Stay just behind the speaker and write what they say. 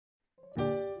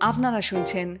আপনারা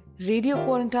শুনছেন radio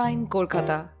quarantine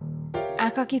Kolkata.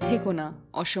 একাকী থেকো না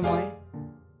অসময়ে।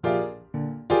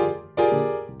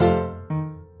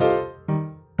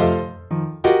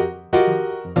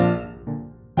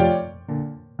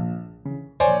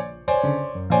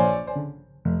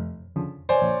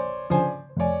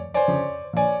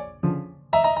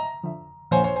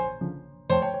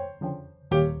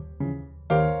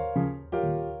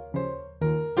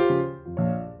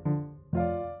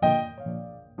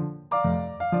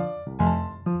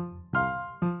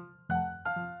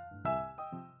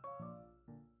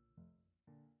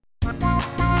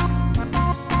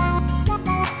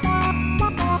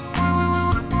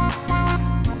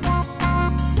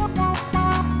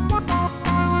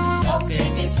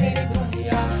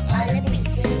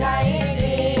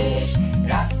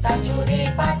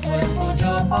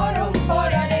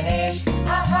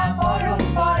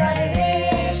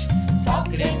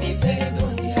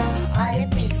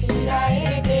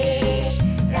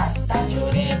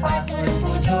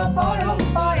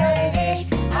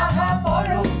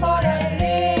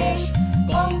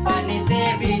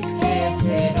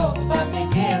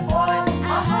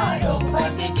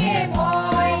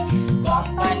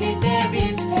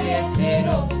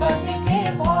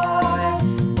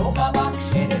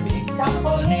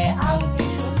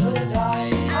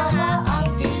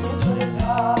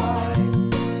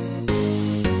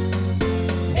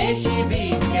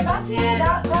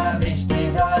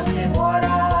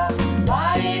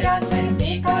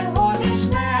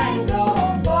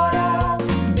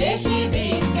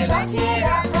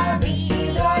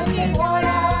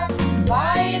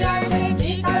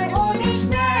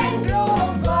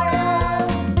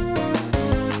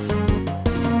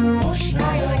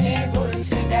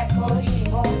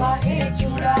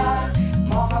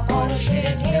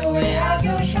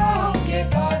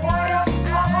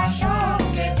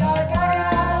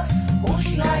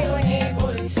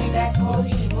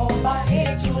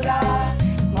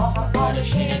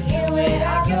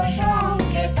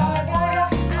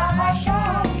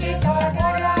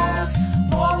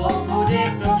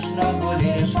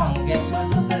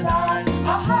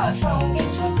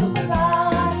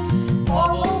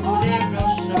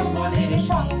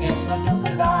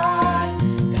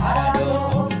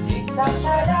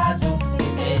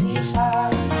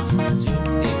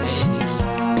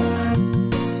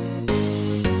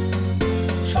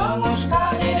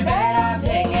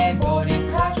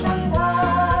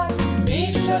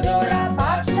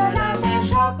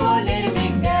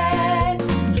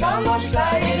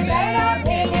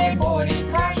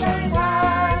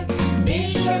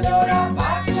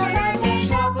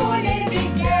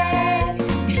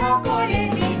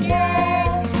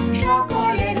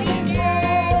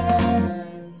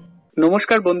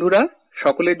 নমস্কার বন্ধুরা,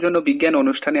 সকলের জন্য বিজ্ঞান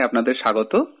অনুষ্ঠানে আপনাদের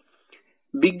স্বাগত।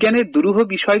 বিজ্ঞানের দুরূহ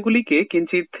বিষয়গুলিকে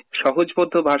কিঞ্চিত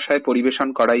সহজবোধ্য ভাষায় পরিবেশন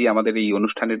করাই আমাদের এই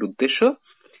অনুষ্ঠানের উদ্দেশ্য।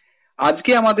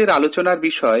 আজকে আমাদের আলোচনার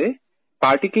বিষয়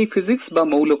পার্টিকেল ফিজিক্স বা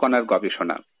মৌলকণার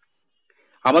গবেষণা।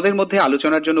 আমাদের মধ্যে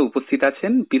আলোচনার জন্য উপস্থিত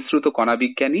আছেন বিশ্রুত কণা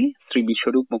বিজ্ঞানী শ্রী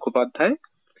বিশ্বরূপ মুখোপাধ্যায়।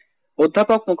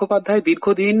 অধ্যাপক মুখোপাধ্যায়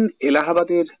দীর্ঘদিন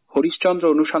এলাহাবাদের হরিশ্চন্দ্র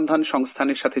অনুসন্ধান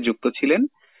সংস্থানের সাথে যুক্ত ছিলেন।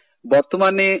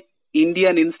 বর্তমানে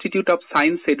Indian institute of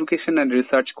science education and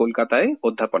research কলকাতায়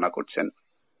অধ্যাপনা করছেন।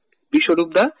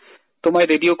 বিশ্বরূপদা, তোমায়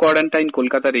রেডিও কোয়ারেন্টাইন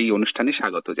কলকাতার এই অনুষ্ঠানে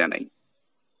স্বাগত জানাই।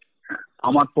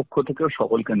 আমার পক্ষ থেকেও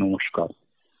সকলকে নমস্কার।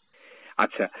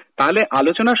 আচ্ছা, তাহলে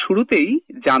আলোচনার শুরুতেই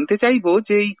জানতে চাইবো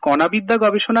যে এই কণাবিদ্যা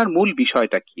গবেষণার মূল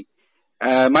বিষয়টা কি,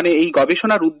 মানে এই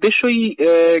গবেষণার উদ্দেশ্যই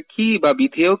কি বা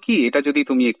বিধেয় কি, এটা যদি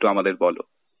তুমি একটু আমাদের বলো।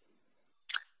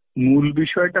 মূল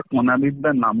বিষয়টা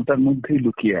কণাবিদ্যার নামটার মধ্যেই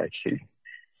লুকিয়ে আছে।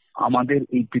 আমাদের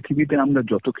এই পৃথিবীতে আমরা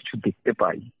যত কিছু দেখতে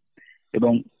পাই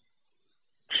এবং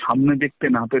সামনে দেখতে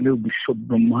না পেলেও বিশ্ব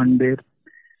ব্রহ্মাণ্ডের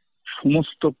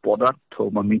সমস্ত পদার্থ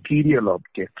বা মেটেরিয়াল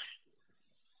অবজেক্টস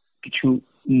কিছু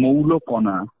মৌল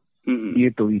কণা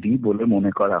দিয়ে তৈরি বলে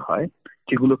মনে করা হয়,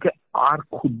 যেগুলোকে আর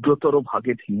ক্ষুদ্রতর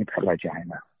ভাগে ভেঙে ফেলা যায়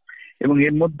না। এবং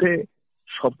এর মধ্যে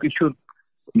সবকিছুর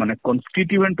মানে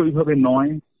কনস্টিটিউয়েন্ট ওইভাবে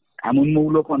নয় এমন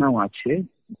মৌল কণাও আছে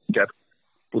যার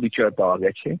পরিচয় পাওয়া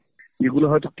গেছে, যেগুলো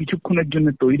হয়তো কিছুক্ষণের জন্য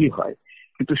তৈরি হয়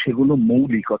কিন্তু সেগুলো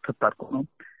মৌলিক, অর্থাৎ তার কোনো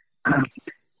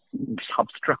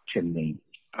সাবস্ট্রাকচার নেই।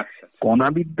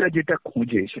 কণাবিদ্যা যেটা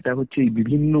খোঁজে সেটা হচ্ছে এই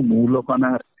বিভিন্ন মৌল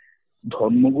কণার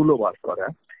ধর্মগুলো বার করা,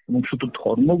 এবং শুধু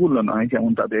ধর্মগুলো নয়,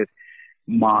 যেমন তাদের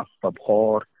মাস বা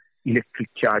ভর, ইলেকট্রিক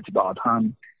চার্জ বা আধান,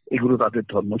 এগুলো তাদের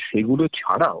ধর্ম। সেগুলো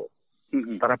ছাড়াও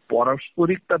তারা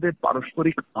তাদের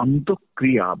পারস্পরিক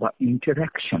আন্তঃক্রিয়া বা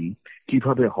ইন্টারাকশন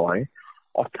কিভাবে হয়,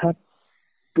 অর্থাৎ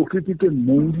প্রকৃতিতে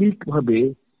মৌলিক ভাবে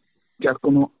যার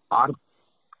কোনো আর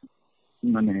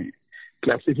মানে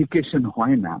ক্লাসিফিকেশন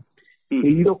হয় না,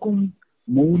 এইরকম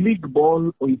মৌলিক বল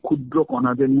ওই ক্ষুদ্র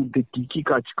কণাদের মধ্যে কি কি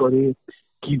কাজ করে,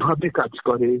 কিভাবে কাজ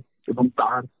করে এবং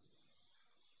তার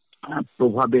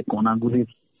প্রভাবে কণাগুলির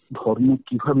ধর্ম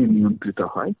কিভাবে নিয়ন্ত্রিত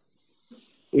হয়,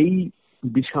 এই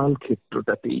বিশাল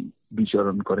ক্ষেত্রটাতেই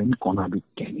বিচরণ করেন কণা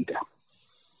বিজ্ঞানীরা।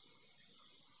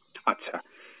 আচ্ছা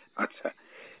আচ্ছা,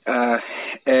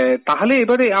 তাহলে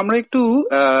এবারে আমরা একটু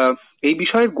এই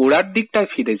বিষয়ের গোড়ার দিকটায়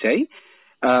ফিরে যাই।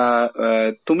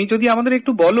 তুমি যদি আমাদের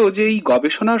একটু বলো যে এই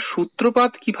গবেষণার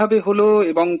সূত্রপাত কিভাবে হলো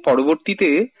এবং পরবর্তীতে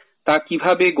তা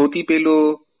কিভাবে গতি পেল,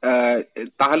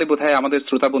 তাহলে বোধহয় আমাদের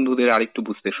শ্রোতা বন্ধুদের আরেকটু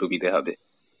বুঝতে সুবিধে হবে।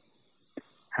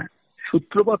 হ্যাঁ,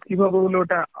 সূত্রপাত কিভাবে হলো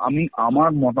ওটা আমি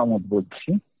আমার মতামত বলছি,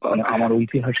 মানে আমার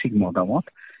ঐতিহাসিক মতামত।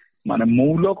 মানে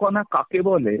মৌলকণা কাকে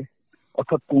বলে,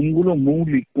 অর্থাৎ কোনগুলো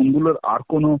মৌলিক, কোনগুলোর আর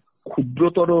কোনো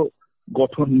ক্ষুদ্রতর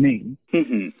গঠন নেই,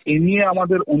 এ নিয়ে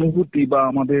আমাদের অনুভূতি বা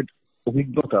আমাদের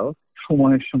অভিজ্ঞতা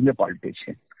সময়ের সঙ্গে পাল্টেছে।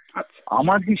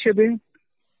 আমার হিসেবে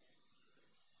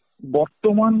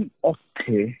বর্তমান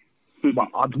অর্থে বা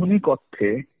আধুনিক অর্থে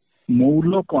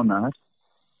মৌলকণার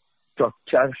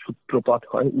চর্চার সূত্রপাত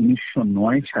হয়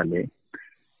 1909 সালে,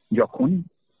 যখন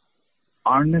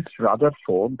আর্নেস্ট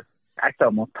রাদারফোর্ড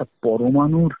অ্যাটম অর্থাৎ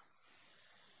পরমাণুর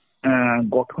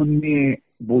গঠন নিয়ে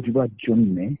বোঝবার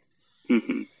জন্যে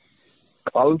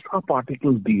আলফা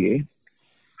পার্টিকেল দিয়ে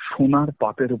সোনার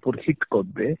পাতের উপর হিট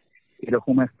করবে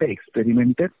এরকম একটা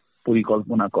এক্সপেরিমেন্টের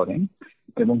পরিকল্পনা করেন,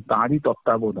 এবং তারই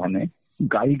তত্ত্বাবধানে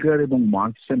গাইগার এবং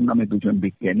মার্কসেন নামে দুজন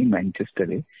বিজ্ঞানী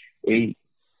ম্যানচেস্টারে এই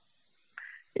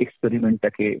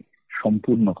এক্সপেরিমেন্টটাকে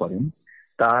সম্পূর্ণ করেন।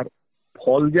 তার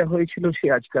ফল যা হয়েছিল সে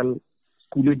আজকাল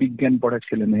স্কুলে বিজ্ঞান পড়া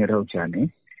ছেলে মেয়েরাও জানে।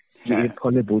 এর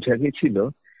ফলে বোঝা গেছিল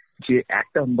যে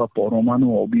অ্যাটম বা পরমাণু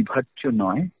অবিভাজ্য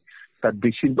নয়, তার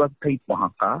বেশিরভাগটাই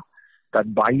পাঁকা, তার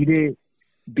বাইরে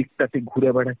দিকটাতে ঘুরে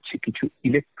বেড়াচ্ছে কিছু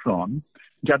ইলেকট্রন,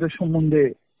 যাদের সম্বন্ধে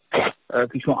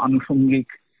কিছু আনুষঙ্গিক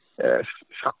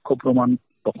সাক্ষ্য প্রমাণ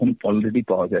তখন অলরেডি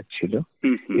পাওয়া যাচ্ছিল,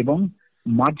 এবং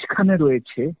মাঝখানে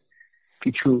রয়েছে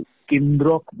কিছু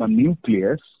কেন্দ্রক বা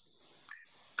নিউক্লিয়াস।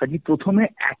 কাজে প্রথমে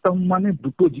অ্যাটম মানে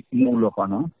দুটো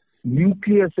মৌলকণা,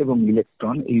 নিউক্লিয়াস এবং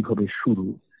ইলেকট্রন, এইভাবে শুরু।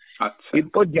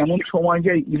 এরপর যেমন সময়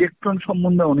যায় ইলেকট্রন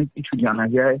সম্বন্ধে অনেক কিছু জানা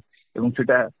যায়, এবং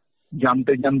সেটা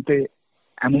জানতে জানতে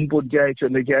এমন পর্যায়ে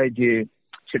চলে যায় যে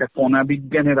সেটা কণা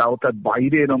বিজ্ঞানের আওতার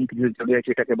বাইরে এরকম কিছু চলে যায়,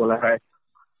 সেটাকে বলা হয়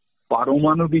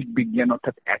পারমাণবিক বিজ্ঞান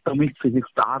অর্থাৎ অ্যাটমিক ফিজিক্স।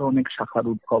 তার অনেক শাখার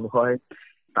উদ্ভব হয়।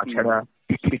 তাছাড়া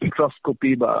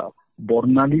স্পেকট্রোস্কোপি বা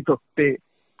বর্ণালী তত্ত্বে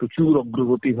প্রচুর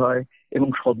অগ্রগতি হয়, এবং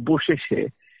সর্বশেষে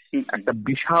একটা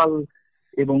বিশাল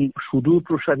এবং সুদূর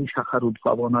প্রসারী শাখার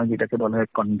উদ্ভাবন হয় যেটাকে বলা হয়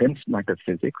কনডেন্সড ম্যাটার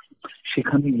ফিজিক্স।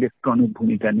 সেখানে ইলেকট্রনের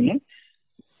ভূমিকা নিয়ে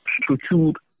প্রচুর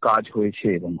কাজ হয়েছে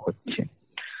এবং হচ্ছে।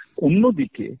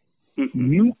 অন্যদিকে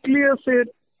নিউক্লিয়াসের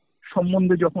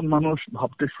সম্বন্ধে যখন মানুষ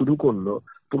ভাবতে শুরু করলো,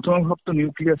 প্রথমে ভাবতো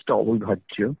নিউক্লিয়াসটা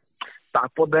অবিভাজ্য,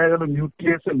 তারপর দেখা গেল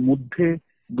নিউক্লিয়াসের মধ্যে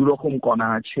দুরকম কণা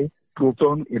আছে,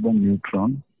 প্রোটন এবং নিউট্রন।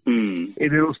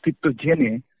 এদের অস্তিত্ব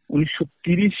জেনে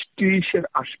 1930-40-এর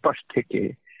আশপাশ থেকে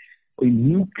ওই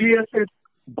নিউক্লিয়াসের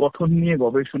গঠন নিয়ে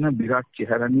গবেষণা বিরাট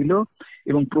চেহারা নিল,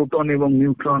 এবং প্রোটন এবং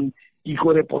নিউট্রন কি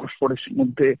করে পরস্পরের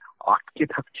মধ্যে আটকে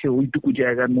থাকছে ওইটুকু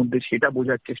জায়গার মধ্যে সেটা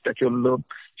বোঝার চেষ্টা চললো।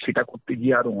 সেটা করতে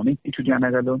গিয়ে আরো অনেক কিছু জানা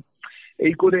গেল।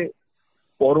 এই করে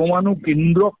পরমাণু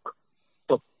কেন্দ্রক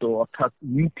তত্ত্ব অর্থাৎ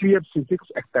নিউক্লিয়ার ফিজিক্স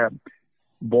একটা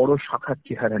বড় শাখার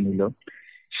চেহারা নিল।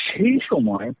 সেই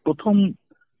সময় প্রথম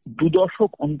 2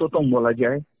 দশক অন্তত বলা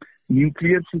যায়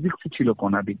নিউক্লিয়ার ফিজিক্স ছিল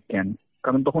কণা বিজ্ঞান,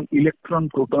 কারণ তখন ইলেকট্রন,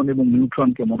 প্রোটন এবং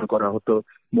নিউট্রনকে মনে করা হতো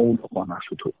মৌল কণা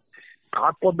শুধু।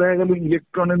 তারপর দেখা গেল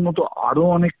ইলেকট্রনের মতো আরো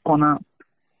অনেক কণা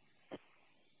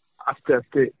আস্তে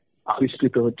আস্তে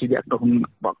আবিষ্কৃত হচ্ছে, যে একরকম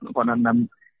কণার নাম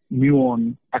মিউন,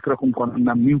 একরকম কণার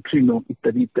নাম নিউট্রিনো,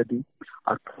 ইত্যাদি ইত্যাদি।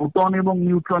 আর প্রোটন এবং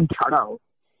নিউট্রন ছাড়াও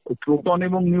প্রোটন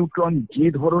এবং নিউট্রন যে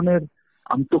ধরনের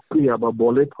আন্তঃক্রিয়া বা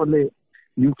বলের ফলে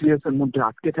নিউক্লিয়াসের মধ্যে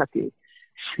আটকে থাকে,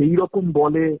 সেই রকম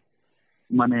বলে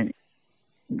মানে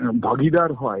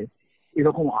ভাগীদার হয়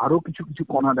এরকম আরো কিছু কিছু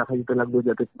কণা দেখা যেতে লাগলো,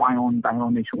 যাতে পায়ন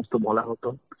টায়ন এই সমস্ত বলা হতো।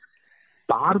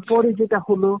 তারপরে যেটা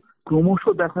হলো, ক্রমশ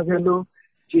দেখা গেল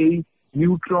যে এই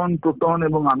নিউট্রন, প্রোটন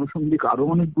এবং আনুষঙ্গিক আরো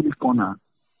অনেকগুলি কণা,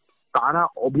 তারা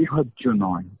অবিভাজ্য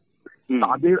নয়,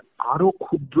 তাদের আরো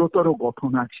ক্ষুদ্রতর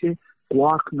গঠন আছে।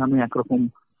 কোয়ার্ক নামে একরকম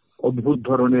অদ্ভুত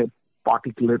ধরনের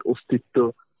পার্টিকেলের অস্তিত্ব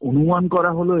অনুমান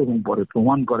করা হলো এবং পরে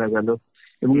প্রমাণ করা গেল।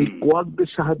 এবং এই কোয়ার্কদের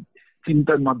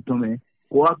চিন্তার মাধ্যমে,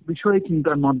 কোয়ার্ক বিষয়ে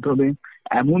চিন্তার মাধ্যমে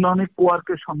এমন অনেক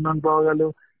কোয়ার্কের সন্ধান পাওয়া গেল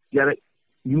যারা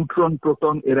নিউট্রন,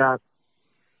 প্রোটন এরা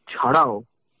ছাড়াও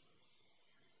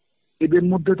এদের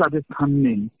মধ্যে তাদের স্থান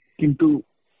নেই, কিন্তু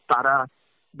তারা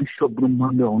বিশ্ব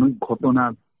ব্রহ্মাণ্ডে অনেক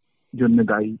ঘটনার জন্য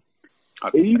দায়ী।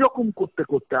 এইরকম করতে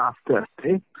করতে আস্তে আস্তে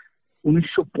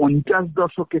 1950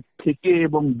 দশকের থেকে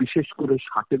এবং বিশেষ করে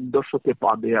 60-এর দশকে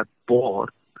পা দেওয়ার পর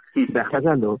দেখা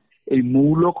গেল এই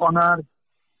মৌলকণার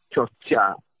চর্চা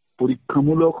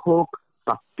পরীক্ষামূলক হোক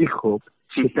তাত্ত্বিক হোক,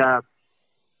 সেটা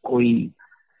ওই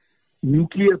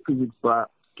নিউক্লিয়ার ফিজিক্স বা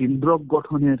কেন্দ্রক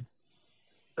গঠনের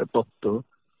তত্ত্ব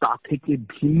তা থেকে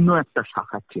ভিন্ন একটা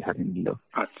শাখার চেহারা নিল।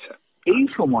 আচ্ছা, এই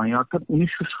সময় অর্থাৎ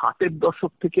 1960-এর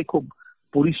দশক থেকে খুব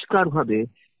পরিষ্কার ভাবে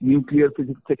নিউক্লিয়ার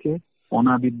ফিজিক্স থেকে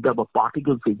কণাবিদ্যা বা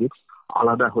পার্টিকেল ফিজিক্স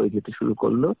আলাদা হয়ে যেতে শুরু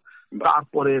করলো।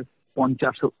 তারপরে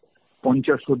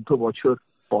 50-60 বছর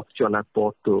পথ চলার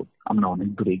পর তো আমরা অনেক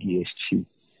দূরে এগিয়ে এসেছি।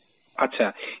 আচ্ছা,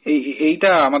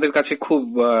 এইটা আমাদের কাছে খুব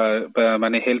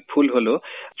মানে হেল্পফুল হলো।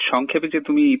 সংক্ষেপে যে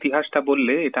তুমি ইতিহাসটা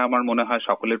বললে এটা আমার মনে হয়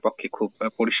সকলের পক্ষে খুব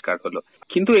পরিষ্কার হলো।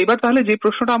 কিন্তু এবার তাহলে যে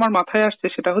প্রশ্নটা আমার মাথায় আসছে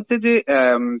সেটা হচ্ছে যে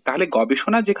তাহলে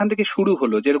গবেষণা যেখান থেকে শুরু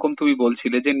হলো, যেরকম তুমি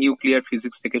বলছিলে যে নিউক্লিয়ার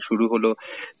ফিজিক্স থেকে শুরু হলো,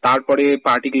 তারপরে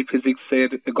পার্টিকেল ফিজিক্সের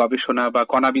গবেষণা বা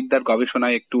কণাবিদ্যার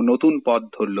গবেষণায় একটু নতুন পথ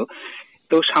ধরলো।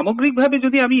 তো সামগ্রিকভাবে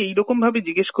যদি আমি এইরকম ভাবে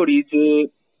জিজ্ঞেস করি যে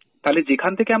তাহলে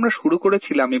যেখান থেকে আমরা শুরু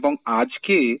করেছিলাম এবং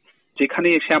আজকে যেখানে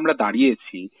এসে আমরা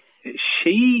দাঁড়িয়েছি,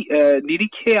 সেই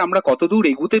নিরিখে আমরা কতদূর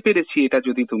এগুতে পেরেছি এটা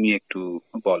যদি তুমি একটু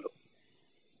বলো।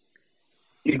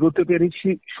 এগোতে পেরেছি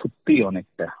সত্যি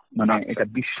অনেকটা, মানে এটা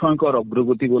বিস্ময়কর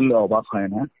অগ্রগতি বললে অবাক হয়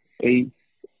না। এই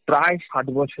প্রায় 60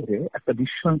 বছরে একটা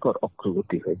বিস্ময়কর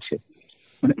অগ্রগতি হয়েছে।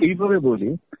 মানে এইভাবে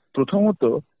বলি, প্রথমত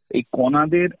এই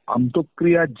কণাদের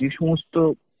আন্তঃক্রিয়ার যে সমস্ত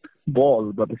বল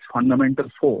বা ফান্ডামেন্টাল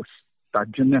ফোর্স তার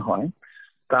জন্য হয়,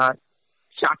 তার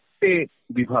 4টে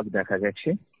বিভাগ দেখা গেছে।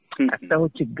 একটা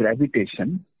হচ্ছে গ্র্যাভিটেশন,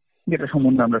 যেটা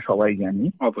সম্বন্ধে আমরা সবাই জানি,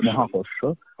 মহাকর্ষ,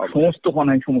 সমস্ত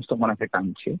কণাকে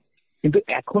টানছে। কিন্তু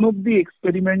এখন অব্দি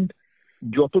এক্সপেরিমেন্ট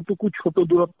যতটুকু ছোট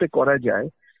দূরত্বে করা যায়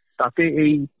তাতে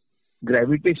এই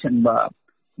গ্র্যাভিটেশন বা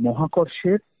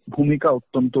মহাকর্ষের ভূমিকা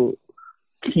অত্যন্ত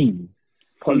ক্ষীণ।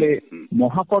 ফলে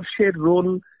মহাকর্ষের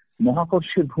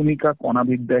ভূমিকা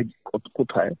কণাবিদ্যায়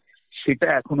কোথায় সেটা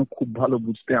এখনো খুব ভালো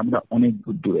বুঝতে আমরা অনেক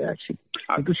দূরে আছি।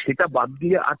 কিন্তু সেটা বাদ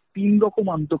দিয়ে আর 3 রকম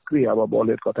আন্তঃক্রিয়া বা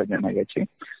বলের কথা জানা গেছে।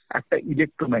 একটা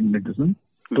ইলেকট্রোম্যাগনেটিজম,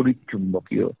 তড়িৎ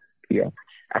চুম্বকীয় ক্রিয়া।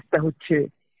 একটা হচ্ছে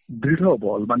দৃঢ়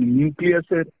বল, মানে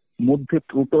নিউক্লিয়াসের মধ্যে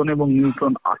প্রোটন এবং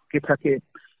নিউট্রন আটকে থাকে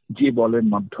যে বলের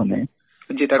মাধ্যমে,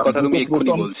 যেটার কথা তুমি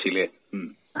এক্ষুনি বলছিলে।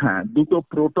 হ্যাঁ, দুটো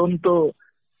প্রোটন তো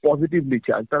পজিটিভলি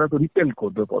চার্জ, তারা তো রিপেল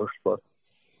করবে পরস্পর,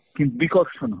 কিন্তু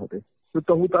বিকর্ষণ হবে, তো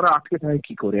তবু তারা আটকে থাকে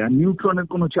কি করে? আর নিউট্রনের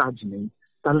কোনো চার্জ নেই,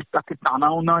 তাহলে তাকে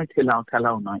টানাও নয়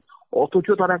ঠেলাও নয়, অথচ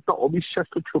তারা একটা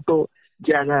অবিশ্বাস্য ছোট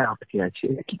জায়গায় আটকে আছে।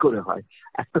 কি করে হয়?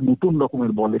 একটা নতুন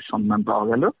রকমের বলের সন্ধান পাওয়া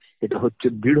গেল, এটা হচ্ছে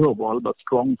দৃঢ় বল বা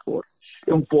স্ট্রং ফোর্স।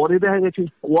 এবং পরে দেখা গেছে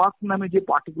কোয়ার্ক নামে যে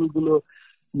পার্টিকেল গুলো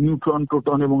নিউট্রন,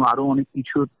 প্রোটন এবং আরো অনেক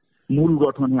কিছুর মূল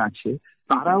গঠনে আছে,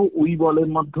 তারাও ওই বলের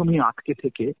মাধ্যমে আটকে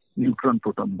থেকে নিউট্রন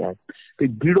প্রোটন দেয়। তো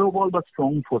দৃঢ় বল বা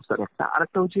স্ট্রং ফোর্স আর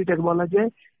একটা হচ্ছে এটাকে বলা যায়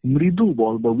মৃদু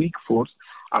বল বা উইক ফোর্স।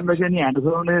 আমরা জানি এক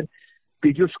ধরনের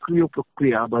তেজস্ক্রিয়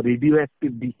প্রক্রিয়া বা রেডিও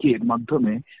অ্যাক্টিভ ডিকের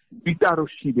মাধ্যমে বিটা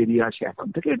রশ্মি বেরিয়ে আসে এখন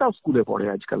থেকে, এটাও স্কুলে পড়ে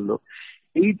আজকাল লোক।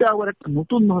 এইটা আবার একটা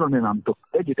নতুন ধরনের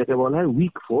আন্তঃক্রিয়া যেটাকে বলা হয়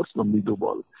উইক ফোর্স বা মৃদু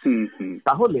বল।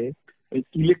 তাহলে এই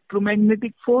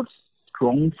ইলেকট্রোম্যাগনেটিক ফোর্স,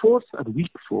 স্ট্রং ফোর্স আর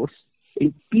উইক ফোর্স, এই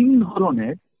 3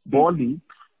 ধরনের বলই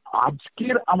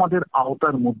আজকের আমাদের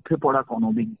আওতার মধ্যে পড়া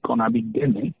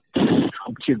কণাবিজ্ঞানে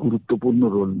সবচেয়ে গুরুত্বপূর্ণ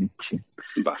রোল নিচ্ছে।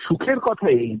 সুখের কথা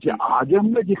এই যে আজ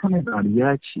আমরা যেখানে দাঁড়িয়ে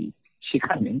আছি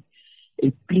সেখানে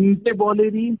এই 3টে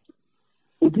বলেরই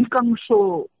অধিকাংশ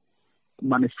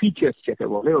মানে ফিচার্স যাকে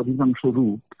বলে, অধিকাংশ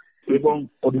রূপ এবং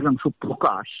অধিকাংশ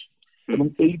প্রকাশ, এবং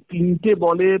এই 3টে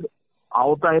বলের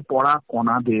আওতায় পড়া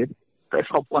কণাদের প্রায়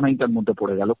সব কণাই তার মধ্যে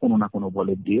পড়ে গেল কোনো না কোনো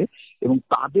বলের দিয়ে, এবং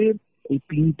তাদের এই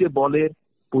 3টে বলের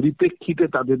পরিপ্রেক্ষিতে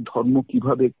তাদের ধর্ম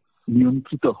কিভাবে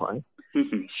নিয়ন্ত্রিত হয়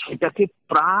সেটাকে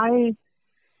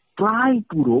প্রায়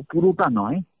পুরোটা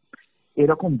নয়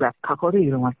এরকম ব্যাখ্যা করে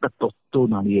এরকম একটা তত্ত্ব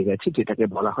দাঁড়িয়ে গেছে যেটাকে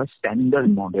বলা হয়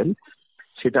স্ট্যান্ডার্ড মডেল।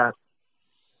 সেটা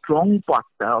স্ট্রং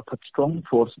পার্টটা অর্থাৎ স্ট্রং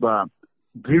ফোর্স বা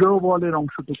দৃঢ় বলের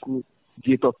অংশটুকু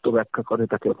যে তত্ত্ব ব্যাখ্যা করে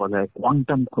তাকে বলা হয়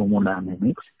কোয়ান্টাম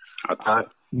ক্রোমোডাইনামিক্স। আর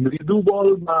মৃদু বল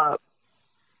বা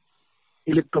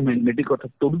ইলেকট্রোম্যাগনেটিক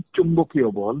অর্থাৎ তড়িৎচুম্বকীয়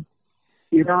বল,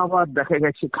 এরা আবার দেখা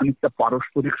গেছে খানিকটা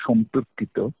পারস্পরিক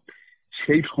সম্পর্কিত।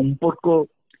 সেই সম্পর্ক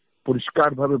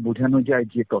পরিষ্কারভাবে বোঝানো যায়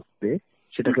যে তত্ত্বে,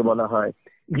 সেটাকে বলা হয়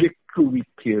ইলেকট্রোউইক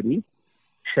থিওরি।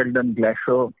 শেলডন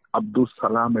গ্ল্যাশো, আব্দুল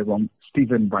সালাম এবং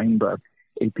স্টিভেন ওয়াইনবার্গ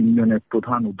এই 3 জনের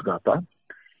প্রধান উদ্গাতা।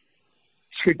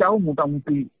 সেটাও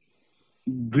মোটামুটি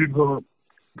দৃঢ়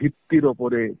ভিত্তির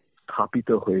ওপরে স্থাপিত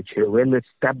হয়েছে, ওয়েল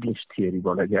এস্টাবলিশড থিওরি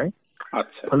বলা যায়।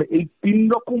 ফলে এই 3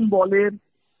 রকম বলের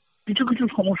কিছু কিছু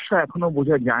সমস্যা এখনো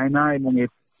বোঝা যায় না এবং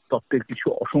এর তত্ত্বের কিছু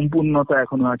অসম্পূর্ণতা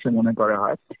এখনো আছে মনে করা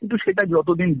হয়, কিন্তু সেটা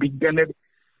যতদিন বিজ্ঞানের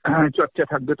চর্চা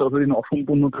থাকবে ততদিন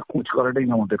অসম্পূর্ণতা খোঁজ করাটাই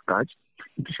আমাদের কাজ।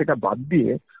 কিন্তু সেটা বাদ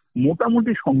দিয়ে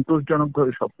মোটামুটি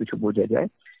সন্তোষজনকভাবে সবকিছু বোঝা যায়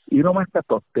এরকম একটা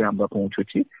তত্ত্বে আমরা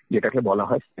পৌঁছেছি, যেটাকে বলা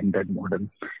হয় স্ট্যান্ডার্ড মডেল।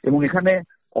 এবং এখানে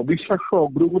অবিশ্বাস্য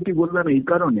অগ্রগতি বললাম এই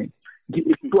কারণে যে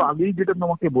একটু আগেই যেটা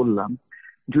তোমাকে বললাম,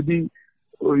 যদি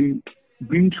ওই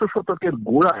বিংশ শতকের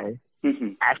গোড়ায়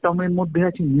অ্যাটমের মধ্যে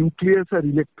আছে নিউক্লিয়াস আর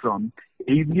ইলেকট্রন,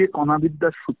 এই দিয়ে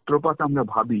কণাবিদ্যার সূত্রপাত আমরা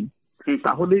ভাবি,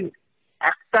 তাহলে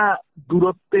একটা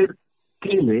দূরত্বের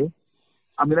স্কেলে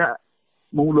আমরা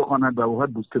মৌলকণার ব্যবহার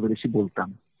বুঝতে পেরেছি বলতাম।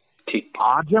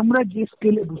 আজ আমরা যে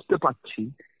স্কেলে বুঝতে পারছি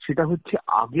সেটা হচ্ছে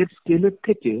আগের স্কেলের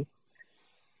থেকে,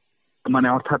 মানে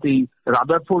অর্থাৎ এই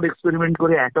রাদারফোর্ড এক্সপেরিমেন্ট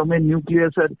করে অ্যাটমের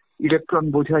নিউক্লিয়াস আর ইলেকট্রন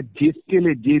বোঝার যে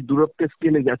স্কেলে, যে দূরত্বের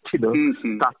স্কেলে যাচ্ছিল,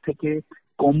 তার থেকে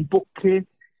কমপক্ষে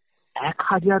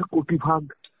 1000 কোটি ভাগ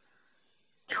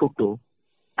ছোট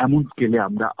এমন স্কেলে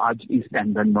আমরা আজ এই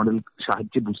স্ট্যান্ডার্ড মডেল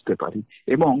সাহায্যে বুঝতে পারি।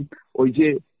 এবং ওই যে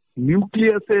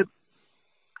নিউক্লিয়াসের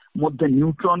মধ্যে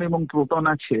নিউট্রন এবং প্রোটন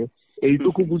আছে,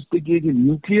 এইটুকু বুঝতে গিয়ে যে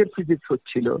নিউক্লিয়ার ফিজিক্স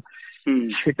হচ্ছিল,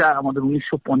 সেটা আমাদের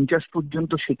 1950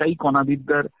 পর্যন্ত সেটাই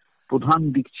কণাবিদ্যার প্রধান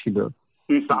দিক ছিল।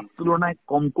 তার তুলনায়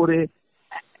কম করে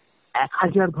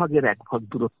 1000 ভাগের 1 ভাগ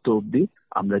দূরত্ব অব্দি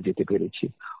আমরা যেতে পেরেছি।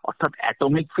 অর্থাৎ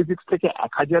অ্যাটমিক ফিজিক্স থেকে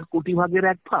 1000 কোটি ভাগের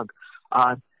 1 ভাগ,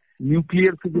 আর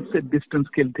নিউক্লিয়ার ফিজিক্সের ডিস্টেন্স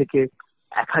স্কেল থেকে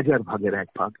 1000 ভাগের 1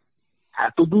 ভাগ।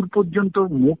 এত দূর পর্যন্ত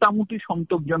মোটামুটি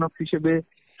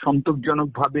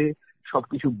সন্তোষজনকভাবে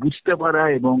সবকিছু বুঝতে পারা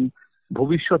এবং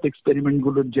ভবিষ্যৎ এক্সপেরিমেন্ট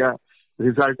গুলোর যা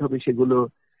রেজাল্ট হবে সেগুলো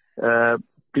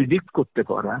প্রিডিক্ট করতে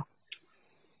পারা,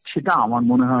 সেটা আমার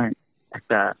মনে হয়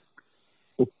একটা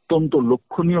অত্যন্ত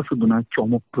লক্ষণীয়, শুধু নয়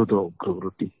চমকপ্রদ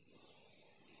অগ্রগতি।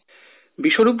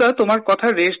 বিশ্বরূপদা, তোমার কথা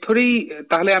রেশ ধরেই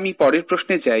তাহলে আমি পরের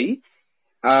প্রশ্নে যাই।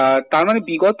 তার মানে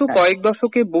বিগত কয়েক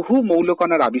দশকে বহু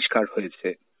মৌলকণার আবিষ্কার হয়েছে।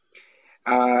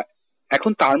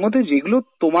 এখন তার মধ্যে যেগুলো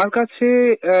তোমার কাছে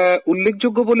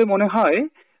উল্লেখযোগ্য বলে মনে হয়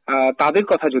তাদের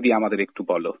কথা যদি আমাদের একটু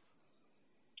বলো।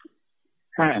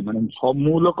 হ্যাঁ, মানে সব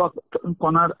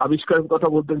মৌলকণার আবিষ্কারের কথা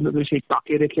বলতে গেলে সেই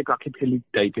কাকে রেখে কাকে ফেলি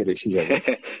টাইপের এসে যাবে।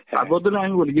 তার বদলে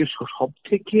আমি বলি যে সব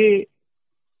থেকে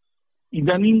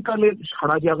ইদানিং কালের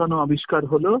সারা জাগানো আবিষ্কার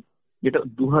হলো, যেটা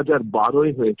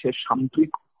 2012 হয়েছে,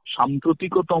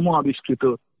 সাম্প্রতিকতম আবিষ্কৃত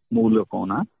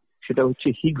মৌলকণা, সেটা হচ্ছে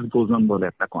হিগস বোসন বলে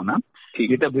একটা কণা,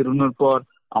 যেটা বেরোনোর পর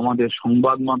আমাদের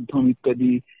সংবাদ মাধ্যম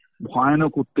ইত্যাদি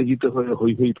ভয়ানক উত্তেজিত হয়ে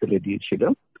হৈ হৈ ফেলে দিয়েছিল,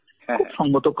 খুব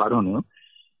সঙ্গত কারণও।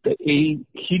 তো এই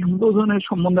হিগস বোসনের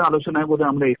সম্বন্ধে আলোচনায় বলে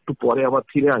আমরা একটু পরে আবার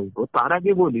ফিরে আসবো। তার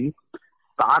আগে বলি,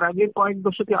 তার আগে কয়েক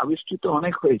দশকে আবিষ্কৃত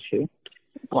অনেক হয়েছে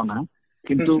কণা,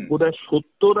 কিন্তু বোধহয়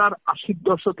 70 আর 80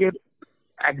 দশকের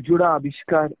একজোড়া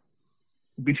আবিষ্কার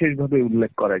বিশেষভাবে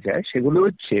উল্লেখ করা যায়। সেগুলো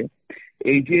হচ্ছে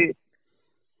এই যে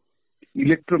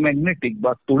ইলেকট্রোম্যাগনেটিক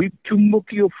বা তড়িৎ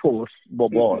চুম্বকীয় ফোর্স বা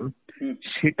বল,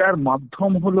 সেটার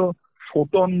মাধ্যম হলো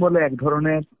ফোটন বলে এক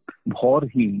ধরনের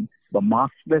ভরহীন বা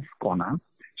মাসলেস কণা।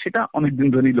 সেটা অনেকদিন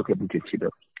ধরেই লোকে বুঝেছিল।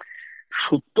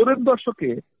 70-এর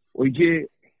দশকে ওই যে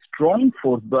স্ট্রং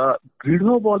ফোর্স বা দৃঢ়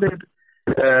বলের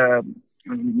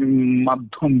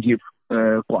মাধ্যম যে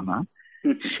কণা,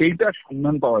 সেইটার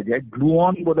সন্ধান পাওয়া যায়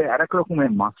গ্লুয়ন বলে আর এক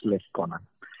রকমের মাসলেস কণা।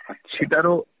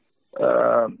 সেটারও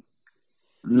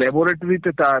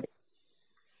ল্যাবরেটরিতে তার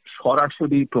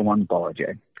সরাসরি প্রমাণ পাওয়া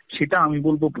যায়। সেটা আমি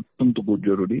বলবো অত্যন্ত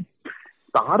জরুরি।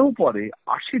 তারও পরে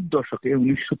 80-র দশকে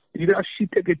 1983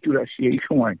 থেকে 84 এই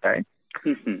সময়টায়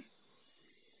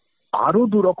আরো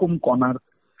দুরকম কণার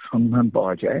সন্ধান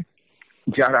পাওয়া যায়,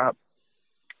 যারা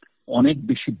অনেক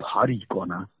বেশি ভারী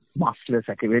কণা, মাসলেস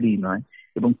একেবারেই নয়,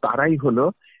 এবং তারাই হলো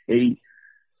এই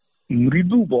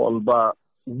মৃদু বল বা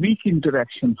উইক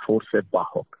ইন্টারঅ্যাকশন ফোর্সের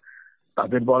বাহক।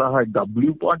 তাদের বলা হয়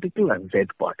ডব্লিউ পার্টিকেল আর জেড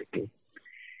পার্টিকেল।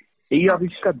 এই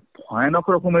আবিষ্কার ভয়ানক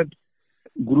রকমের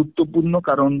গুরুত্বপূর্ণ,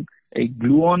 কারণ এই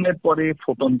গ্লুয়নের পরে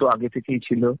ফোটন তো আগে থেকেই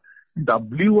ছিল।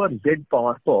 ডব্লিউ আর জেড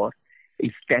পাওয়ার পর এই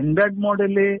স্ট্যান্ডার্ড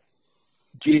মডেলে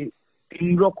যে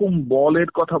 3 রকম বলের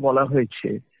কথা বলা হয়েছে,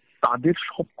 তাদের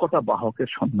সবকটা বাহকের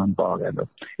সন্ধান পাওয়া গেল।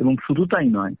 এবং শুধু তাই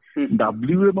নয়,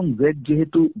 ডব্লিউ এবং জেড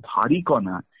যেহেতু ভারী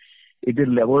কণা, এদের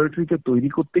ল্যাবরেটরিতে তৈরি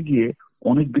করতে গিয়ে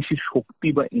অনেক বেশি শক্তি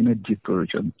বা এনার্জির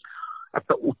প্রয়োজন।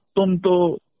 একটা অত্যন্ত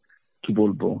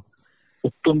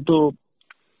অত্যন্ত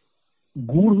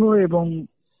গূঢ় এবং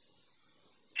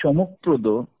চমকপ্রদ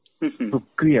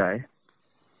প্রক্রিয়ায়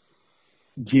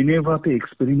জেনেভাতে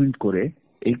এক্সপেরিমেন্ট করে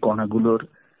এই কণাগুলোর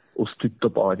অস্তিত্ব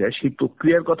পাওয়া যায়। সেই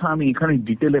প্রক্রিয়ার কথা আমি এখানে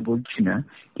ডিটেলে বলছি না,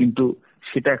 কিন্তু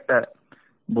সেটা একটা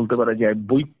বলতে পারা যায়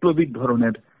বৈপ্লবিক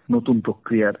ধরনের নতুন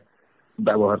প্রক্রিয়ার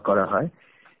ব্যবহার করা হয়।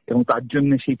 এবং তার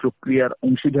জন্য সেই প্রক্রিয়ার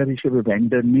অংশীদার হিসেবে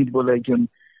ভ্যান্ডার মিট বলে একজন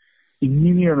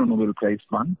ইঞ্জিনিয়ারও নোবেল প্রাইজ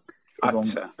পান, এবং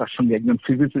তার সঙ্গে একজন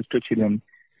ফিজিসিস্টও ছিলেন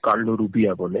কার্লো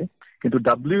রুবিয়া বলে। কিন্তু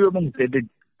ডাব্লিউ এবং জেড এর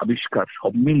আবিষ্কার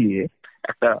সব মিলিয়ে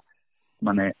একটা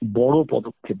মানে বড়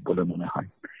পদক্ষেপ বলে মনে হয়।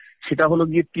 সেটা হলো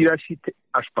গিয়ে 83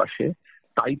 আশপাশে,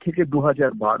 তাই থেকে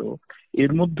 2012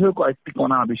 এর মধ্যেও কয়েকটি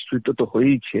কণা আবিষ্কৃত তো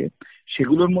হয়েইছে।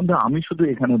 সেগুলোর মধ্যে আমি শুধু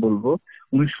এখানে বলবো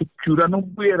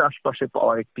 1994 এর আশপাশে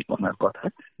পাওয়া একটি কণার কথা,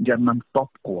 যার নাম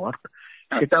টপ কোয়ার্ক।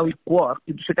 সেটা ওই কোয়ার্ক,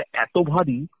 কিন্তু সেটা এত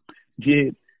ভারী যে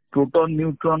প্রোটন,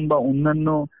 নিউট্রন বা অন্যান্য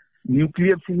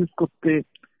নিউক্লিয়ার ফিজিক্স করতে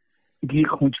গিয়ে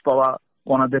খোঁজ পাওয়া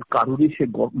কণাদের কারোরই সে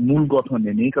মূল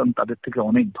গঠনে নেই, কারণ তাদের থেকে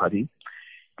অনেক ভারী।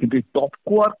 কিন্তু এই টপ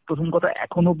কোয়ার্ক প্রথম কথা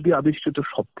এখন অব্দি আবিষ্কৃত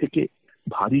সব থেকে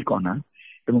ভারী কণা,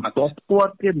 এবং টপ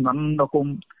কোয়ার্কের নানান রকম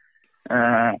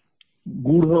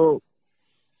গূঢ়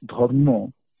ধর্ম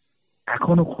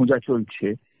এখনো খোঁজা চলছে,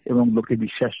 এবং লোকে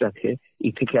বিশ্বাস রাখে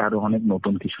এই থেকে আরো অনেক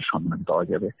নতুন কিছু সন্ধান পাওয়া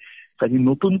যাবে। কাজে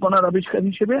নতুন কণার আবিষ্কার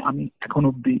হিসেবে আমি এখন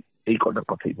অব্দি এই কটার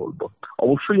কথাই বলবো।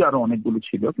 অবশ্যই আরো অনেকগুলো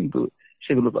ছিল, কিন্তু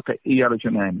সেগুলোর কথা এই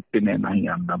আলোচনায় টেনে নাই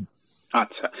আনলাম।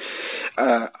 আচ্ছা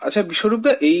আচ্ছা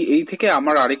বিশ্বরূপদা, এই থেকে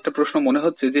আমার আরেকটা প্রশ্ন মনে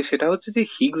হচ্ছে, যে সেটা হচ্ছে যে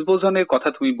হিগস বোসনের কথা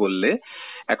তুমি বললে।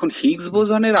 এখন হিগস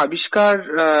বোসনের আবিষ্কার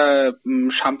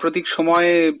সাম্প্রতিক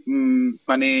সময়ে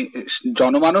মানে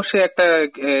জনমানসে একটা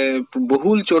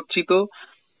বহুল চর্চিত,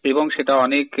 এবং সেটা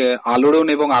অনেক আলোড়ন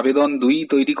এবং আবেদন দুই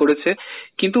তৈরি করেছে।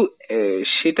 কিন্তু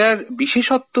সেটার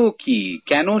বিশেষত্ব কি,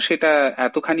 কেন সেটা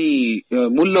এতখানি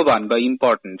মূল্যবান বা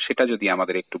ইম্পর্টেন্ট, সেটা যদি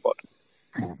আমাদের একটু বলো।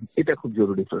 হ্যাঁ, এটা খুব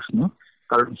জরুরি প্রশ্ন।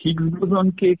 কারণ হিগস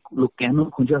বোসনকে কেন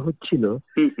খোঁজা হচ্ছিল,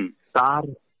 তার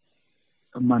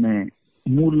মানে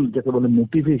মূল যাকে বলে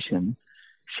মোটিভেশন,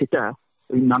 সেটা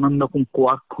ওই নানান রকম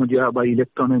কোয়ার্ক খোঁজা বা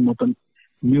ইলেকট্রনের মতন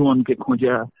মিউনকে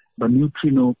খোঁজা বা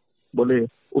নিউট্রিনো বলে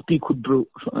অতি ক্ষুদ্র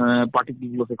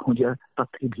পার্টিকেলগুলোকে খোঁজা, তার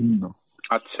থেকে ভিন্ন।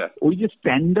 আচ্ছা, ওই যে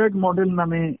স্ট্যান্ডার্ড মডেল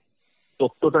নামে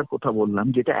তত্ত্বটার কথা বললাম,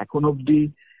 যেটা এখন অব্দি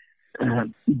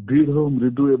দৃঢ়,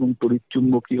 মৃদু এবং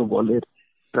তড়িৎচুম্বকীয় বলের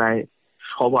প্রায়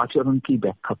সব আচরণকেই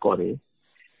ব্যাখ্যা করে,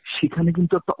 সেখানে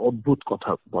কিন্তু একটা অদ্ভুত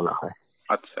কথা বলা হয়।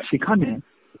 আচ্ছা, সেখানে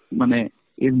মানে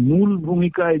এর মূল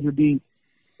ভূমিকায় যদি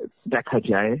দেখা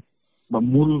যায় বা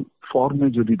মূল ফর্মে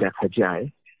যদি দেখা যায়,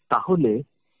 তাহলে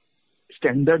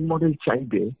স্ট্যান্ডার্ড মডেল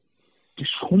চাইবে যে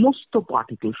সমস্ত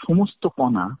পার্টিকেল, সমস্ত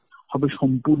কণা হবে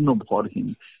সম্পূর্ণ ভরহীন।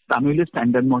 তা নইলে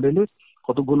স্ট্যান্ডার্ড মডেলের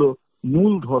কতগুলো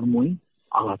মূল ধর্মই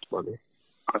আঘাত পাবে।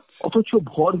 অথচ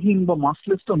ভরহীন বা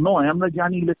মাসলেস তো নয়। আমরা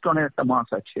জানি ইলেকট্রনের একটা মাস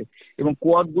আছে এবং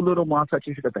কোয়ার্ক গুলোরও মাস আছে,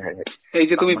 সেটা দেখা যায়। এই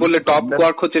যে তুমি বললে টপ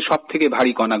কোয়ার্ক হচ্ছে সব থেকে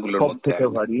ভারী কণাগুলোর মধ্যে, সব থেকে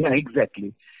ভারী। হ্যাঁ, এক্স্যাক্টলি।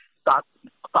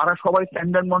 তারা সবাই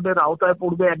স্ট্যান্ডার্ড মডেলের আওতায়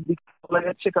পড়বে একদিকে বলা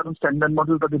যাচ্ছে, কারণ স্ট্যান্ডার্ড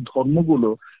মডেল তাদের ধর্মগুলো,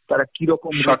 তারা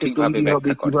কিরকম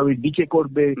হবে, কিভাবে ডিকে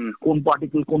করবে, কোন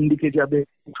পার্টিকেল কোন দিকে যাবে,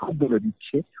 সব বলে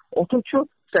দিচ্ছে। অথচ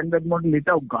স্ট্যান্ডার্ড মডেল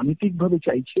এটাও গাণিতিক ভাবে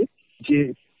চাইছে যে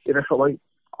এরা সবাই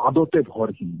আদতে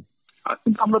ভরহীন,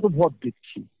 কিন্তু আমরা তো ভর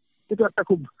দিচ্ছি। এটা একটা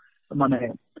খুব মানে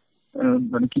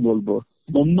মানে কি বলবো,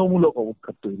 দ্বন্দ্বমূলক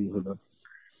অবস্থা তৈরি হলো।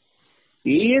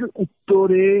 এর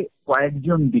উত্তরে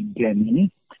কয়েকজন বিজ্ঞানী,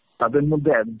 তাদের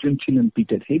মধ্যে একজন ছিলেন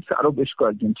পিটার হিগস, আরো বেশ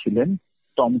কয়েকজন ছিলেন,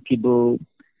 চমকপ,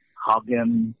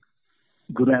 হাগেন,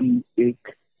 গুরানবিক,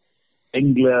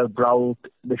 এঙ্গলার, ব্রাউট,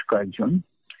 বেশ কয়েকজন।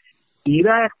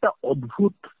 এরা একটা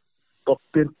অদ্ভুত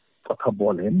তত্ত্বের কথা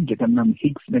বলেন, যেটার নাম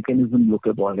হিগস মেকানিজম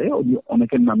লোকে বলে,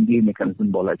 অনেকের নাম দিয়ে মেকানিজম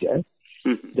বলা যায়,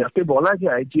 যাতে বলা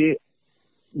যায় যে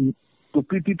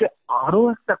প্রকৃতিতে আরো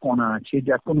একটা কণা আছে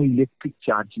যার কোনো ইলেকট্রিক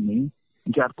চার্জ নেই,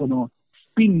 যার কোনো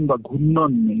স্পিন বা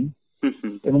ঘূর্ণন নেই,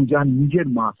 এবং যার নিজের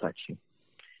মাস আছে।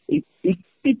 এই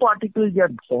একটি পার্টিকেল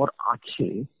যার ভর আছে,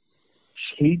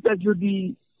 সেইটা যদি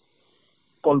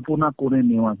কল্পনা করে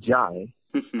নেওয়া যায়,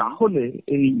 তাহলে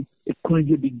এই এক্ষুনি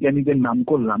যে বিজ্ঞানীদের নাম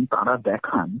করলাম, তারা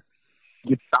দেখান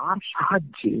যে তার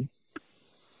সাহায্যে,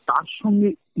 তার সঙ্গে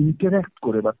ইন্টারঅ্যাক্ট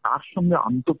করে বা তার সঙ্গে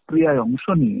আন্তঃক্রিয়ায় অংশ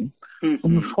নিয়ে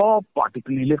সব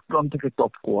পার্টিকেল, ইলেকট্রন থেকে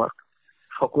টপ কোয়ার্ক,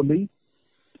 সকলেই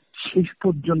শেষ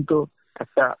পর্যন্ত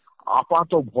একটা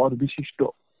আপাত ভর বিশিষ্ট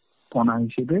কণা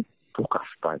হিসেবে প্রকাশ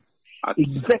পায়।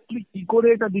 এক্স্যাক্টলি কি করে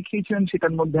এটা দেখিয়েছেন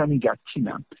সেটার মধ্যে আমি যাচ্ছি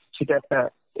না, সেটা একটা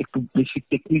একটু বেশি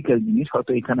টেকনিক্যাল জিনিস,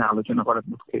 হয়তো এখানে আলোচনা করার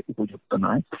পক্ষে উপযুক্ত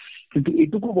নয়। কিন্তু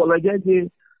এটুকু বলা যায় যে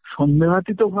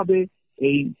সন্দেহাতীত ভাবে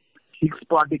এই হিগস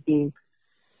পার্টিকেল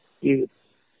কে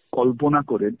কল্পনা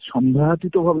করে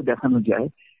সন্দেহাতীত ভাবে দেখানো যায়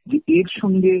যে এর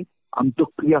সঙ্গে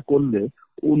আন্তঃক্রিয়া করলে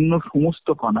অন্য সমস্ত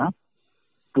কণা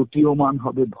প্রতীয়মান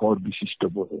হবে ভর বিশিষ্ট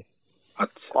বলে।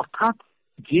 অর্থাৎ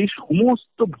যে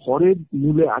সমস্ত ভরের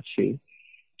মূলে আছে,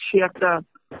 সে একটা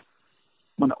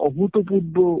মানে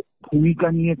অভূতপূর্ব ভূমিকা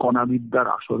নিয়ে কণাবিদ্যার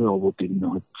আসরে অবতীর্ণ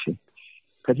হচ্ছে।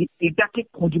 কাজে এটাকে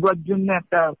খুঁজবার জন্য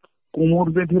একটা কোমর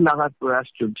বেঁধে লাগার প্রয়াস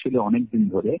চলছিল অনেকদিন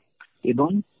ধরে, এবং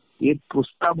এর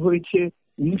প্রস্তাব হয়েছে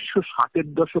 1960-এর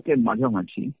দশকের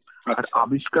মাঝামাঝি, আর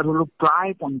আবিষ্কার হলো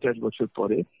প্রায় 50 বছর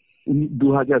পরে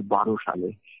 2012 সালে।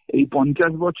 এই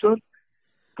 50 বছর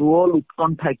প্রবল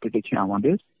উৎকণ্ঠায় কেটেছে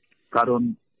আমাদের, কারণ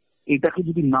এটাকে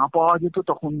যদি না পাওয়া যেত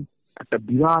তখন একটা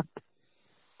বিরাট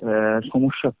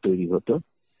সমস্যা তৈরি হতো।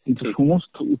 কিন্তু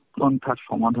সমস্ত উৎকণ্ঠার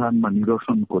সমাধান বা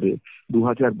নিরসন করে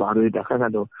 2012-এ দেখা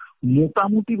গেল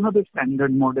মোটামুটি ভাবে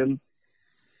স্ট্যান্ডার্ড মডেল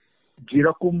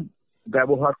যেরকম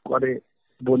ব্যবহার করে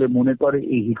বলে মনে করে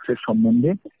এই হিগসের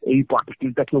সম্বন্ধে, এই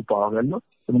পার্টিকেলটাকেও পাওয়া গেল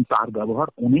এবং তার ব্যবহার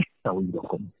অনেকটা ওই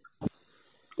রকম।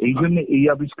 এই জন্য এই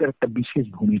আবিষ্কার একটা বিশেষ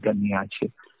ভূমিকা নিয়ে আছে।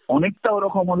 অনেকটা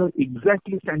ওরকম হলো,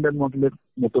 এক্স্যাক্টলি স্ট্যান্ডার্ড মডেলের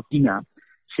মতো কিনা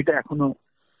সেটা এখনো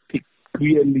ঠিক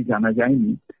ক্লিয়ারলি জানা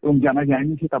যায়নি, এবং জানা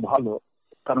যায়নি সেটা ভালো,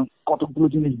 কারণ কতগুলো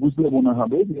জিনিস বুঝলে মনে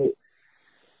হবে যে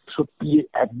সত্যি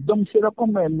একদম সেরকম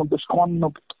না, এর মধ্যে সামান্য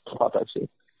তফাৎ আছে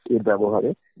এর ব্যবহারে।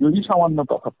 যদি সামান্য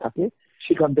তফাৎ থাকে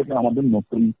সেখান থেকে আমাদের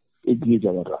নতুন এগিয়ে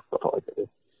যাওয়ার রাস্তা পাওয়া যাবে।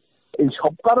 এই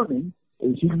সব কারণেই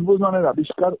এই হিগস বোসনের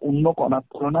আবিষ্কার অন্য কণার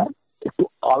তুলনায় একটু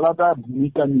আলাদা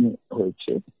ভূমিকা নিয়ে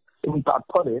হয়েছে, এবং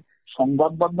তারপরে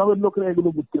সংবাদ মাধ্যমের লোকেরা এগুলো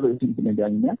বুঝতে পেরেছেন কিনা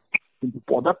জানি না, কিন্তু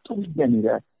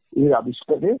পদার্থবিজ্ঞানীরা এর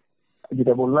আবিষ্কারে,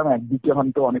 যেটা বললাম, একদিকে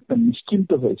হয়তো অনেকটা নিশ্চিন্ত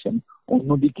হয়েছেন,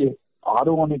 অন্যদিকে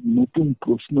আরো অনেক নতুন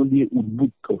প্রশ্ন দিয়ে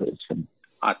উদ্বুদ্ধ হয়েছেন।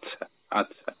 আচ্ছা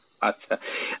আচ্ছা আচ্ছা।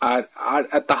 আর আর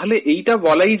তাহলে এইটা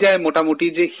বলাই যায় মোটামুটি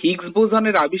যে হিগস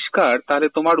বোসনের আবিষ্কার তাহলে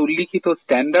তোমার উল্লিখিত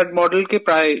স্ট্যান্ডার্ড মডেলকে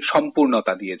প্রায়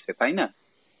সম্পূর্ণতা দিয়েছে, তাই না?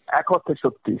 এক অর্থে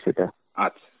সত্যি সেটা।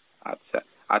 আচ্ছা আচ্ছা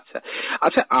আচ্ছা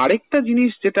আচ্ছা। আরেকটা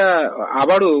জিনিস যেটা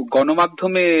আবারও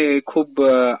গণমাধ্যমে খুব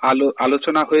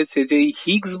আলোচনা হয়েছে, যে এই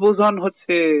হিগস বোসন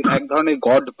হচ্ছে এক ধরনের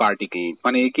গড পার্টিকেল,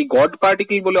 মানে একে গড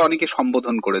পার্টিকেল বলে অনেকে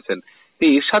সম্বোধন করেছেন।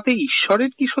 এর সাথে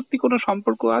ঈশ্বরের কি সত্যি কোনো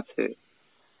সম্পর্ক আছে?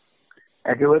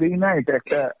 একেবারেই না, এটা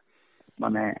একটা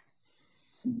মানে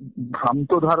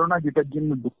ভ্রান্ত ধারণা, যেটার জন্য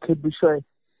দুঃখের বিষয়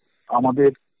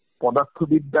আমাদের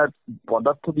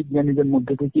পদার্থবিজ্ঞানীদের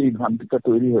মধ্যে থেকে এই ভ্রান্তিটা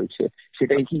তৈরি হয়েছে।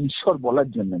 সেটাই কি ঈশ্বর বলার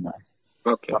জন্য নয়।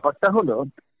 ব্যাপারটা হলো,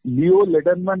 লিও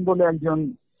লেডারম্যান বলে একজন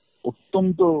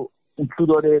অত্যন্ত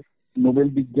উচ্চদরের নোবেল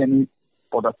বিজ্ঞানী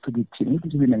পদার্থবিদ ছিলেন,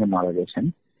 কিছুদিন আগে মারা গেছেন।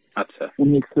 আচ্ছা।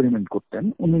 উনি এক্সপেরিমেন্ট করতেন,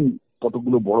 উনি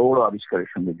কতগুলো বড় বড় আবিষ্কারের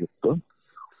সঙ্গে যুক্ত।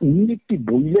 উনি একটি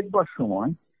বই লেখবার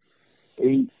সময়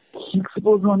এই হিগস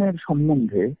বোসনের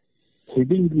সম্বন্ধে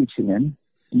হেডিং দিয়েছিলেন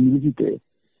ইংরেজিতে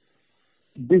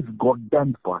দিস গডড্যাম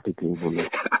পার্টিকেল বলে।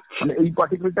 মানে এই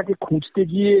পার্টিকেলটাকে খুঁজতে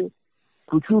গিয়ে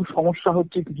প্রচুর সমস্যা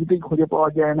হচ্ছে, কিছুতেই খুঁজে পাওয়া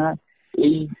যায় না।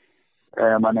 এই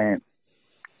মানে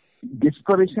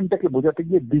ডেসপারেশনটাকে বোঝাতে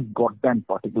গিয়ে দিস গডড্যাম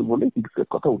পার্টিকেল বলে হিগসের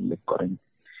কথা উল্লেখ করেন।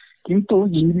 কিন্তু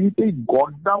ইংরেজিতে এই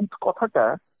গডডাউন কথাটা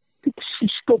ঠিক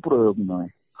শিষ্ট প্রয়োগ নয়।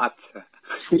 আচ্ছা।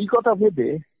 সেই কথা ভেবে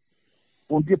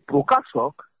ওর যে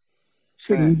প্রকাশক,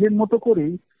 সে নিজের মতো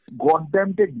করেই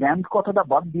গডড্যামটে ড্যাম্প কথাটা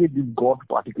বাদ দিয়ে দিস গড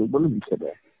পার্টিকেল বলে লিখে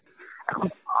দেয়। এখন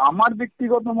আমার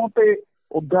ব্যক্তিগত মতে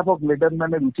অধ্যাপক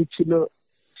লেডারম্যানের উচিত ছিল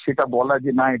সেটা বলা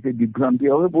যে না, এতে বিভ্রান্তি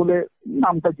হবে বলে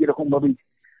নামটা যেরকম ভাবেই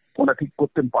ওরা ঠিক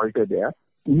করতেন পাল্টে দেয়া।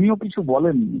 উনিও কিছু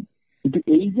বলেননি, কিন্তু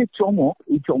এই যে চমক,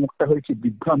 এই চমকটা হয়েছে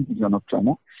বিভ্রান্তিজনক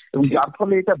চমক, এবং যার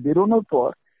ফলে এটা বেরোনোর পর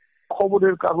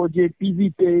খবরের কাগজে,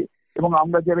 টিভিতে, এবং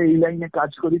আমরা যারা এই লাইনে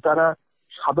কাজ করি তারা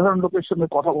সাধারণ লোকের সঙ্গে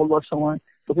কথা বলবার সময়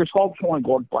তোকে সব সময়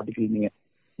গড পার্টিকেল নিয়ে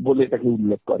বলে এটাকে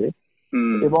উল্লেখ করে।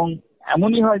 এবং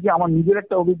এমনই হয় যে আমার নিজের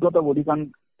একটা অভিজ্ঞতা বলি, কারণ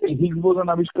এই হিগস বোসন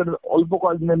আবিষ্কারের অল্প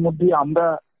কয়েকদিনের মধ্যেই আমরা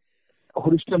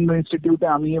হরিশ্চন্দ্র ইনস্টিটিউটে,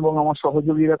 আমি এবং আমার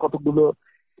সহযোগীরা কতগুলো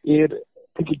এর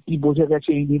থেকে কি বোঝা গেছে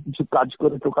এই নিয়ে কিছু কাজ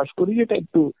করে প্রকাশ করি, যেটা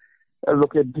একটু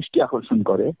লোকের দৃষ্টি আকর্ষণ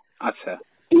করে। আচ্ছা।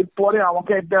 এরপরে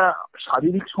আমাকে একটা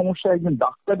শারীরিক সমস্যা একজন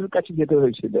ডাক্তারের কাছে যেতে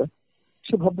হয়েছিল।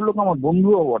 সে ভদ্রলোক আমার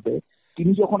বন্ধুও বটে।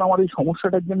 তিনি যখন আমার এই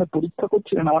সমস্যাটার জন্য পরীক্ষা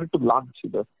করছিলেন, আমার একটু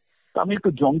লাগছিল, তা আমি একটু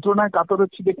যন্ত্রণায় কাতর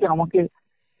হচ্ছি দেখে আমাকে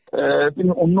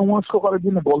তিনি অন্যমনস্ক করার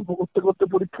জন্য গল্প করতে করতে,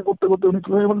 পরীক্ষা করতে করতে উনি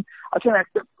কিভাবে বলেন, আচ্ছা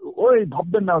একটা ওই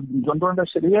ভাববেন না, যন্ত্রণাটা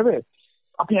সেরে যাবে,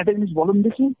 আপনি একটা জিনিস বলেন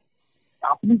দেখি,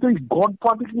 আপনি তো এই গড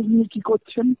পার্টিকেল নিয়ে কি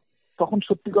করছেন? তখন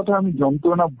সত্যি কথা আমি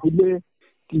যন্ত্রণা ভুলে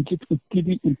কিঞ্চিত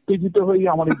উত্তেজিত হয়ে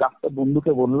আমার এই ডাক্তার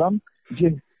বন্ধুকে বললাম যে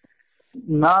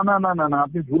না না না না না,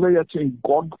 আপনি ভুলে যাচ্ছেন, এই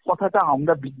গড কথাটা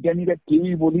আমরা বিজ্ঞানীরা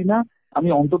কেউই বলি না। আমি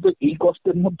অন্তত এই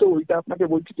কষ্টের মধ্যে ওইটা আপনাকে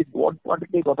বলছি যে গড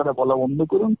পার্টিকেল কথাটা বলা বন্ধ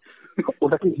করুন,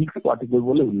 ওটাকে হিগস পার্টিকেল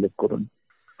বলে উল্লেখ করুন।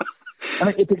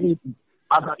 মানে এ থেকে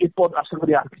এরপর আশা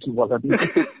করি আর কিছু বলার নেই।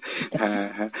 হ্যাঁ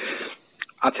হ্যাঁ।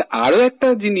 আচ্ছা, আরো একটা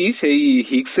জিনিস এই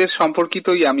হিগসের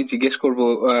সম্পর্কিতই আমি জিজ্ঞেস করব,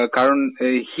 কারণ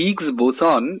হিগস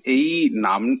বোসন এই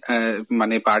নাম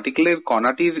মানে পার্টিকেলের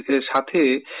কণাটির সাথে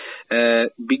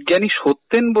বিজ্ঞানী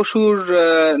সত্যেন বসুর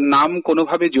নাম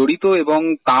কোনোভাবে জড়িত এবং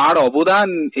তার অবদান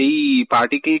এই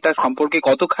পার্টিকেলটা সম্পর্কে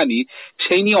কতখানি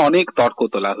সেই নিয়ে অনেক তর্ক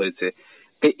তোলা হয়েছে।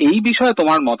 তো এই বিষয়ে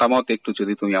তোমার মতামত একটু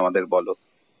যদি তুমি আমাদের বলো।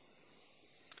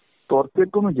 তর্কের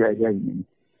কোনো জায়গাই নেই।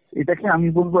 এটাকে আমি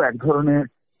বলবো এক ধরনের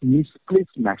মিসপ্লেস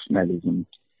ন্যাশনালিজম।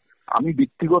 আমি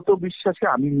ব্যক্তিগত বিশ্বাসে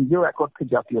আমি নিজেও এক অর্থে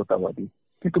জাতীয়তাবাদী,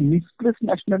 কিন্তু মিসপ্লেস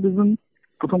ন্যাশনালিজম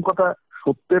প্রথম কথা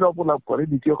সত্যের অপলাপ করে,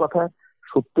 দ্বিতীয় কথা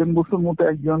সত্যেন বসুর মতো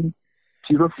একজন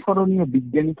চিরস্মরণীয়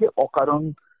বিজ্ঞানীকে অকারণ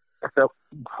একটা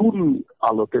ভুল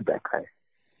আলোতে দেখায়।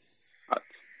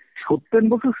 সত্যেন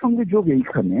বসুর সঙ্গে যোগ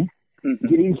এইখানে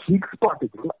যে এই হিগস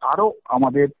পার্টিকেল আরো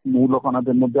আমাদের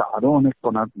মৌলকণাদের মধ্যে আরো অনেক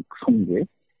কণার সঙ্গে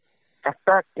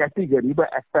একটা ক্যাটেগরি বা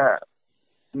একটা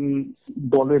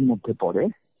দলের মধ্যে পড়ে,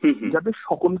 যাদের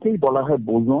সকলকেই বলা হয়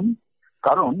বোজন।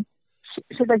 কারণ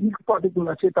সেটা হিগস পার্টিকেল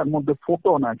আছে, তার মধ্যে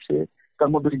ফোটন আছে, তার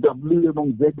মধ্যে ডব্লিউ এবং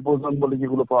জেড বোজন বলে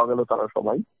যেগুলো পাওয়া গেল তারা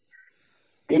সবাই।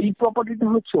 এই প্রপার্টিটা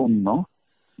হচ্ছে অন্য।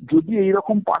 যদি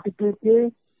এইরকম পার্টিকেলকে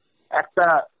একটা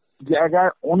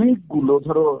জায়গায় অনেকগুলো,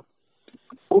 ধরো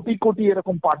কোটি কোটি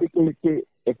এরকম পার্টিকেলকে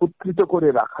একত্রিত করে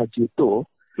রাখা যেত,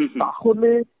 তাহলে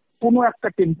কোনো একটা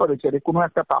টেম্পারেচারে, কোনো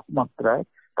একটা তাপমাত্রায়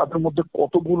তাদের মধ্যে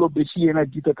কতগুলো বেশি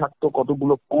এনার্জিতে থাকতো,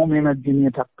 কতগুলো কম এনার্জি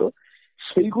নিয়ে থাকতো,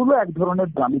 সেইগুলো এক ধরনের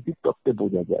গাণিতিক তত্ত্বে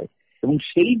বোঝা যায়। এবং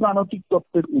সেই গাণিতিক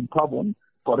তত্ত্বের উদ্ভাবন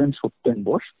করেন সত্যেন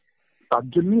বোস। তার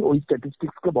জন্যই ওই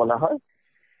স্ট্যাটিস্টিক্সকে বলা হয়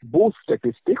বোস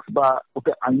স্ট্যাটিস্টিক্স, বা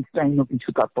ওকে আইনস্টাইনও কিছু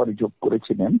তারপরে যোগ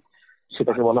করেছিলেন,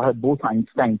 সেটাকে বলা হয় বোস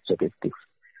আইনস্টাইন স্ট্যাটিস্টিক্স।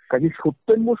 কাজে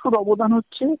সত্যেন বসুর অবদান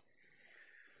হচ্ছে,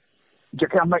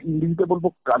 যাকে আমরা ইংরেজিতে বলবো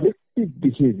কালেকটিভ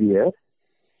বিহেভিয়ার,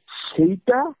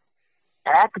 সেইটা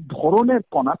এক ধরনের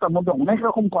কণা, তার মধ্যে অনেক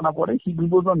রকম কণা পড়ে, হিগস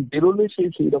বোসন বেরোলে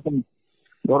সেই রকম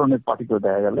ধরনের পার্টিকেল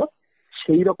দেখা গেল,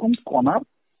 সেই রকম কণার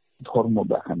ধর্ম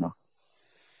দেখানো।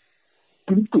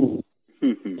 কিন্তু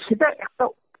সেটা একটা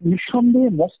নিঃসন্দেহে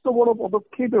মস্ত বড়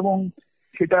পদক্ষেপ, এবং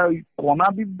সেটা ওই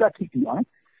কণাবিদ্যা ঠিক নয়,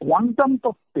 কোয়ান্টাম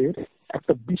তত্ত্বের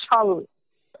একটা বিশাল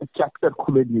চ্যাপ্টার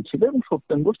খুলে দিয়েছিল, এবং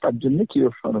সত্যেন বোস তার জন্য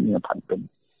চিরস্মরণীয় থাকবেন।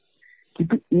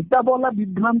 কিন্তু এটা বলা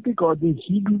বিভ্রান্তিকর যে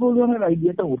হিগস বোসনের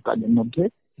আইডিয়াটা ওর কাজের মধ্যে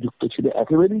যুক্ত ছিল,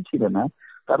 একেবারেই ছিল না।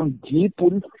 কারণ যে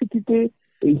পরিস্থিতিতে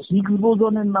এই হিগস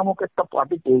বোসনের নামক একটা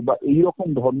পার্টিকেল বা এইরকম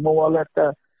ধর্মওয়ালা একটা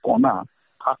কণা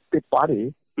থাকতে পারে,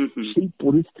 সেই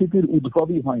পরিস্থিতির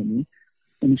উদ্ভবই হয়নি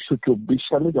 1924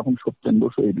 সালে, যখন সত্যেন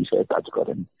বসু এই বিষয়ে কাজ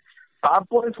করেন।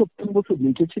 তারপরে সত্যেন বসু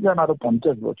লিখেছিলেন আরো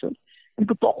 50 বছর,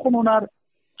 কিন্তু তখন ওনার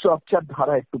চর্চার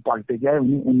ধারা একটু পাল্টে যায়।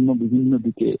 উনি অন্য বিভিন্ন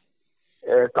দিকে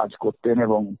কাজ করতেন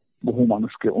এবং বহু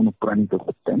মানুষকে অনুপ্রাণিত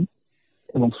করতেন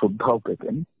এবং শ্রদ্ধাও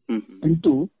পেতেন।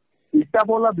 কিন্তু এটা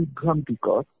বলা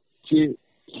বিভ্রান্তিকর যে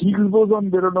হিগস বোসন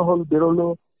বেরোলো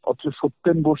অথচ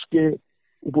সত্যেন বোসকে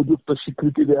উপযুক্ত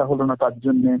স্বীকৃতি দেওয়া হলো না, তার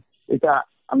জন্য এটা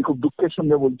আমি খুব দুঃখের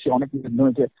সঙ্গে বলছি, অনেক মনে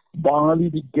হয়েছে বাঙালি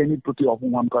বিজ্ঞানীর প্রতি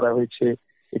অপমান করা হয়েছে,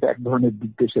 এটা এক ধরনের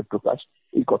বিদ্বেষের প্রকাশ।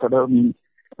 এই কথাটা আমি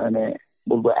মানে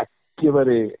বলবো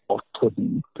একেবারে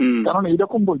অর্থহীন। কারণ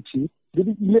এইরকম বলছি,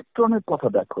 যদি ইলেকট্রনের কথা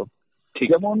দেখো,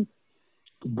 যেমন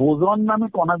বোসন নামে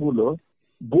কণাগুলো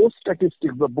বোস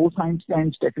স্ট্যাটিস্টিক্স বা বোস আইনস্টাইন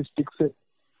স্ট্যাটিস্টিক্স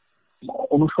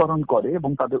অনুসরণ করে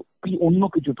এবং তাদের অন্য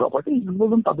কিছু প্রপার্টি, হিগস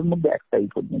বোসন তাদের মধ্যে একটাই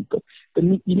পর্যন্ত।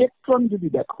 তেমনি ইলেকট্রন যদি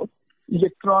দেখো,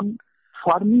 ইলেকট্রন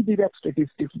ফার্মি ডিরাক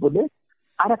স্ট্যাটিস্টিক্স বলে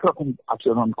আর এক রকম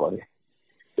আচরণ করে,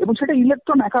 এবং সেটা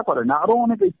ইলেকট্রন একা করে না, আরো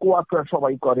অনেক এই কোয়ার্করা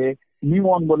সবাই করে,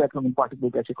 নিউন বলে একরকম পার্টিকেল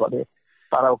কাছে করে,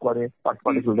 তারাও করে,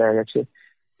 পার্টিকেল দেখা গেছে।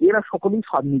 এরা সকলেই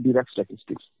ফার্মি ডিরাক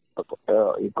স্ট্যাটিস্টিক্স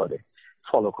করে,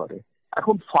 ফলো করে।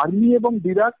 এখন ফার্মি এবং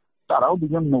ডিরাক তারাও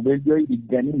দুজন নোবেল জয়ী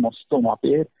বিজ্ঞানী, মস্ত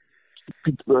মাপের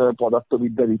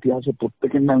পদার্থবিদ্যার ইতিহাসে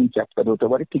প্রত্যেকের নামে চ্যাপ্টার হতে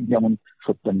পারে, ঠিক যেমন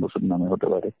সত্যেন বসুর নামে হতে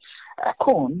পারে।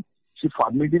 এখন সেই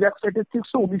ফার্মি ডিরাক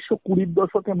স্ট্যাটিস্টিক্স 1920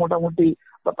 দশকে মোটামুটি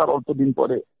বা তার অল্প দিন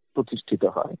পরে প্রতিষ্ঠিত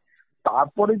হয়।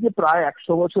 তারপরে যে প্রায়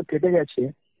 100 বছর কেটে গেছে,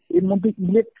 এর মধ্যে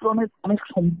ইলেকট্রনের অনেক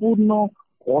সম্পূর্ণ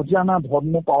অজানা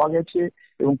ধর্ম পাওয়া গেছে,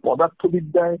 এবং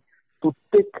পদার্থবিদ্যায়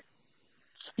প্রত্যেক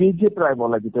স্টেজে প্রায়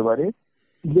বলা যেতে পারে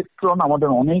ইলেকট্রন আমাদের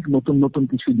অনেক নতুন নতুন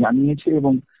কিছু জানিয়েছে,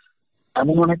 এবং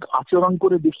এমন অনেক আচরণ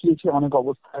করে দেখিয়েছে অনেক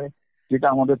অবস্থায়, যেটা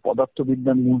আমাদের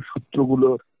পদার্থবিজ্ঞান মূল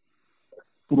সূত্রগুলোর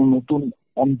পুরো নতুন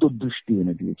অন্তর্দৃষ্টি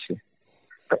এনে দিয়েছে।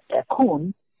 তা এখন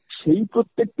সেই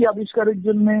প্রত্যেকটি আবিষ্কারের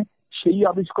জন্য সেই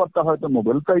আবিষ্কর্তা হয়তো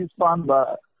নোবেল প্রাইজ পান বা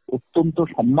অত্যন্ত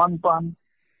সম্মান পান,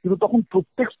 কিন্তু তখন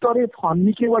প্রত্যেক স্তরে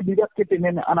ফার্মিকে বা ডিরাককে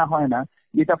টেনে আনা হয় না,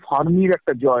 যেটা ফার্মির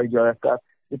একটা জয়কার,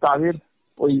 যে তাদের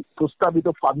ওই প্রস্তাবিত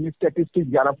ফার্মি স্ট্যাটিস্টিক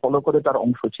যারা ফলো করে তার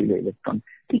অংশ ছিল ইলেকট্রন।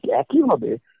 ঠিক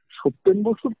একইভাবে সত্যেন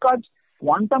বসুর কাজ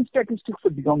কোয়ান্টাম স্ট্যাটিস্টিক্স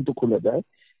এর দিগন্ত খুলে দেয়,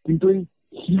 কিন্তু এই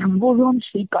হিগস বোসন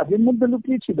সেই কাজের মধ্যে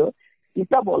লুকিয়েছিল,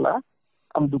 এটা বলা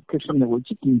আমি দুঃখের সঙ্গে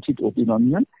বলছি কিঞ্চিত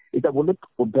অতিরঞ্জন। এটা বলে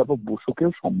অধ্যাপক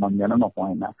বসুকেও সম্মান জানানো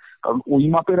হয় না, কারণ ওই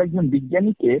মাপের একজন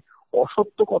বিজ্ঞানীকে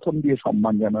অসত্য কথন দিয়ে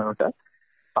সম্মান জানানোটা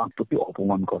তার প্রতি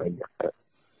অপমান করাই একটা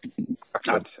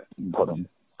ধরন।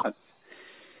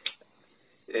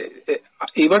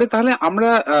 এবারে তাহলে আমরা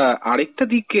আরেকটা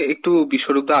দিক একটু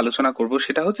বিশদে আলোচনা করব,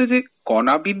 সেটা হচ্ছে যে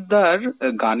কণাবিদ্যার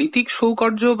গাণিতিক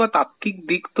সৌকর্য বা তাত্ত্বিক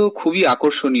দিক তো খুবই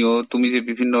আকর্ষণীয়, তুমি যে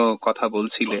বিভিন্ন কথা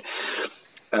বলছিলে,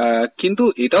 কিন্তু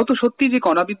এটাও তো সত্যি যে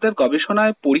কণাবিদ্যার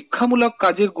গবেষণায় পরীক্ষামূলক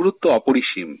কাজের গুরুত্ব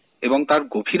অপরিসীম, এবং তার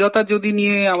গভীরতা যদি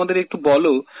নিয়ে আমাদের একটু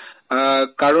বলো,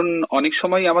 কারণ অনেক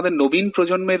সময় আমাদের নবীন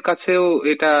প্রজন্মের কাছেও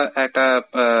এটা একটা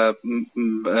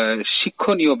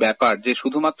শিক্ষণীয় ব্যাপার যে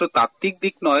শুধুমাত্র তাত্ত্বিক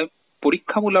দিক নয়,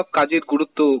 পরীক্ষামূলক কাজের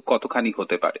গুরুত্ব কতখানি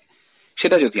হতে পারে,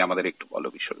 সেটা যদি আমাদের একটু বলো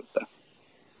বিশ্বরূপদা।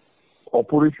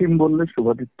 অপরিসীম বললে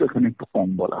শুভাদিত্য এখানে একটু কম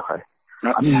বলা হয়।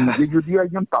 আমি নিজে যদিও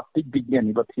একজন তাত্ত্বিক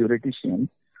বিজ্ঞানী বা থিওরিটিশিয়ান,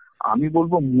 আমি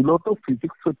বলবো মূলত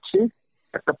ফিজিক্স হচ্ছে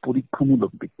একটা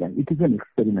পরীক্ষামূলক বিজ্ঞান, it is an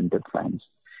experimental science,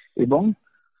 এবং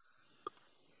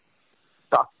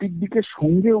তাত্ত্বিক দিকের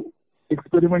সঙ্গেও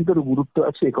এক্সপেরিমেন্টের গুরুত্ব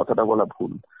আছে, এই কথাটা বলা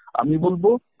ভুল। আমি বলবো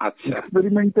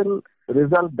এক্সপেরিমেন্টাল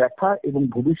রেজাল্ট দেখা এবং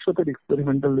ভবিষ্যতের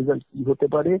এক্সপেরিমেন্টাল রেজাল্ট কি হতে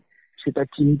পারে সেটা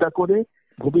চিন্তা করে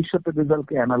ভবিষ্যতের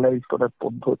রেজাল্টকে অ্যানালাইজ করার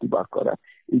পদ্ধতি বার করা,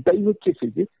 এটাই হচ্ছে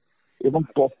ফিজিক্স, এবং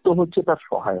তত্ত্ব হচ্ছে তার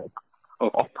সহায়ক।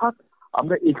 অর্থাৎ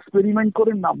আমরা এক্সপেরিমেন্ট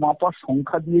করে মাপার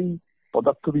সংখ্যা দিয়েই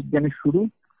পদার্থবিজ্ঞানের শুরু,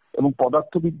 এবং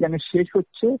পদার্থবিজ্ঞানের শেষ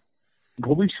হচ্ছে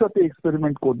ভবিষ্যতে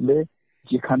এক্সপেরিমেন্ট করলে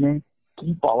যেখানে কি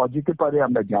পাওয়া যেতে পারে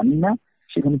আমরা জানি না,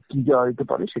 সেখানে কি যাওয়া যেতে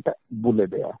পারে সেটা বলে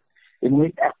দেয়া, এবং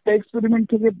এই একটা এক্সপেরিমেন্ট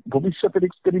থেকে ভবিষ্যতের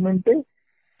এক্সপেরিমেন্টে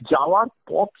যাওয়ার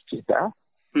পথ যেটা,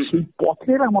 সেই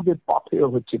পথের আমাদের পাথেয়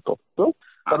হচ্ছে তত্ত্ব।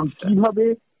 কারণ কিভাবে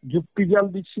যুক্তিজাল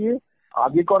বিছিয়ে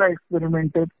আগে করা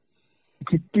এক্সপেরিমেন্টের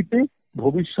ভিত্তিতে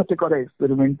ভবিষ্যতে করা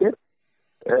এক্সপেরিমেন্টের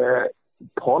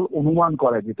ফল অনুমান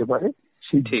করা যেতে পারে,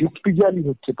 সেই যুক্তিজালই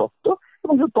হচ্ছে তত্ত্ব।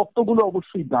 এবং সেই তত্ত্বগুলো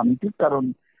অবশ্যই গাণিতিক, কারণ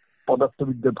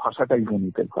পদার্থবিদ্যার ভাষাটাই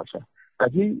গণিতের ভাষা।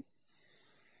 কাজেই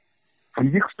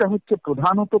ফিজিক্সটা হচ্ছে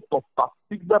প্রধানত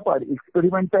তাত্ত্বিক ব্যাপার,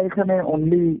 এক্সপেরিমেন্টটা এখানে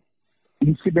অনলি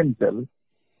ইনসিডেন্টাল,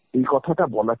 এই কথাটা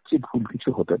বলার চেয়ে ভুল কিছু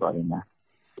হতে পারে না।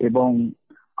 এবং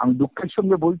আমি দুঃখের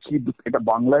সঙ্গে বলছি, এটা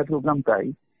বাংলার প্রোগ্রাম, তাই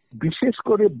বিশেষ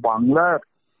করে বাংলার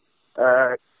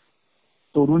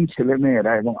তরুণ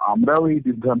ছেলেমেয়েরা, এবং আমরাও এই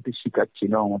বিভ্রান্তির শিকার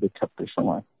ছিলাম আমাদের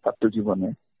ছাত্র জীবনে,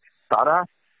 তারা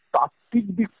তাত্ত্বিক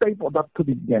দিকটাই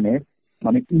পদার্থবিজ্ঞানের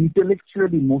মানে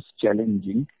ইন্টেলেকচুয়ালি মোস্ট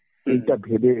চ্যালেঞ্জিং এইটা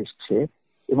ভেবে এসছে,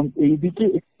 এবং এই দিকে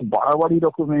একটু বাড়াবাড়ি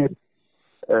রকমের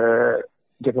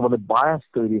যাকে বলে বায়াস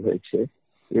তৈরি হয়েছে,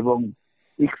 এবং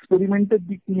এক্সপেরিমেন্টের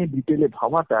দিক নিয়ে ডিটেলে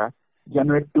ভাবাটা যেন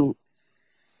একটু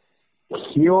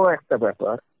হেয় একটা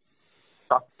ব্যাপার,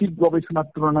 তাত্ত্বিক গবেষণার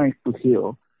তুলনায় একটু হেয়।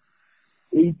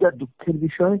 এইটা দুঃখের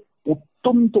বিষয়,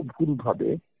 অত্যন্ত ভুলভাবে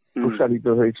প্রসারিত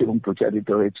হয়েছে এবং প্রচারিত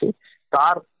হয়েছে।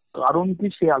 তার কারণ কি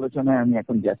সে আলোচনায় আমি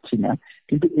এখন যাচ্ছি না,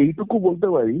 কিন্তু এইটুকু বলতে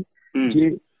পারি যে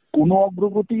কোনো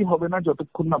অগ্রগতি হবে না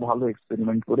যতক্ষণ না ভালো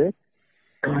এক্সপেরিমেন্ট করে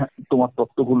তোমার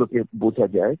তত্ত্বগুলোকে বোঝা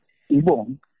যায়, এবং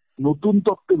নতুন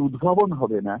তত্ত্বের উদ্ভাবন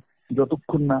হবে না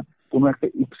যতক্ষণ না কোনো একটা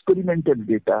এক্সপেরিমেন্টের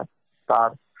ডেটা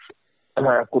তার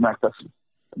কোনো একটা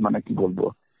মানে কি বলবো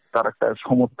তার একটা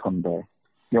সমর্থন দেয়।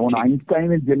 যেমন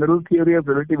আইনস্টাইনের জেনারেল থিওরি অফ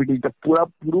রিলেটিভিটি, এটা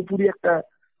পুরোপুরি একটা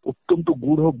অত্যন্ত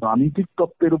গূঢ় গাণিতিক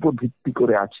তত্ত্বের উপর ভিত্তি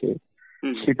করে আছে।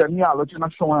 সেটা নিয়ে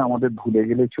আলোচনার সময় আমাদের ভুলে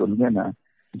গেলে চলবে না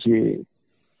যে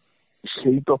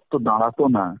সেই তত্ত্ব দাঁড়াতো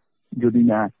না যদি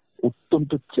না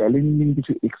অত্যন্ত চ্যালেঞ্জিং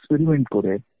কিছু এক্সপেরিমেন্ট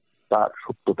করে তার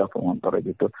সত্যতা প্রমাণ করা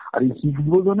যেত। আর এই হিগস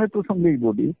বোসনের প্রসঙ্গেই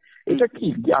বলি, এটা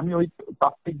ঠিক যে আমি ওই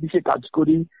তাত্ত্বিক দিকে কাজ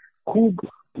করি, খুব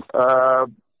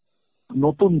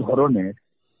নতুন ধরনের,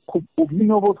 খুব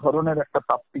অভিনব ধরনের একটা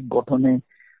তাত্ত্বিক গঠনে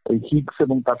ওই হিগস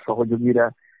এবং তার সহযোগীরা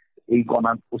এই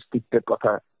কণার অস্তিত্বের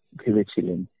কথা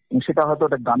ভেবেছিলেন, এবং সেটা হয়তো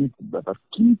একটা গাণিতিক ব্যাপার।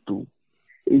 কিন্তু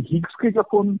এই হিগসকে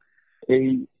যখন এই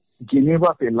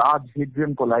জেনেভাতে লার্জ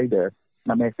হেড্রন কোলাইডার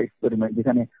নামে একটা এক্সপেরিমেন্ট,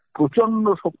 যেখানে প্রচন্ড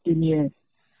শক্তি নিয়ে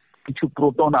কিছু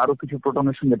প্রোটন আরো কিছু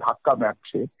প্রোটনের সঙ্গে ধাক্কা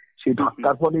মারছে, সেই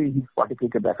ধাক্কার ফলে এই হিগস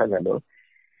পার্টিকেলকে দেখা গেল।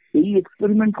 এই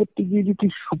এক্সপেরিমেন্ট করতে গিয়ে যে কি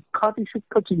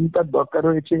সূক্ষ্ম চিন্তার দরকার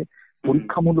হয়েছে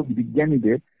পরীক্ষামূলক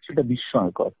বিজ্ঞানীদের, সেটা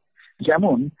বিস্ময়কর।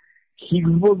 যেমন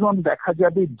হিগস বোসন দেখা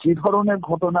যাবে যে ধরনের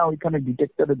ঘটনা ওইখানে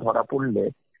ডিটেক্টরে ধরা পড়লে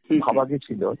ভাবা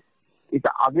গেছিল, এটা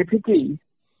আগে থেকেই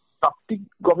তাত্ত্বিক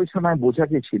গবেষণায় বোঝা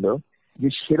গেছিল যে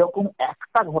সেরকম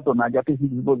একটা ঘটনা যাতে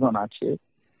হিগস বোসন আছে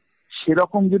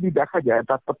সেরকম যদি দেখা যায়,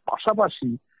 তার পাশাপাশি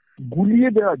গুলিয়ে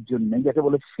দেওয়ার জন্য, যাকে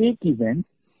বলে ফেক ইভেন্ট,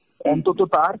 অন্তত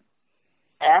তার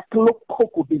 1,00,000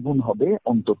 কোটি গুণ হবে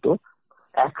অন্তত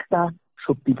একটা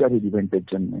সত্যিকারের ইভেন্টের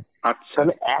জন্য।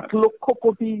 তাহলে 1,00,000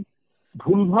 কোটি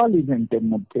ভুলভাল ইভেন্টের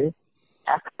মধ্যে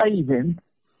একটা ইভেন্ট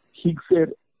হিগসের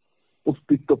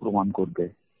অস্তিত্ব প্রমাণ করবে।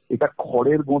 এটা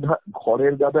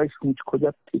খড়ের গাদায় সূচ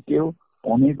খোঁজার থেকেও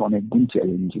অনেক অনেক গুণ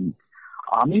চ্যালেঞ্জিং।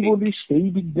 আমি বলি সেই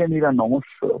বিজ্ঞানীরা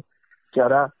নমস্য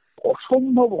যারা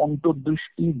অসম্ভব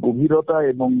অন্তর্দৃষ্টি, গভীরতা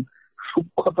এবং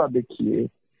সূক্ষ্মতা দেখিয়ে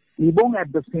এবং at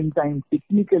the same time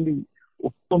technically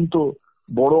অত্যন্ত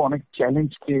বড় অনেক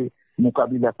চ্যালেঞ্জকে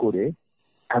মোকাবিলা করে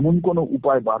এমন কোন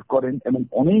উপায় বার করেন এবং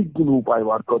অনেকগুলো উপায়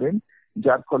বার করেন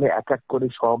যার ফলে এক এক করে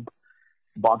সব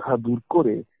বাধা দূর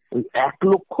করে ওই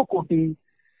 1,00,000 কোটি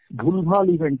ভুলভাল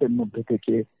ইভেন্টের মধ্যে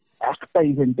থেকে একটা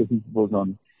ইভেন্টে হিগস বোসন,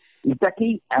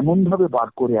 এটাকেই এমন ভাবে বার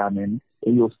করে আনেন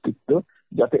এই অস্তিত্ব,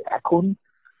 যাতে এখন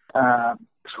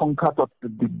সংখ্যা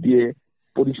তত্ত্বের দিক দিয়ে,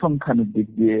 পরিসংখ্যানের দিক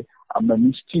দিয়ে আমরা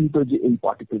নিশ্চিন্ত যে এই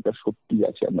পার্টিকেলটা সত্যি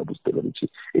আছে আমরা বুঝতে পেরেছি।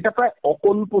 এটা প্রায়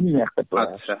অকল্পনীয় একটা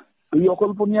প্রয়াস। এই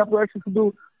অকল্পনীয় প্রয়াসে শুধু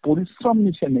পরিশ্রম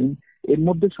মিশে নেই, এর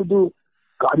মধ্যে শুধু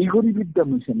কারিগরি বিদ্যা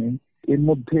মিশে নেই, এর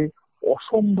মধ্যে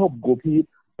অসম্ভব গভীর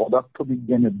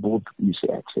পদার্থবিজ্ঞানের বোধ মিশে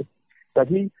আছে।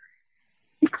 কাজেই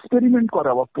এক্সপেরিমেন্ট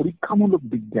করা বা পরীক্ষামূলক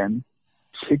বিজ্ঞান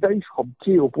সেটাই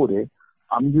সবচেয়ে ওপরে।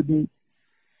 আমি যদি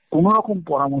কোন রকম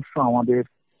পরামর্শ আমাদের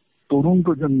তরুণ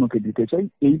প্রজন্মকে দিতে চাই,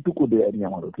 এইটুকু দেয়ারই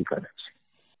আমার অধিকার আছে।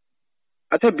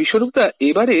 আচ্ছা বিশ্বরূপদা,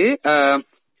 এবারে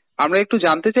আমরা একটু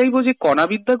জানতে চাইবো যে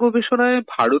কণাবিদ্যা গবেষণায়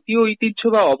ভারতীয় ঐতিহ্য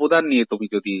বা অবদান নিয়ে তুমি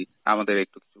যদি আমাদের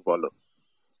একটু কিছু বলো।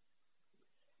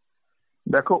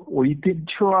 দেখো,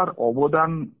 ঐতিহ্য আর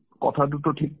অবদান কথা দুটো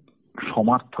ঠিক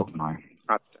সমার্থক নয়।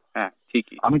 আচ্ছা, হ্যাঁ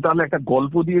ঠিকই। আমি তাহলে একটা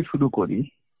গল্প দিয়ে শুরু করি।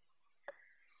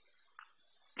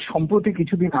 সম্প্রতি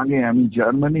কিছুদিন আগে আমি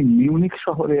জার্মানির মিউনিক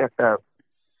শহরে একটা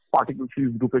পার্টিকেল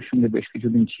ফিজিক্স গ্রুপের সঙ্গে বেশ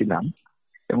কিছুদিন ছিলাম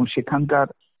এবং সেখানকার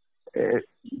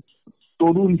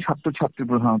তরুণ ছাত্রছাত্রী,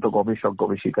 প্রধানত গবেষক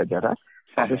গবেষিকা যারা,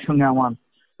 তাদের সঙ্গে আমার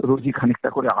রোজই খানিকটা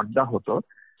করে আড্ডা হতো।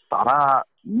 তারা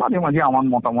মাঝে মাঝে আমার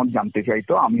মতামত জানতে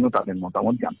চাইতো, আমিও তাদের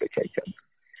মতামত জানতে চাইতাম।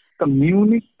 তো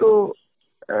মিউনিক তো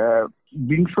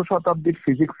 20 শতাব্দীর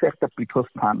ফিজিক্সে একটা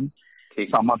পীঠস্থান।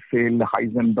 সামারফিল্ড,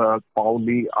 হাইজেনবার্গ,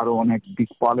 পাউলি, আরো অনেক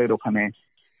দিকপালের ওখানে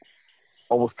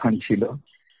অবস্থান ছিল।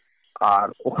 আর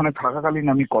ওখানে থাকাকালীন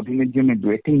আমি কদিনের জন্য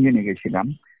ডুয়েটিংজেনে গেছিলাম,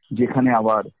 যেখানে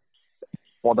আবার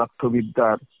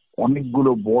পদার্থবিদ্যার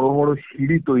অনেকগুলো বড় বড়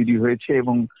সিঁড়ি তৈরি হয়েছে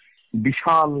এবং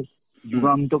বিশাল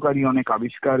যুগান্তকারী অনেক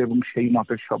আবিষ্কার এবং সেই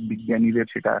মাপের সব বিজ্ঞানীদের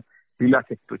সেটা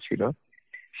লীলাক্ষেত্র ছিল।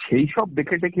 সেই সব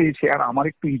দেখে দেখে এসে, আর আমার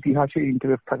একটু ইতিহাসে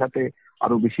ইন্টারেস্ট থাকাতে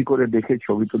আরো বেশি করে দেখে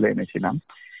ছবি তুলে এনেছিলাম।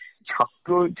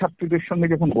 ছাত্রছাত্রীদের সঙ্গে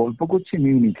যখন গল্প করছি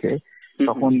মিউনিকে,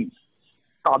 তখন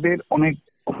তাদের অনেক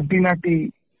খুঁটিনাটি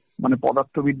মানে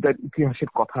পদার্থবিদ্যার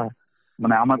ইতিহাসের কথা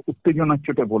মানে আমার উত্তেজনার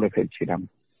চোটে বলে ফেলছিলাম।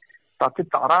 তাতে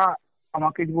তারা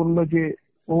আমাকে বললো যে,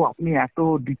 ও আপনি এত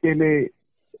ডিটেলে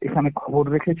এখানে খবর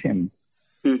রেখেছেন।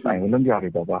 তাই বললাম যে, আরে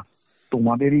বাবা,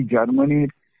 তোমাদের এই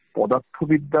জার্মানির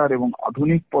পদার্থবিদ্যার এবং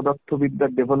আধুনিক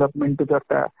পদার্থবিদ্যার ডেভেলপমেন্টে তো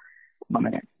একটা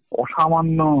মানে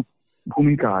অসামান্য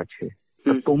ভূমিকা আছে,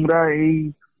 তোমরা এই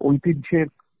ঐতিহ্যের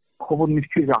খবর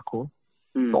নিশ্চয়ই রাখো।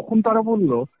 তখন তারা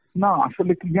বলল, না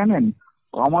আসলে কি জানেন,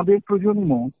 আমাদের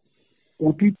প্রজন্ম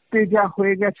অতীতে যা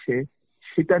হয়ে গেছে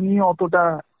সেটা নিয়ে অতটা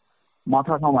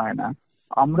মাথা ঘামায় না।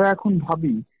 আমরা এখন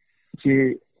ভাবি যে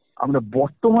আমরা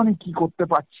বর্তমানে কি করতে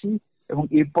পারছি এবং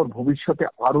এরপর ভবিষ্যতে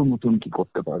আরো নতুন কি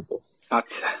করতে পারবো।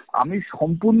 আচ্ছা, আমি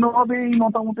সম্পূর্ণভাবে এই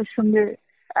মতামতের সঙ্গে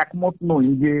একমত নই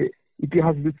যে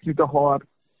ইতিহাস বিস্তৃত হওয়ার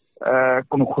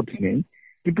কোনো ক্ষতি নেই,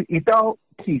 কিন্তু এটাও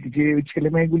ঠিক যে ওই ছেলে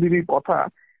মেয়েগুলির এই কথা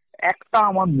একটা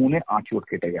আমার মনে আঁচড়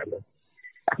কেটে গেল।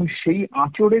 এখন সেই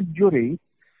আঁচড়ের জোরেই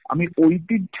আমি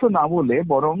ঐতিহ্য না বলে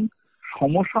বরং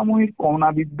সমসাময়িক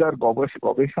কণাবিদ্যার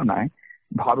গবেষণায়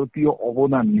ভারতীয়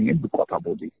অবদান নিয়ে দু কথা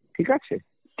বলি, ঠিক আছে?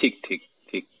 ঠিক ঠিক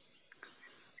ঠিক।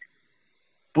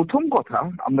 প্রথম কথা,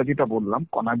 আমরা যেটা বললাম,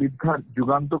 কণাবিদ্যার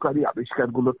যুগান্তকারী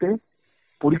আবিষ্কারগুলোতে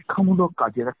পরীক্ষামূলক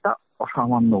কাজের একটা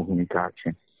অসামান্য ভূমিকা আছে।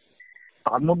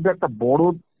 তার মধ্যে একটা বড়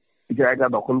জায়গা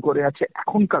দখল করে আছে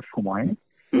এখনকার সময়ে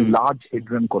লার্জ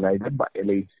হেড্রন কোলাইডার বা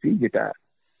LHC, যেটা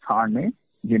সার্নে,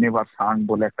 জেনেভার সার্ন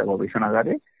বলে একটা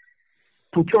গবেষণাগারে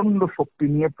প্রচন্ড শক্তি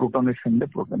নিয়ে প্রোটনের সঙ্গে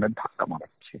প্রোটনের ধাক্কা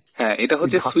মারাচ্ছে। হ্যাঁ, এটা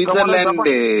হচ্ছে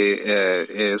সুইজারল্যান্ডে,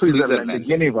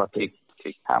 জেনেভাতে।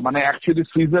 হ্যাঁ, মানে অ্যাকচুয়ালি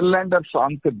সুইজারল্যান্ড আর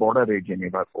ফ্রান্সের বর্ডারে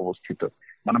জেনেভা অবস্থিত।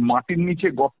 মানে মাটির নিচে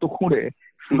গর্ত খুঁড়ে,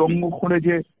 সুড়ঙ্গ খুঁড়ে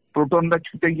যে প্রোটনটা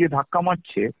ছুটে গিয়ে ধাক্কা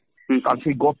মারছে, তার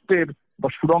সেই গর্তের বা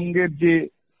সুড়ঙ্গের যে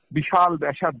বিশাল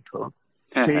ব্যাসার্ধ,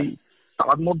 সেই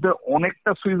তার মধ্যে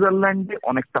অনেকটা সুইজারল্যান্ডে,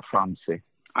 অনেকটা ফ্রান্সে।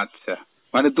 আচ্ছা,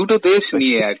 মানে দুটো দেশ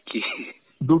নিয়ে আর কি।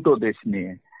 দুটো দেশ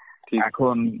নিয়ে।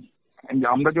 এখন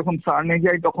আমরা যখন সার্নে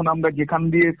যাই তখন আমরা যেখান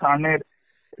দিয়ে সার্নের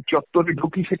চত্বরে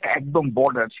ঢুকি সেটা একদম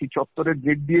বর্ডার, সেই চত্বরের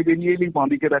গেট দিয়ে বেরিয়ে এলেই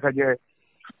বাঁদিকে দেখা যায়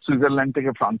সুইজারল্যান্ড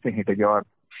থেকে ফ্রান্সে হেঁটে যাওয়ার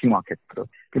সীমাক্ষেত্র।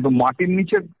 কিন্তু মাটির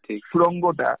নিচের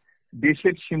সুড়ঙ্গটা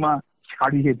দেশের সীমা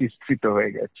ছাড়িয়ে বিস্তৃত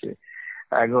হয়ে গেছে।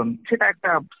 এখন সেটা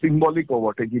একটা সিম্বলিকও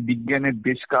বটে যে বিজ্ঞানের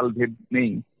দেশকাল ভেদ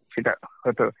নেই, সেটা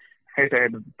হয়তো এটা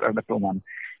একটা প্রমাণ।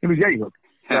 কিন্তু যাই হোক,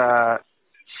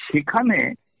 সেখানে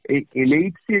এই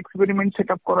এলএইচসি এক্সপেরিমেন্ট সেট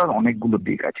আপ করার অনেকগুলো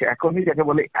দিক আছে। এখনই যাকে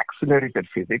বলে অ্যাক্সিলারেটেড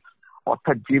ফিজিক্স,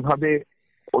 অর্থাৎ যেভাবে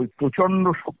ওই প্রচন্ড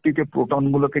শক্তিতে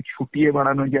প্রোটনগুলোকে ছুটিয়ে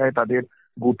বাড়ানো যায় তাদের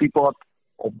গতিপথ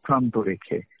অভ্রান্ত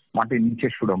রেখে মাটির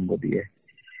নিচের সুড়ঙ্গ দিয়ে,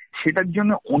 সেটার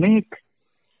জন্য অনেক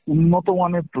উন্নত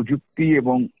মানের প্রযুক্তি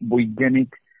এবং বৈজ্ঞানিক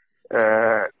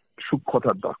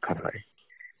সূক্ষ্মতার দরকার হয়।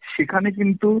 সেখানে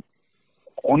কিন্তু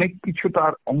অনেক কিছু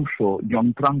তার অংশ,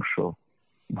 যন্ত্রাংশ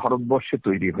ভারতবর্ষে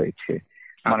তৈরি হয়েছে।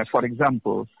 মানে ফর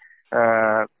এক্সাম্পল,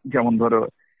 যেমন ধরো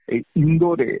এই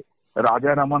ইন্দোরে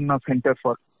রাজা Ramanna centre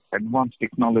for advance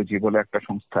technology বলে একটা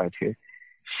সংস্থা আছে,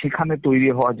 সেখানে তৈরি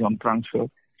হওয়া যন্ত্রাংশ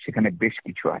সেখানে বেশ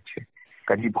কিছু আছে।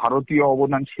 কাজে ভারতীয়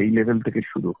অবদান সেই লেভেল থেকে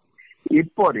শুরু।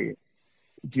 এরপরে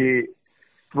যে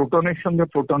প্রোটনের সঙ্গে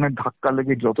প্রোটনের ধাক্কা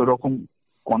লেগে যত রকম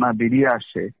কণা বেরিয়ে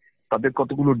আসে তাদের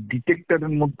কতগুলো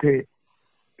ডিটেক্টরের মধ্যে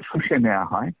শুষে নেওয়া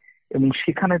হয় এবং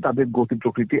সেখানে তাদের গতি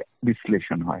প্রকৃতি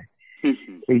বিশ্লেষণ হয়।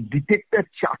 এই ডিটেক্টর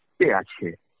 4টে আছে,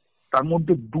 তার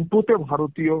মধ্যে 2টোতে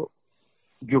ভারতীয়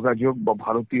যোগাযোগ বা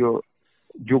ভারতীয়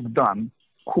যোগদান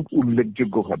খুব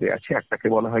উল্লেখযোগ্য ভাবে আছে। একটাকে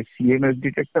বলা হয় সিএমএস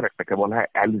ডিটেক্টর, একটাকে বলা হয়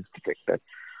অ্যালিস ডিটেক্টর।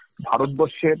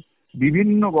 ভারতবর্ষের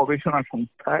বিভিন্ন গবেষণা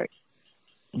সংস্থায়,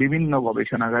 বিভিন্ন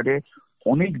গবেষণাগারে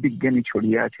অনেক বিজ্ঞানী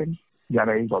ছড়িয়ে আছেন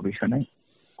যারা এই গবেষণায়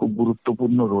খুব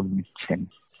গুরুত্বপূর্ণ রোল নিচ্ছেন।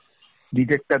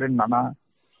 ডিটেক্টরের নানা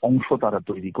অংশ তারা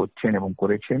তৈরি করছেন এবং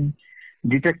করেছেন।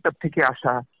 ডিটেক্টর থেকে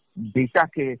আসা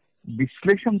ডেটাকে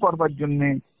বিশ্লেষণ করবার জন্য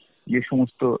যে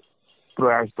সমস্ত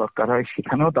প্রয়াস দরকার হয়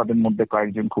সেখানেও তাদের মধ্যে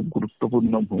কয়েকজন খুব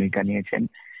গুরুত্বপূর্ণ ভূমিকা নিয়েছেন।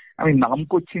 আমি নাম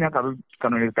করছি না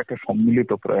কারণ এটা একটা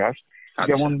সম্মিলিত প্রয়াস।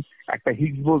 যেমন একটা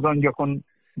হিগস বোসন যখন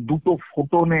 2টো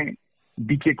ফোটনে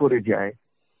ডিকে করে যায়,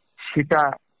 সেটা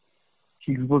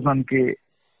হিগস বোসনকে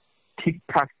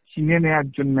ঠিকঠাক চিনে নেওয়ার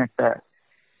জন্য একটা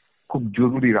খুব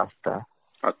জরুরি রাস্তা।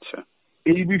 আচ্ছা,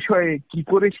 এই বিষয়ে কি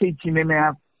করে সেই চিনে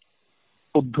নেওয়ার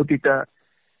পদ্ধতিটা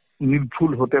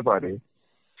নির্ভুল হতে পারে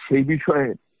সেই বিষয়ে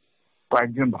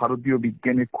কয়েকজন ভারতীয়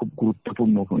বিজ্ঞানীর খুব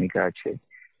গুরুত্বপূর্ণ ভূমিকা আছে।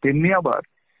 তেমনি আবার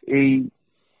এই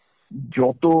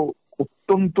যত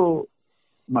অত্যন্ত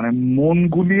মানে মন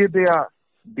গুলিয়ে দেয়া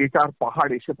ডেটার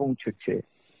পাহাড় এসে পৌঁছেছে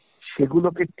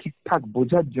সেগুলোকে ঠিকঠাক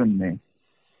বোঝার জন্য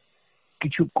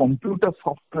কিছু কম্পিউটার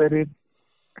সফটওয়্যারের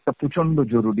একটা প্রচন্ড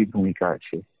জরুরি ভূমিকা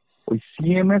আছে। ওই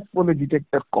সিএমএস বলে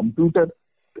ডিটেক্টর কম্পিউটার,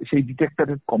 সেই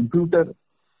ডিটেক্টরের কম্পিউটার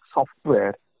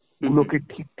সফটওয়্যার গুলোকে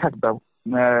ঠিকঠাক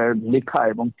লেখা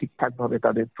এবং ঠিকঠাক ভাবে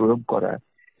তাদের প্রয়োগ করা,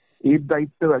 এর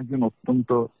দায়িত্ব একজন অত্যন্ত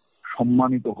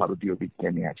সম্মানিত ভারতীয়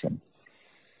বিজ্ঞানী আছেন।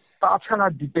 তাছাড়া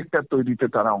ডিটেক্টর তৈরিতে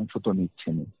তারা অংশ তো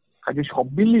নিচ্ছেনই। কাজে সব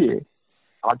মিলিয়ে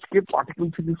আজকের পার্টিকেল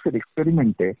ফিজিক্সের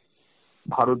এক্সপেরিমেন্টে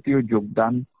ভারতীয়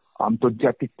যোগদান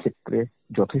আন্তর্জাতিক ক্ষেত্রে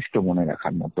যথেষ্ট মনে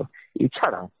রাখার মতো।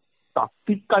 এছাড়া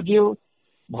তাত্ত্বিক কাজেও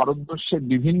ভারতবর্ষের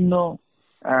বিভিন্ন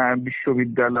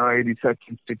বিশ্ববিদ্যালয়, রিসার্চ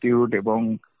ইনস্টিটিউট এবং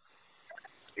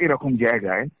এরকম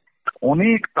জায়গায়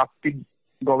অনেক তাত্ত্বিক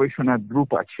গবেষণা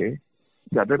গ্রুপ আছে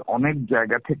যাদের অনেক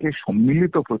জায়গা থেকে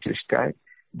সম্মিলিত প্রচেষ্টায়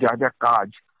যা যা কাজ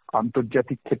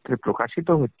আন্তর্জাতিক ক্ষেত্রে প্রকাশিত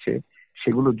হচ্ছে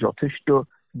সেগুলো যথেষ্ট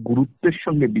গুরুত্বের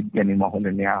সঙ্গে বিজ্ঞানী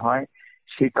মহলে নেওয়া হয়।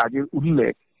 সেই কাজের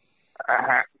উল্লেখ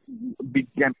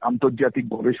বিজ্ঞান আন্তর্জাতিক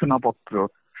গবেষণাপত্র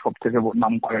সব থেকে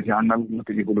নাম করা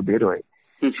জার্নালগুলোতে যেগুলো বেরোয়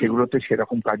সেগুলোতে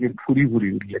সেরকম কাজের ভুরি ভুরি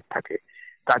উল্লেখ থাকে।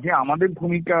 কাজে আমাদের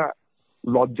ভূমিকা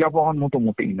লজ্জা পাওয়ার মতো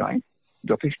মোটেই নয়,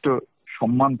 যথেষ্ট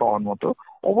সম্মান পাওয়ার মতো।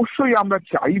 অবশ্যই আমরা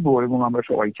চাইবো এবং আমরা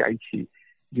সবাই চাইছি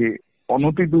যে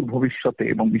অনতিদূর ভবিষ্যতে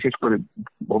এবং বিশেষ করে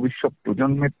ভবিষ্যৎ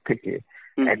প্রজন্মের থেকে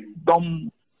একদম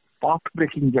পাথ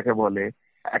ব্রেকিং যাকে বলে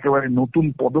একেবারে নতুন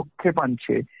পদক্ষেপ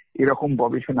আনছে এরকম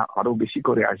গবেষণা আরো বেশি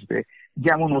করে আসবে।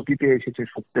 যেমন অতীতে এসেছে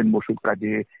সত্যেন বসুর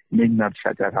কাজে, মেঘনাথ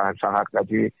সাহার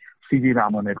কাজে, সিভি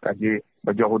রামনের কাজে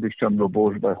বা জগদীশ চন্দ্র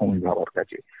বোস বা হোমি ভাবার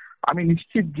কাজে। আমি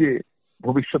নিশ্চিত যে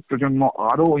ভবিষ্যৎ প্রজন্ম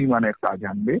আরো ওই মানের কাজ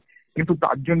আনবে, কিন্তু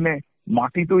তার জন্য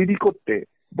মাটি তৈরি করতে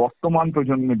বর্তমান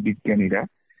প্রজন্মের বিজ্ঞানীরা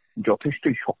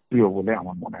যথেষ্টই সক্রিয় বলে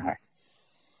আমার মনে হয়।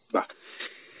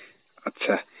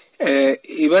 আচ্ছা,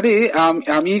 এবারে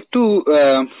আমি একটু,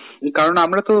 কারণ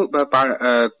আমরা তো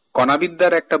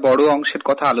কণাবিদ্যার একটা বড় অংশের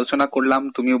কথা আলোচনা করলাম,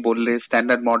 তুমিও বললে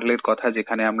স্ট্যান্ডার্ড মডেলের কথা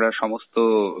যেখানে আমরা সমস্ত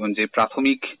যে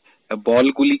প্রাথমিক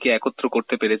বলগুলিকে একত্র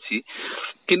করতে পেরেছি,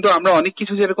 কিন্তু আমরা অনেক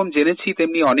কিছু যেরকম জেনেছি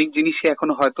তেমনি অনেক জিনিসই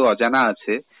এখনো হয়তো অজানা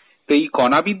আছে। তো এই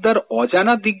কণাবিদ্যার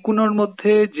অজানা দিকগুলোর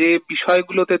মধ্যে যে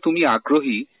বিষয়গুলোতে তুমি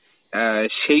আগ্রহী,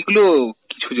 সেইগুলো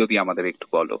কিছু যদি আমাদের একটু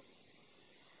বলো।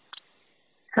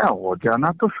 হ্যাঁ, অজানা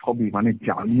তো সবই, মানে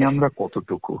জানি আমরা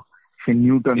কতটুকু। সে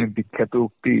নিউটনের বিখ্যাত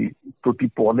উক্তি, প্রতি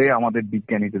পলে আমাদের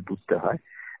বিজ্ঞানীদের বুঝতে হয়।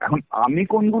 এখন আমি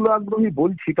কোনগুলো আগ্রহী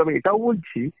বলছি, তবে এটাও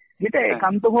বলছি যেটা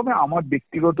একান্তভাবে আমার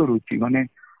ব্যক্তিগত রুচি। মানে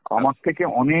আমার থেকে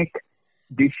অনেক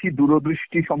বেশি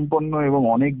দূরদৃষ্টি সম্পন্ন এবং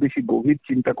অনেক বেশি গভীর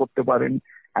চিন্তা করতে পারেন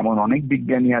এমন অনেক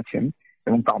বিজ্ঞানী আছেন,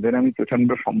 এবং তাদের আমি প্রচন্ড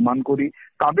সম্মান করি।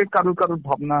 তাদের কারোর কারোর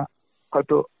ভাবনা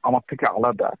হয়তো আমার থেকে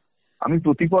আলাদা, আমি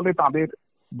প্রতিফলে তাদের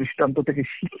দৃষ্টান্ত থেকে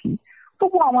শিখি।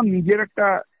 তবু আমার নিজের একটা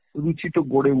রুচি তো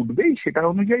গড়ে উঠবেই। সেটা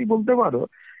অনুযায়ী বলতে পারো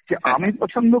যে আমি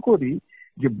পছন্দ করি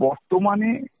যে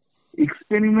বর্তমানে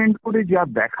এক্সপেরিমেন্ট করে যা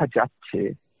দেখা যাচ্ছে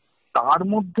তার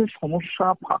মধ্যে সমস্যা,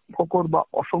 ফাঁকফোকর বা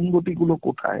অসঙ্গতিগুলো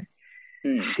কোথায়,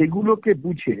 সেগুলোকে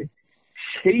বুঝে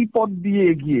সেই পথ দিয়ে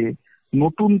এগিয়ে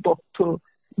নতুন তথ্য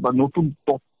বা নতুন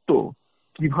তত্ত্ব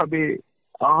কিভাবে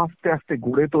আস্তে আস্তে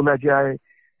গড়ে তোলা যায়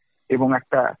এবং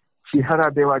একটা চেহারা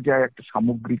দেওয়া যায় একটা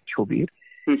সামগ্রিক ছবির,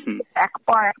 এক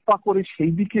পা করে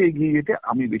সেই দিকে এগিয়ে যেতে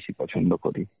আমি বেশি পছন্দ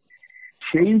করি।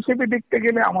 সেই হিসেবে দেখতে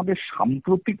গেলে আমাদের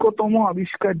সাম্প্রতিকতম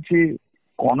আবিষ্কার যে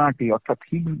কণাটি অর্থাৎ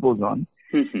হিগস বোসন,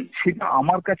 সেটা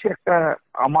আমার কাছে একটা,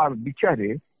 আমার বিচারে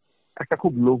একটা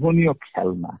খুব লোভনীয়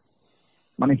খেলনা।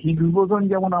 মানে হিগস বোসন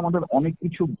যেমন আমাদের অনেক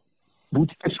কিছু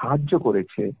বুঝতে সাহায্য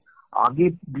করেছে, আগে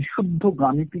বিশুদ্ধ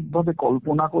গাণিতিকভাবে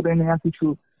কল্পনা করে নেওয়া কিছু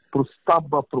প্রস্তাব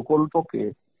বা প্রকল্পকে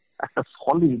একটা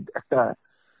সলিড, একটা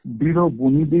দৃঢ়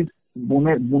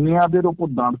বুনিয়াদের ওপর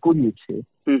দাঁড় করিয়েছে।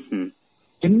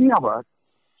 এমনি আবার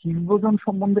হিগস বোসন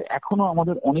সম্বন্ধে এখনো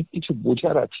আমাদের অনেক কিছু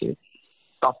বোঝার আছে,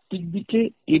 তাত্ত্বিক দিকে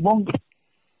এবং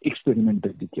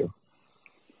এক্সপেরিমেন্টের দিকেও।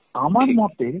 আমার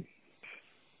মতে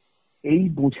এই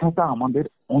বোঝাটা আমাদের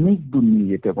অনেক দূর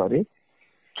নিয়ে যেতে পারে।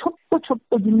 ছোট্ট ছোট্ট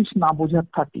জিনিস না বোঝার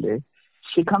থাকলে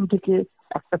সেখান থেকে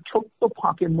একটা ছোট্ট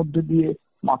ফাঁকের মধ্যে দিয়ে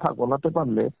মাথা গলাতে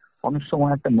পারলে অনেক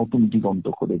সময় একটা নতুন দিগন্ত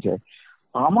খুলে যায়।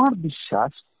 আমার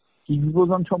বিশ্বাস হিগস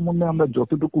বোসন সম্বন্ধে আমরা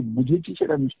যতটুকু বুঝেছি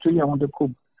সেটা নিশ্চয়ই আমাদের খুব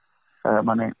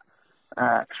মানে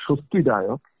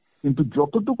স্বস্তিদায়ক, কিন্তু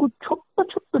যতটুকু ছোট্ট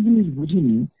ছোট্ট জিনিস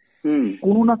বুঝিনি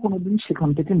কোনো না কোনো দিন সেখান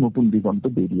থেকে নতুন দিগন্ত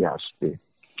বেরিয়ে আসবে।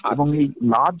 এবং এই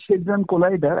লার্জ হেড্রন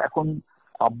কোলাইডার এখন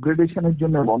আপগ্রেডেশনের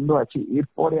জন্য বন্ধ আছে।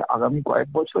 এরপরে আগামী কয়েক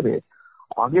বছরে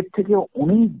আগের থেকে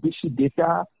অনেক বেশি ডেটা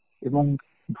এবং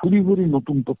ভুরি ভুরি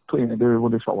নতুন তথ্য এনে দেবে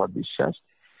বলে সবার বিশ্বাস।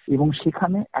 এবং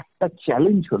সেখানে একটা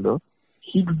চ্যালেঞ্জ হলো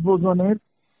হিগস বোসনের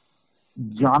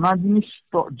জানা জিনিস,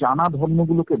 জানা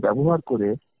ধর্মগুলোকে ব্যবহার করে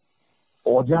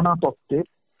অজানা তত্ত্বের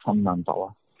সন্ধান পাওয়া।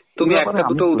 তুমি একটা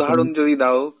দুটো উদাহরণ যদি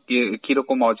দাও,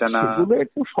 কিরকম অজানা? সেগুলো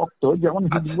একটু শক্ত। যেমন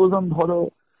হিগস বোসন ধরো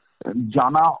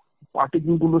জানা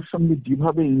পার্টিকেল গুলোর সঙ্গে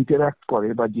যেভাবে ইন্টারঅ্যাক্ট করে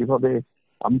বা যেভাবে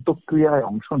আন্তঃক্রিয়ায়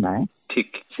অংশ নেয়, ঠিক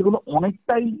সেগুলো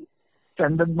অনেকটাই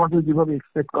স্ট্যান্ডার্ড মডেল যেভাবে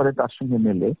এক্সপেক্ট করে তার সঙ্গে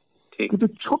মেলে। কিন্তু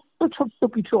ছোট্ট ছোট্ট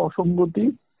কিছু অসঙ্গতি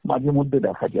মাঝে মধ্যে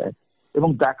দেখা যায়, এবং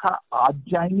দেখা আজ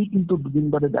যায়নি কিন্তু দুদিন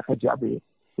বাদে দেখা যাবে,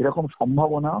 এরকম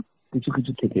সম্ভাবনা কিছু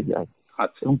কিছু থেকে যায়।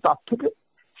 এবং তার থেকে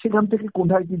সেখান থেকে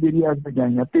কোথায় কি বেরিয়ে আসবে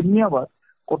জানি না। তেমনি আবার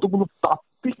কতগুলো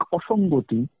তাত্ত্বিক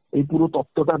অসঙ্গতি এই পুরো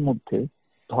তত্ত্বটার মধ্যে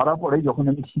ধরা পড়ে যখন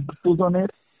আমি হিগস বোসনের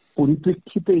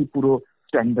পরিপ্রেক্ষিতে এই পুরো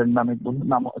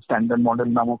স্ট্যান্ডার্ড মডেল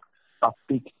নামক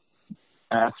তাত্ত্বিক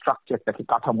স্ট্রাকচারটাকে,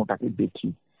 কাঠামোটাকে দেখি।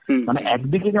 মানে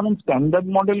একদিকে যেমন স্ট্যান্ডার্ড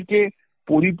মডেলকে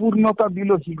পরিপূর্ণতা দিল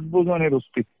হিগস বোসনের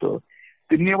অস্তিত্ব,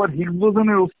 তেমনি আবার হিগস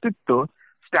বোসনের অস্তিত্ব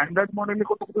স্ট্যান্ডার্ড মডেলে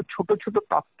কত কত ছোট ছোট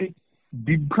তাত্ত্বিক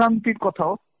বিভ্রান্তির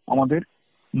কথাও আমাদের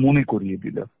মনে করিয়ে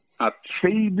দিল।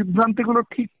 সেই বিভ্রান্তিগুলো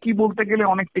ঠিক কি বলতে গেলে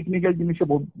অনেক টেকনিক্যাল জিনিসে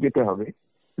যেতে হবে,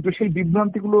 কিন্তু সেই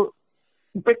বিভ্রান্তিগুলো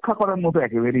উপেক্ষা করার মতো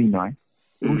একেবারেই নয়।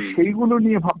 এবং সেইগুলো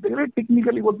নিয়ে ভাবতে গেলে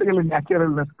টেকনিক্যালি বলতে গেলে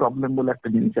ন্যাচারালনেস প্রবলেম বলে একটা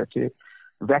জিনিস আছে,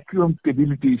 ভ্যাকুয়াম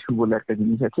স্টেবিলিটি ইস্যু বলে একটা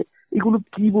জিনিস আছে। এগুলো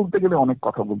কি বলতে গেলে অনেক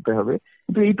কথা বলতে হবে,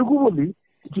 কিন্তু এইটুকু বলি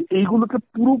যে এইগুলোকে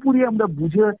পুরোপুরি আমরা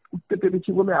বুঝে উঠতে পেরেছি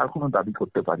বলে আর কোনো দাবি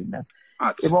করতে পারি না।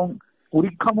 এবং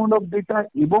পরীক্ষামূলক ডেটা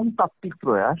এবং তাত্ত্বিক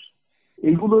প্রয়াস,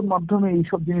 এইগুলোর মাধ্যমে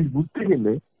এইসব জিনিস বুঝতে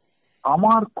গেলে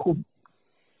আমার খুব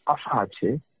আশা আছে।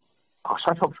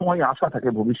 আশা সবসময় আশা থাকে,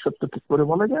 ভবিষ্যৎ তো ঠিক করে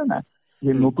বলা যায় না,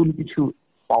 যে নতুন কিছু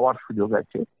পাওয়ার সুযোগ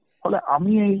আছে। ফলে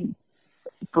আমি এই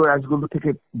প্রয়াসগুলো থেকে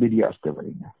বেরিয়ে আসতে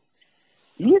পারি না।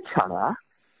 এছাড়া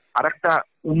আর একটা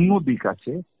অন্য দিক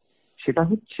আছে, সেটা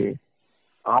হচ্ছে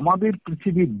আমাদের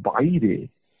পৃথিবীর বাইরে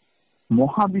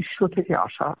মহাবিশ্ব থেকে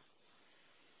আসা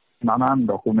নানান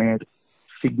রকমের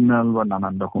সিগন্যাল বা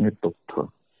নানান রকমের তথ্য।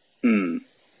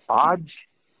 আজ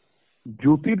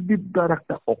জ্যোতির্বিদ্যার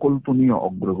একটা অকল্পনীয়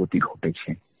অগ্রগতি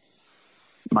ঘটেছে।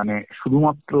 মানে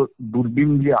শুধুমাত্র দূরবীন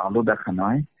দিয়ে আলো দেখা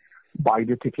নয়,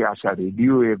 বাইরে থেকে আসা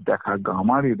রেডিও এর দেখা,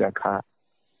 গামারে দেখা,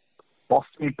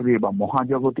 কসমিক রে বা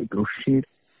মহাজাগতিক রশ্মির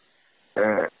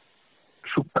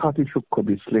সূক্ষ্মাতি সূক্ষ্ম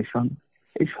বিশ্লেষণ,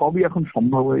 এই সবই এখন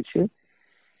সম্ভব হয়েছে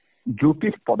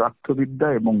জ্যোতিষ পদার্থবিদ্যা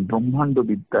এবং ব্রহ্মাণ্ড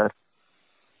বিদ্যার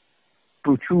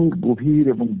প্রচুর গভীর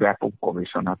এবং ব্যাপক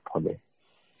গবেষণার ফলে।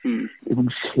 এবং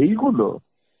সেইগুলো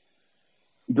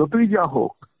যতই যা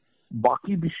হোক,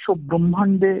 বাকি বিশ্ব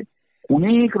ব্রহ্মাণ্ডে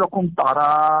অনেক রকম তারা,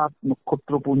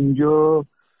 নক্ষত্রপুঞ্জ,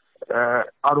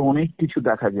 আরো অনেক কিছু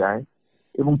দেখা যায়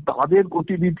এবং তাদের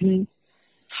গতিবিধি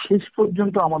শেষ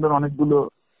পর্যন্ত আমাদের অনেকগুলো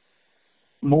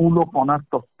মৌলকণার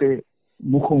তত্ত্বে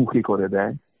মুখোমুখি করে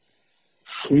দেয়।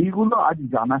 সেইগুলো আজ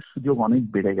জানার সুযোগ অনেক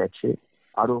বেড়ে গেছে,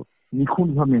 আরো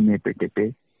নিখুঁতভাবে মেপে টেপে।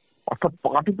 অর্থাৎ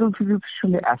পার্টিকেল ফিজিক্সের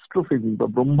সঙ্গে অ্যাস্ট্রোফিজিক্স বা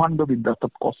ব্রহ্মাণ্ড বিদ্যা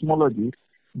অর্থাৎ কসমোলজির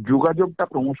যোগাযোগটা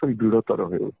ক্রমশই দৃঢ়তর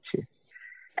হয়ে উঠছে।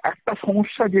 একটা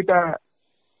সমস্যা যেটা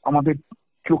আমাদের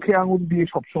চোখে আঙুল দিয়ে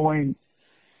সবসময়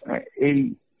এই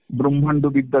ব্রহ্মাণ্ড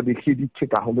বিদ্যা দেখিয়ে দিচ্ছে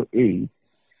তা হলো এই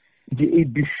যে এই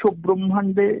বিশ্ব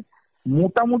ব্রহ্মাণ্ডে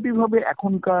মোটামুটি ভাবে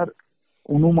এখনকার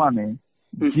অনুমানে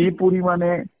যে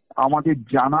পরিমাণে আমাদের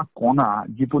জানা কণা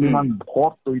যে পরিমাণ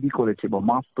ভর তৈরি করেছে বা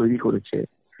মাস তৈরি করেছে,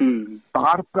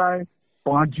 তার প্রায়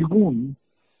 5 গুণ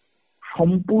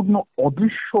সম্পূর্ণ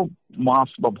অদৃশ্য মাস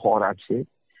বা ভর আছে,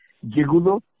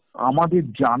 যেগুলো আমাদের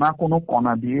জানা কোনো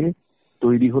কণা দিয়ে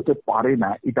তৈরি হতে পারে না,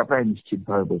 এটা প্রায়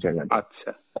নিশ্চিতভাবে বোঝা গেল।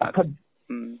 আচ্ছা, অর্থাৎ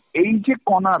এই যে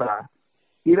কণারা,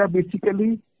 এরা বেসিক্যালি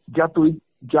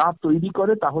যা তৈরি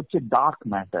করে তা হচ্ছে ডার্ক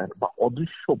ম্যাটার বা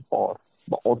অদৃশ্য ভর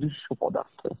বা অদৃশ্য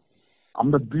পদার্থ।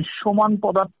 আমরা দৃশ্যমান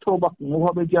পদার্থ বা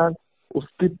কোনোভাবে যার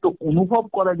অস্তিত্ব অনুভব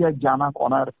করা যায় জানা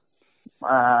কণার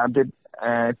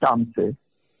টার্মসে,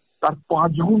 তার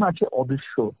 5 গুণ আছে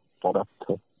অদৃশ্য পদার্থ।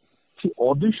 সেই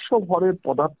অদৃশ্য ভরের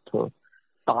পদার্থ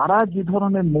তারা যে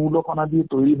ধরনের মৌলকণা দিয়ে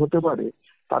তৈরি হতে পারে,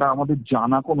 তারা আমাদের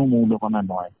জানা কোনো মৌলকণা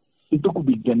নয়, এটুকু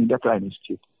বিজ্ঞানীরা প্রায়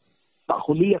নিশ্চিত।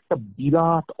 তাহলেই একটা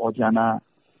বিরাট অজানা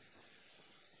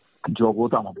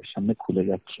জগৎ আমাদের সামনে খুলে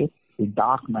যাচ্ছে, এই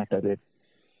ডার্ক ম্যাটারের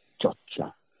চর্চা।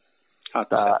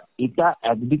 তা এটা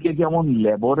একদিকে যেমন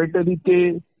ল্যাবরেটরিতে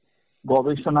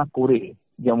গবেষণা করে,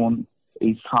 যেমন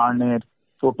এই সার্নের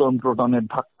প্রোটনের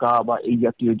ধাক্কা বা এই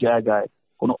জাতীয় জায়গায়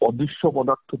কোনো অদৃশ্য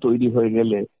পদার্থ তৈরি হয়ে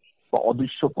গেলে বা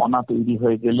অদৃশ্য কণা তৈরি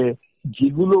হয়ে গেলে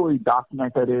যেগুলো ওই ডার্ক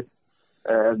ম্যাটারের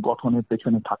গঠনের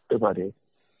পেছনে থাকতে পারে,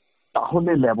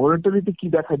 তাহলে ল্যাবরেটরিতে কি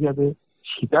দেখা যাবে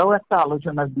সেটাও একটা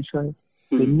আলোচনার বিষয়।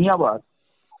 তেমনি আবার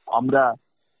আমরা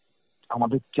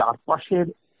আমাদের চারপাশের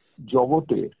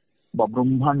জগতে বা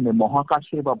ব্রহ্মাণ্ডে,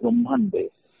 মহাকাশে বা ব্রহ্মাণ্ডে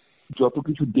যত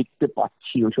কিছু দেখতে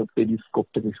পাচ্ছি, ওইসব টেলিস্কোপ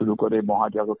থেকে শুরু করে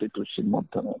মহাজাগতিক রশ্মির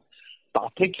মাধ্যমে, তা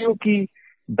থেকেও কি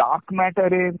ডার্ক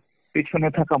ম্যাটারের পেছনে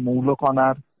থাকা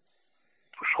মৌলকণার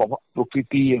স্বভাব,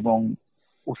 প্রকৃতি এবং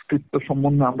অস্তিত্ব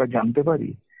সম্বন্ধে আমরা জানতে পারি?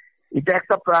 এটা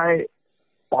একটা প্রায়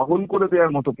পাগল করে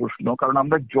দেওয়ার মতো প্রশ্ন, কারণ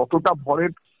আমরা যতটা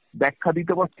ভরের ব্যাখ্যা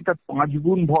দিতে পারছি তার 5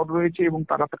 গুণ ভর রয়েছে এবং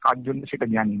তারা কার জন্য সেটা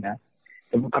জানি না।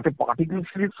 এবং তাতে পার্টিকেল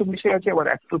ফিজিক্সও মিশে আছে, আবার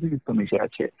অ্যাস্ট্রোফিজিক্সও মিশে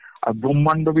আছে, আর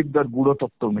ব্রহ্মাণ্ড বিদ্যার গূঢ়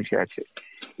তত্ত্ব মিশে আছে।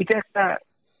 এটা একটা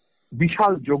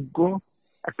বিশাল যজ্ঞ,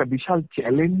 একটা বিশাল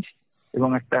চ্যালেঞ্জ এবং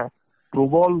একটা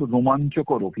প্রবল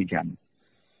রোমাঞ্চকর অভিযান।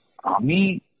 আমি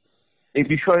এই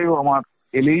বিষয়েও আমার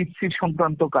এলএইচসি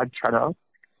সংক্রান্ত কাজ ছাড়াও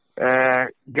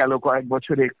গেল কয়েক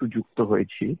বছরে একটু যুক্ত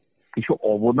হয়েছি। কিছু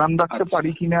অবদান রাখতে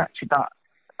পারি কিনা সেটা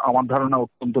আমার ধারণা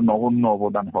অত্যন্ত নগণ্য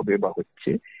অবদান হবে বা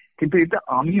হচ্ছে, কিন্তু এটা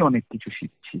আমি অনেক কিছু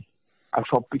শিখছি। আর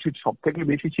সব থেকে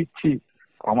বেশি শিখছি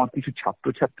আমার কিছু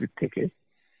ছাত্রছাত্রীর থেকে,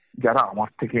 যারা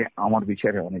আমার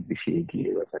বিচারে অনেক বেশি এগিয়ে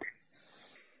ব্যাপারে।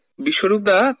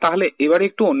 বিশ্বরূপদা, তাহলে এবার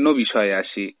একটু অন্য বিষয়ে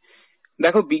আসি।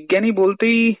 দেখো, বিজ্ঞানী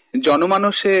বলতেই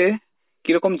জনমানসে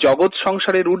কিরকম জগৎ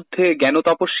সংসারের ঊর্ধ্বে জ্ঞান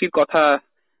তপস্বীর কথা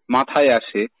মাথায়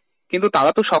আসে, কিন্তু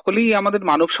তারা তো সকলেই আমাদের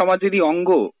মানব সমাজেরই অঙ্গ,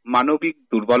 মানবিক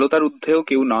দুর্বলতার ঊর্ধ্বেও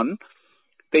কেউ নন।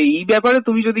 তো এই ব্যাপারে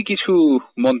তুমি যদি কিছু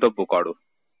মন্তব্য করো।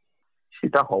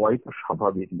 সেটা হওয়াই তো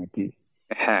স্বাভাবিক নাকি?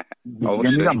 হ্যাঁ,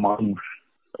 বিজ্ঞানীরা মানুষ,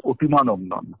 অতিমানব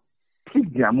নন। ঠিক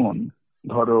যেমন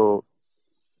ধরো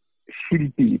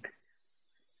শিল্পীর,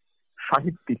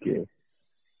 সাহিত্যিকের,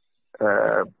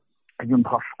 একজন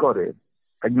ভাস্করের,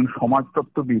 একজন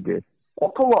সমাজতত্ত্ববিদের,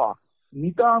 অথবা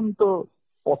নিতান্ত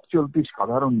পথ চলতি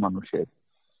সাধারণ মানুষের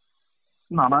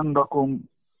নানান রকম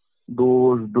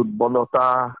দোষ, দুর্বলতা,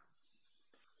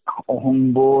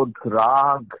 অহংবোধ,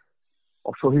 রাগ,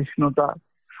 অসহিষ্ণুতা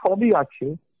সবই আছে।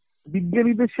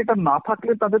 বিজ্ঞানীদের সেটা না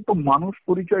থাকলে তাদের তো মানুষ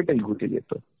পরিচয়টাই ঘটে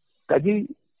যেত। কাজেই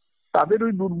তাদের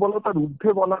ওই দুর্বলতার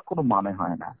ঊর্ধ্বে বলার কোনো মানে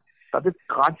হয় না। তাদের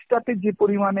কাজটাতে যে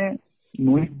পরিমাণে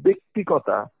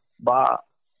নৈর্ব্যক্তিকতা বা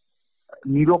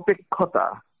নিরপেক্ষতা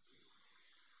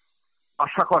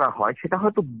আশা করা হয়, সেটা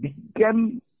হয়তো বিজ্ঞান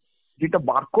যেটা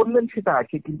বার করলেন সেটা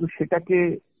আছে, কিন্তু সেটাকে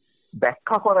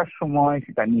ব্যাখ্যা করার সময়,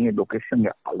 সেটা নিয়ে লোকের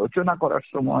সঙ্গে আলোচনা করার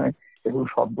সময় এবং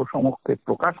সর্বসমক্ষে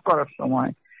প্রকাশ করার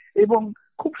সময় এবং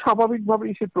খুব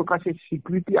স্বাভাবিকভাবেই সে প্রকাশের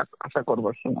স্বীকৃতি আশা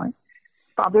করবার সময়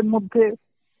তাদের মধ্যে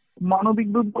মানবিক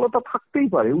দুর্বলতা থাকতেই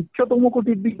পারে, উচ্চতম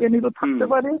কোটির বিজ্ঞানীরও থাকতে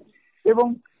পারে, এবং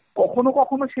কখনো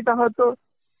কখনো সেটা হয়তো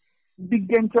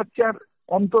বিজ্ঞান চর্চার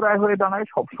অন্তরায় হয়ে দাঁড়ায়,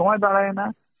 সব সময় দাঁড়ায় না।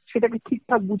 সেটাকে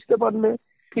ঠিকঠাক বুঝতে পারলে,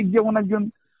 ঠিক যেমন একজন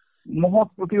মহৎ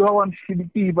প্রতিভাবান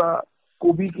শিল্পী বা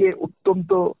কবিকে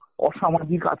অত্যন্ত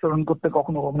অসামাজিক আচরণ করতে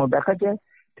কখনো কখনো দেখা যায়,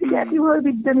 ঠিক একইভাবে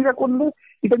বিজ্ঞানীরা করলে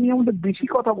এটা নিয়ে আমাদের বেশি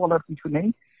কথা বলার কিছু নেই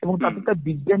এবং তাতে তার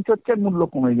বিজ্ঞান চর্চার মূল্য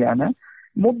কমে যায় না।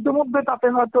 মধ্যে মধ্যে তাতে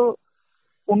হয়তো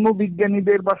অন্য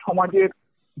বিজ্ঞানীদের বা সমাজের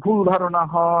ভুল ধারণা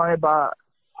হয়, বা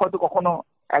হয়তো কখনো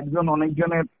একজন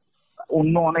অনেকজনের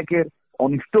অন্য অনেকের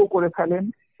অনিষ্টও করে ফেলেন,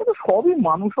 কিন্তু সবই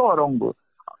মানুষ হওয়ার অঙ্গ।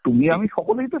 তুমি আমি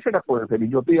সকলেই তো সেটা করে ফেলি,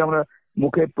 যতই আমরা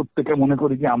মুখে প্রত্যেকে মনে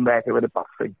করি যে আমরা একেবারে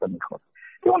পারফেক্ট বা নিখুঁত।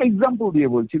 যেমন এক্সাম্পল দিয়ে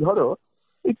বলছি, ধরো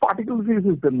এই পার্টিকেল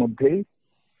ফিজিক্সের মধ্যে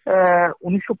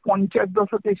 1950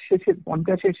 দশকের শেষের,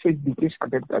 50-এর শেষ দিকে,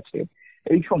 60-এর কাছে,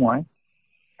 এই সময়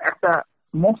একটা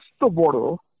মস্ত বড়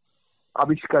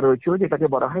আবিষ্কার হয়েছিল যেটাকে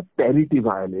বলা হয় প্যারিটি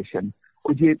ভায়োলেশন।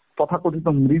 ওই যে তথাকথিত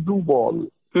মৃদু বল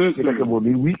যেটাকে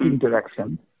বলি, উইক ইন্টারাকশন,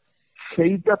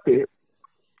 সেইটাতে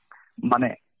মানে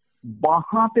বাঁ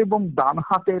হাত এবং ডান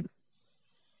হাতের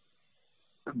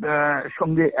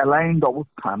সঙ্গে অ্যালাইন্ড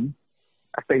অবস্থান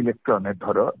একটা ইলেকট্রনের,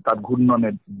 ধরো তার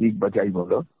ঘূর্ণনের দিক বা যাই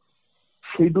বলো,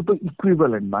 সেই দুটো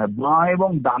ইকুইভ্যালেন্ট নয়। বাঁ এবং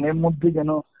ডানের মধ্যে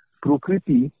যেন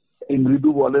প্রকৃতি এই মৃদু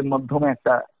বলের মাধ্যমে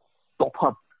একটা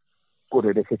তফাৎ করে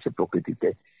রেখেছে প্রকৃতিতে।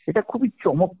 এটা খুবই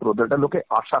চমকপ্রদ, এটা লোকে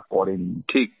আশা করেনি।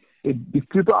 ঠিক, এই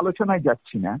বিস্তৃত আলোচনায়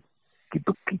যাচ্ছি না,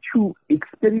 কিন্তু কিছু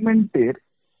এক্সপেরিমেন্টের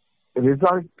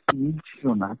রেজাল্ট মিলছিল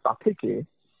না। তা থেকে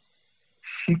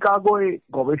শিকাগোয়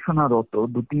গবেষণারত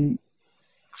দুটি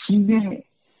চীনে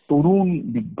তরুণ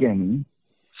বিজ্ঞানী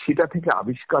সেটা থেকে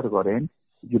আবিষ্কার করেন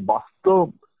যে বাস্তব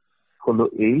হলো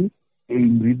এই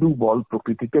মৃদু বল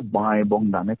প্রকৃতিতে বাঁ এবং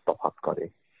ডানের তফাৎ করে।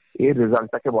 এর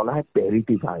রেজাল্টটাকে বলা হয়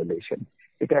প্যারিটি ভায়োলেশন।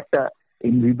 এটা একটা,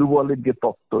 এই মৃদু বলের যে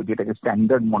তত্ত্ব, যেটাকে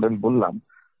স্ট্যান্ডার্ড মডেল বললাম,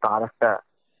 তার একটা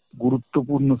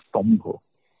গুরুত্বপূর্ণ স্তম্ভ।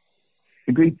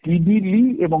 কিন্তু এই টি.বি. লি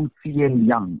এবং সি.এন.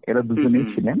 ইয়াং এরা দুজনেই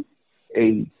ছিলেন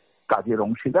এই কাজের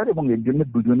অংশীদার এবং এর জন্য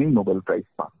দুজনেই নোবেল প্রাইজ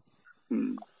পান।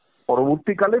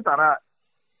 পরবর্তীকালে তারা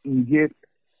নিজের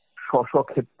স্ব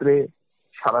ক্ষেত্রে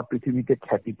সারা পৃথিবীতে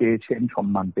খ্যাতি পেয়েছেন,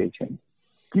 সম্মান পেয়েছেন,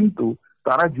 কিন্তু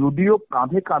তারা যদিও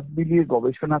কাঁধে কাঁধ মিলিয়ে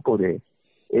গবেষণা করে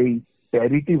এই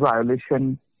প্যারিটি ভায়োলেশন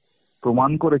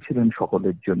প্রমাণ করেছিলেন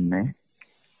সকলের জন্য,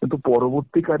 কিন্তু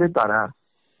পরবর্তীকালে তারা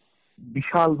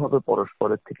বিশালভাবে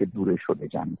পরস্পরের থেকে দূরে সরে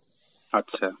যান।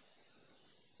 আচ্ছা।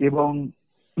 এবং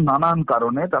নানান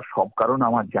কারণে, তার সব কারণ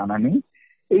আমার জানা নেই,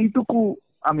 এইটুকু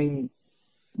আমি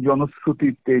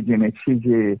জনশ্রুতিতে জেনেছি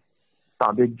যে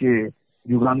তাদের যে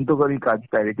যুগান্তকারী কাজ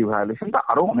প্যারিটি ভায়োলেশনটা,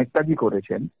 আরো অনেক কাজই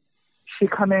করেছেন,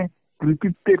 সেখানে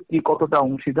কৃতিত্বের কি কতটা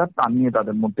অংশীদার তা নিয়ে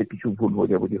তাদের মধ্যে কিছু ভুল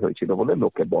বোঝাবুঝি হয়েছিল বলে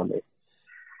লোকে বলে।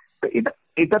 তো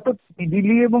এটা তো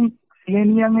টি.বি. এবং সি.এন.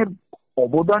 ইয়াং এর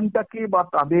অবদানটাকে বা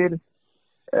তাদের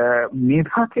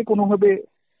মেধাকে কোনোভাবে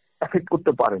এফেক্ট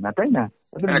করতে পারে না, তাই না?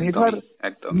 তাদের মেধার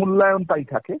মূল্যায়ন তাই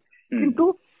থাকে, কিন্তু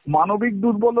মানবিক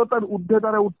দুর্বলতার ঊর্ধ্বে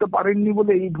তারা উঠতে পারেননি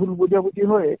বলে এই ভুল বোঝাবুঝি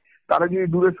হয়ে তারা যদি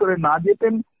দূরে সরে না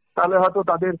যেতেন, তাহলে হয়তো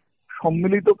তাদের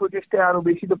সম্মিলিত প্রচেষ্টায় আরো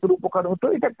বেশি লোকের উপকার হতো।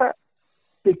 এটা একটা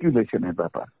স্পেকুলেশনের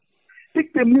ব্যাপার। ঠিক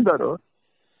তেমনি ধরো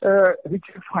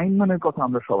রিচার্ড ফাইনম্যানের কথা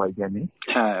আমরা সবাই জানি।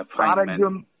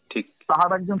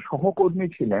 তার একজন সহকর্মী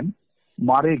ছিলেন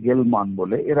মারে গেলমান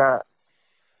বলে। এরা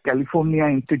ক্যালিফোর্নিয়া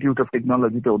ইনস্টিটিউট অফ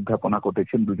টেকনোলজিতে অধ্যাপনা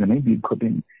করতেছেন, দুজনেই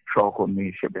দীর্ঘদিন সহকর্মী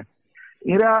হিসেবে।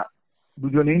 এরা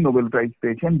দুজনেই নোবেল প্রাইজ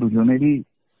পেয়েছেন, দুজনেরই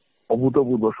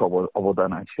অভূতপূর্ব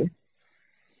অবদান আছে।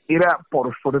 এরা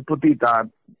পরস্পরের প্রতি তার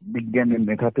বিজ্ঞানের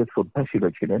মেধাতে শ্রদ্ধাশীল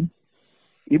ছিলেন,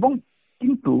 এবং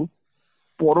কিন্তু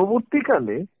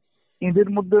পরবর্তীকালে এদের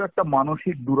মধ্যে একটা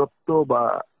মানসিক দূরত্ব বা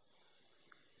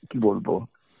কি বলবো,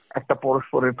 একটা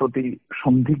পরস্পরের প্রতি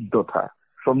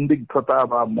সন্দিগ্ধতা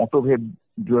বা মতভেদ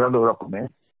জোরালো রকমের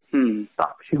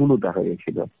সেগুলো দেখা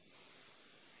গেছিল।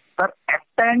 তার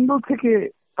একটা অ্যাঙ্গেল থেকে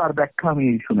তার ব্যাখ্যা আমি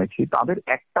শুনেছি, তাদের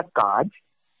একটা কাজ,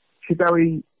 সেটা ওই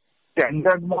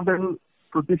স্ট্যান্ডার্ড মডেল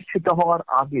প্রতিষ্ঠিত হওয়ার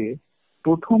আগে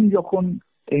প্রথম যখন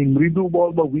এই মৃদু বল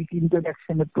বা উইক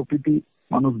ইন্টারঅ্যাকশনের প্রকৃতি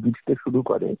মানুষ বুঝতে শুরু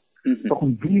করে, তখন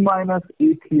V-A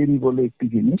থিওরি বলে একটি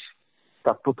জিনিস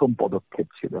তার প্রথম পদক্ষেপ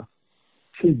ছিল।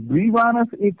 সেই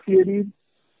V-A থিওরির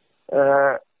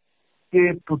কে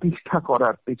প্রতিষ্ঠা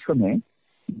করার পেছনে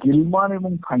গিলমান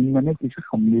এবং ফাইনম্যানের কিছু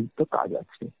সম্মিলিত কাজ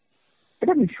আছে।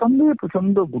 এটা নিঃসন্দেহে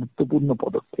প্রচন্ড গুরুত্বপূর্ণ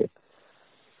পদক্ষেপ।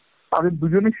 তাদের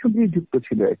দুজনের সঙ্গেই যুক্ত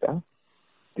ছিল এটা,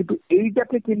 কিন্তু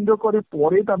এইটাকে কেন্দ্র করে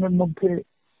পরে তাদের মধ্যে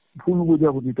ভুল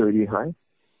বোঝাবুঝি তৈরি হয়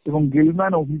এবং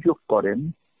গিলম্যান অভিযোগ করেন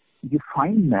যে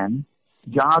ফাইনম্যান,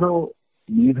 যারও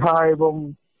মেধা এবং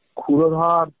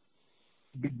ক্ষুরধার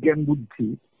বিজ্ঞান বুদ্ধি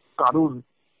কারুর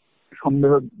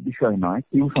সন্দেহ বিষয় নয়,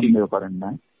 কেউ সন্দেহ করেন না,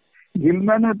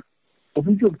 গিলম্যানের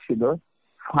অভিযোগ ছিল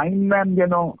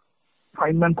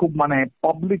ফাইনম্যান খুব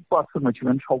পাবলিক পার্সন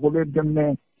ছিলেন, সকলের জন্য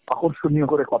আকর্ষণীয়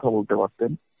করে কথা বলতে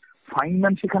পারতেন।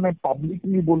 ফাইনম্যান সেখানে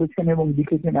পাবলিকলি বলেছেন এবং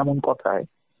লিখেছেন এমন কথায়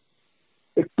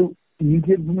একটু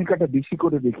নিজের ভূমিকাটা বেশি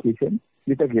করে দেখিয়েছেন,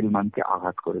 যেটা গিলম্যানকে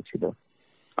আঘাত করেছিল।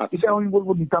 এটা আমি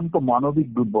বলবো নিতান্ত মানবিক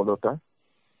দুর্বলতা।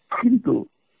 কিন্তু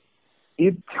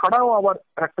এর ছাড়াও আবার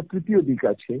একটা তৃতীয় দিক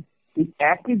আছে। এই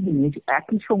একই জিনিস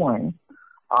একই সময়ে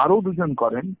আরো দুজন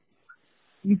করেন,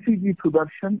 ইসিজি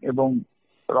সুদর্শন এবং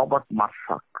রবার্ট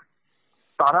মার্শাক।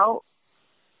 তারাও,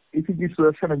 ইসিজি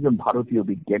সুদর্শন একজন ভারতীয়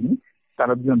বিজ্ঞানী,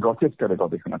 তারা দুজন রচেস্টারে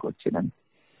গবেষণা করছিলেন।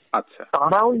 আচ্ছা,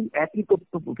 তারাও একই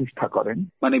তত্ত্ব প্রতিষ্ঠা করেন,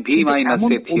 মানে ভি মাইনাস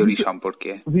এ থিওরি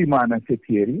সম্পর্কে, ভি মাইনাস এ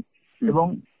থিওরি। এবং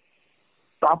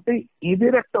তাতে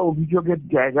এদের একটা অভিযোগের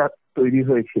জায়গা তৈরি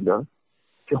হয়েছিল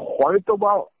যে হয়তো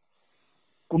বা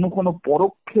কোনো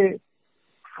পরোক্ষে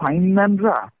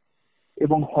ফাইনম্যানরা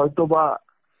এবং হয়তোবা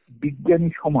বিজ্ঞানী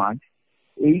সমাজ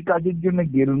এই কাজের জন্য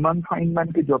গিলম্যান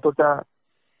ফাইনম্যানকে যতটা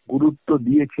গুরুত্ব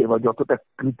দিয়েছে বা যতটা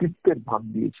কৃতিত্বের ভাগ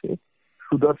দিয়েছে,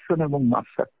 সুদর্শন এবং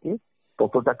মার্শাককে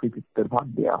ততটা কৃতিত্বের ভাগ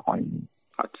দেওয়া হয়নি।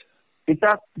 আচ্ছা, এটা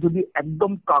যদি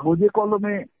একদম কাগজে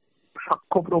কলমে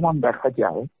সাক্ষ্য প্রমাণ দেখা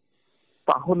যায়,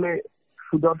 তাহলে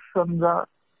সুদর্শনরা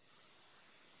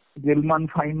গিলম্যান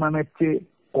ফাইনম্যানের চেয়ে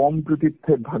কম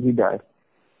কৃতিত্বের ভাগিদার,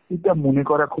 এটা মনে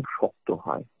করা খুব শক্ত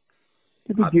হয়।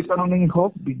 কিন্তু যে কারণেই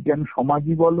হোক, বিজ্ঞান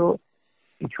সমাজই বলো,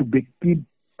 কিছু ব্যক্তির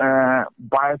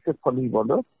বায়াসের ফলেই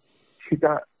বলো,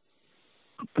 সেটা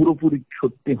পুরোপুরি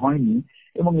সত্যি হয়নি।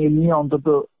 এবং এ নিয়ে অন্তত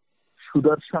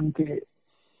সুদর্শনকে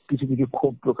কিছু কিছু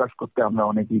ক্ষোভ প্রকাশ করতে আমরা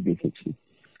অনেকেই দেখেছি।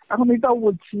 এখন এটাও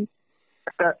বলছি,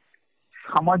 একটা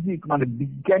সামাজিক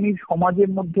বিজ্ঞানী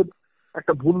সমাজের মধ্যে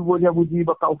একটা ভুল বোঝাবুঝি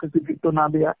বা কাউকে কৃতিত্ব না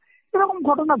দেয়া, এরকম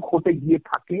ঘটনা ঘটে গিয়ে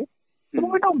থাকে এবং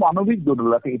এটাও মানবিক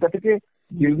দুর্বলতা। এটা থেকে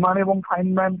গিলম্যান এবং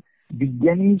ফাইনম্যান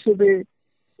বিজ্ঞানী হিসেবে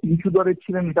নিচু দরের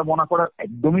ছিলেন এটা মনে করার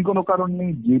একদমই কোনো কারণ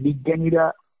নেই। যে বিজ্ঞানীরা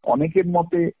অনেকের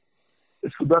মতে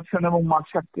সুদর্শন এবং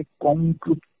মার্শাককে কম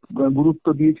গুরুত্ব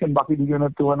দিয়েছেন বাকি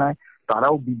দুজনের তুলনায়,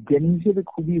 তারাও বিজ্ঞানী হিসেবে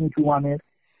খুবই উঁচু মানের।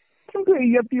 কিন্তু এই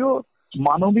জাতীয়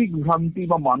মানবিক ভ্রান্তি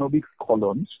বা মানবিক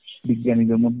স্খলন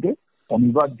বিজ্ঞানীদের মধ্যে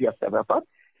অনিবার্য একটা ব্যাপার।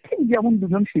 ঠিক যেমন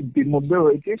দুজন শিল্পীর মধ্যে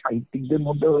হয়েছে, সাহিত্যিকদের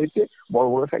মধ্যে হয়েছে, বড়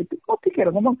বড় সাহিত্যিক, ঠিক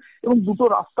এরকম। এবং দুটো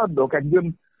রাস্তার লোক, একজন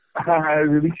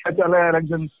রিক্সা চালায় আর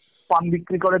একজন পান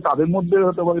বিক্রি করে, তাদের মধ্যে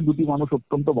হতে পারে দুটি মানুষ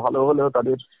অত্যন্ত ভালো হলেও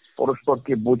তাদের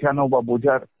পরস্পরকে বোঝানো বা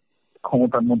বোঝার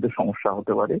ক্ষমতার মধ্যে সমস্যা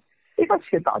হতে পারে। এটা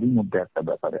সে তারই মধ্যে একটা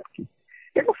ব্যাপার আর কি।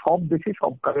 এটা সব দেশে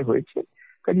সব কালে হয়েছে।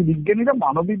 কাজে বিজ্ঞানীরা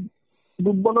মানবিক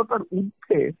দুর্বলতার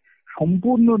ঊর্ধ্বে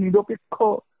সম্পূর্ণ নিরপেক্ষ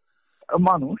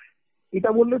মানুষ, এটা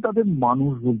বললে তাদের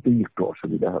মানুষ বলতেই একটু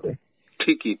অসুবিধা হবে।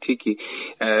 ঠিকই।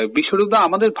 বিশ্বরূপদা,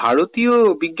 আমাদের ভারতীয়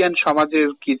বিজ্ঞান সমাজের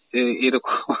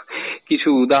এরকম কিছু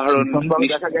উদাহরণ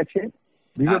দেখা গেছে,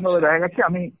 ভীষণভাবে দেখা গেছে।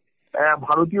 আমি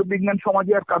ভারতীয় বিজ্ঞান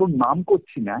সমাজে আর কারোর নাম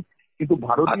করছি না, কিন্তু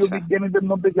ভারতীয় বিজ্ঞানীদের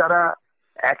মধ্যে যারা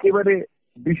একেবারে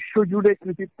বিশ্বজুড়ে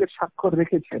কৃতিত্বের স্বাক্ষর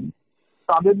রেখেছেন,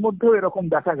 তাদের মধ্যেও এরকম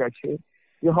দেখা গেছে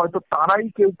যে হয়তো তারাই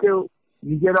কেউ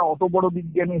নিজেরা অত বড়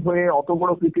বিজ্ঞানী হয়ে অত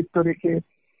বড় কৃতিত্ব রেখে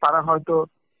তারা হয়তো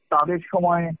তাদের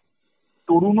সময়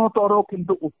তরুণতর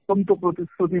কিন্তু অত্যন্ত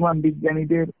প্রতিশ্রুতিমান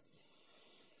বিজ্ঞানীদের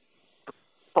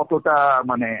ততটা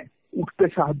উঠতে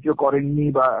সাহায্য করেননি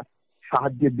বা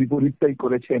সাহায্যের বিপরীতটাই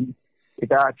করেছেন।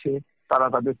 এটা আছে, তারা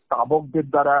তাদের স্তাবকদের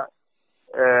দ্বারা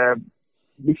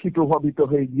বেশি প্রভাবিত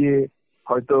হয়ে গিয়ে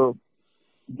হয়তো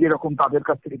যেরকম তাদের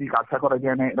কাছ থেকে ঠিক আশা করা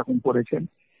যায় না এরকম করেছেন।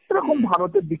 এরকম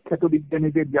ভারতের বিখ্যাত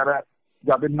বিজ্ঞানীদের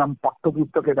যাদের নাম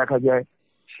পাঠ্যপুস্তকে দেখা যায়,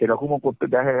 সেরকমও করতে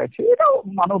দেখা গেছে। এটাও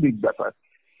মানবিক ব্যাপার।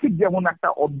 ঠিক যেমন একটা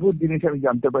অদ্ভুত জিনিস আমি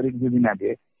জানতে পারি কিছুদিন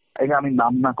আগে, আমি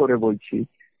নাম না করে বলছি,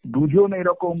 দুজন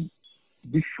এরকম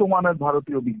বিশ্বমানের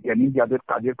ভারতীয় বিজ্ঞানী যাদের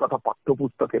কাজের কথা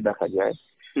পাঠ্যপুস্তকে দেখা যায়,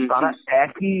 তারা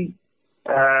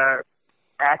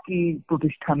একই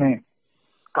প্রতিষ্ঠানে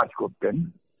কাজ করতেন,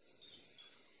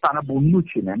 তারা বন্ধু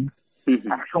ছিলেন,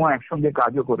 একসময় একসঙ্গে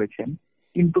কাজও করেছেন,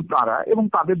 কিন্তু তারা এবং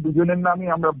তাদের দুজনের নামই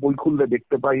আমরা বই খুললে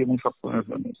দেখতে পাই এবং সবসময়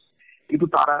শুনি। কিন্তু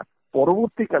তারা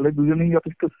পরবর্তীকালে দুজনেই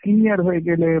যথেষ্ট সিনিয়র হয়ে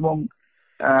গেলে এবং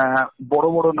বড়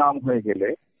বড় নাম হয়ে গেলে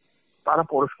তারা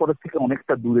পরস্পরের থেকে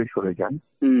অনেকটা দূরে সরে যান।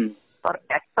 তার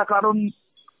একটা কারণ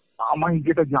আমি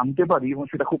যেটা জানতে পারি এবং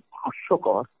সেটা খুব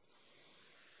হাস্যকর,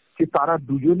 যে তারা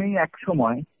দুজনেই এক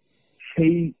সময়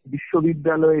সেই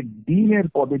বিশ্ববিদ্যালয়ের ডিনের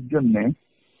পদের জন্য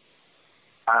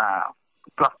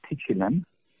প্রার্থী ছিলেন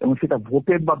এবং সেটা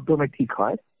ভোটের মাধ্যমে ঠিক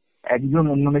হয়। একজন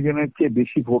অন্যজনের চেয়ে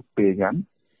বেশি ভোট পেয়ে যান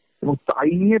এবং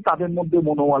তাই নিয়ে তাদের মধ্যে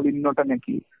মনোমালিন্যটা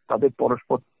নাকি তাদের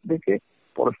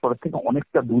পরস্পরের থেকে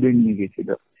অনেকটা দূরে নিয়ে গেছিল।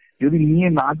 যদি নিয়ে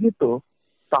না যেত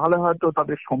তাহলে হয়তো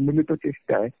তাদের সম্মিলিত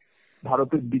চেষ্টায়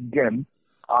ভারতের বিজ্ঞান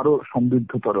আরো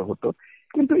সমৃদ্ধতর হতো।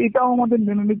 কিন্তু এটাও আমাদের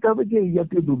মেনে নিতে হবে যে এই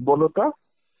জাতীয় দুর্বলতা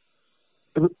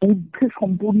ঊর্ধ্বে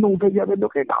সম্পূর্ণ উঠে যাবে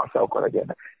লোকে, এটা আশাও করা যায়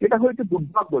না। এটা হয়তো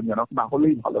দুর্ভাগ্যজনক, না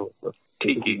হলেই ভালো হতো।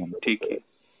 ঠিকই।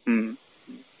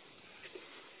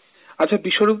 আচ্ছা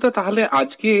বিশ্বরূপদা, তাহলে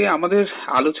আজকে আমাদের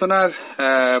আলোচনার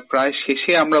প্রায়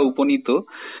শেষে আমরা উপনীত।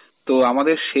 তো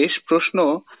আমাদের শেষ প্রশ্ন,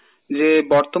 যে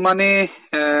বর্তমানে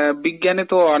বিজ্ঞানে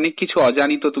তো অনেক কিছু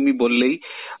অজানিত তুমি বললেই,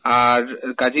 আর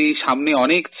কাজেই সামনে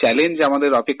অনেক চ্যালেঞ্জ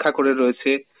আমাদের অপেক্ষা করে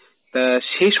রয়েছে,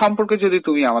 সেই সম্পর্কে যদি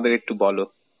তুমি আমাদের একটু বলো।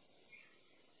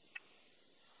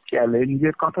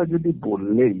 চ্যালেঞ্জের কথা যদি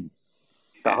বললেই,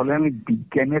 তাহলে আমি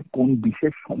বিজ্ঞানের কোন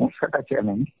বিশেষ সমস্যাটা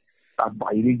চ্যালেঞ্জ তার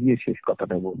বাইরে গিয়ে শেষ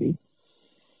কথাটা বলি।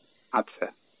 আচ্ছা।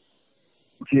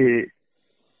 যে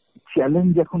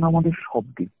চ্যালেঞ্জ এখন আমাদের সব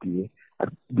দিক দিয়ে, আর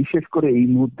বিশেষ করে এই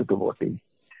মুহূর্তে তো বটেই।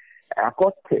 এক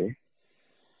অর্থে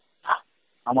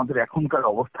আমাদের এখনকার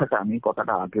অবস্থাটা, আমি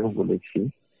কথাটা আগেও বলেছি,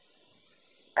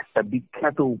 একটা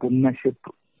বিখ্যাত উপন্যাসের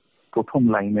প্রথম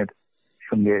লাইনের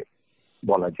সঙ্গে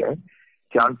বলা যায়।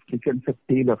 Charles ডিকেন্সের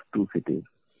tell of two সিটিজ।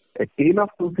 Tell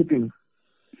of two সিটিজ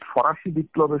ফরাসি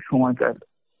বিপ্লবের সময়কার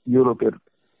ইউরোপের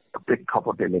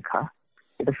প্রেক্ষাপটে লেখা।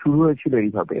 এটা শুরু হয়েছিল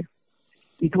এইভাবে: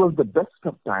 ইট was the best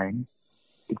of time,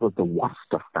 it was the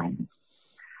worst of time.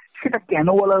 সেটা কেন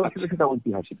বলা হয়েছিল সেটা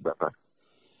ঐতিহাসিক ব্যাপার।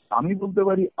 আমি বলতে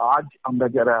পারি আজ আমরা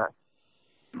যারা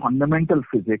ফান্ডামেন্টাল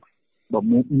ফিজিক্স বা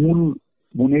মূল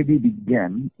বুনিয়াদি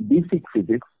বিজ্ঞান, বেসিক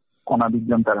ফিজিক্স, কণা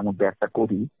বিজ্ঞান তার মধ্যে একটা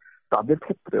করি, তাদের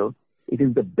ক্ষেত্রেও it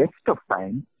is the best of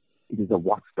time, it is the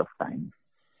worst of time.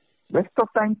 Best of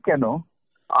time কেন?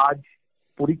 আজ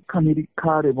পরীক্ষা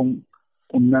নিরীক্ষার এবং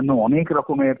অন্যান্য অনেক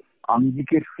রকমের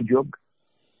আঙ্গিকের সুযোগ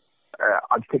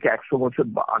আজ থেকে 100 বছর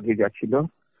আগে যা ছিল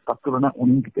তার তুলনায়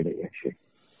অনেক বেড়ে গেছে।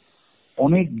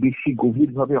 অনেক বেশি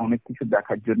গভীরভাবে অনেক কিছু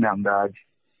দেখার জন্য আমরা আজ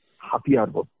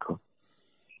হাতিয়ারবদ্ধ।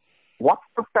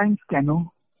 ওয়ার্স্ট অফ টাইমস কেন?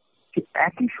 যে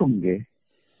একই সঙ্গে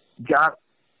যার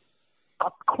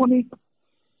তাৎক্ষণিক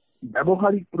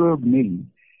ব্যবহারিক প্রয়োগ নেই,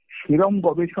 সেরম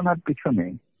গবেষণার পেছনে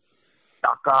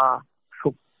টাকা,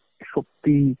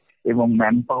 শক্তি এবং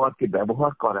ম্যান পাওয়ারকে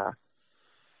ব্যবহার করা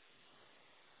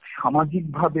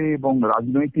সামাজিকভাবে এবং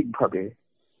রাজনৈতিকভাবে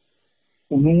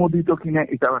অনুমোদিত কিনা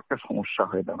এটাও একটা সমস্যা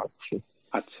হয়ে দাঁড়াচ্ছে।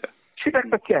 আচ্ছা, সেটা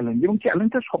একটা চ্যালেঞ্জ, এবং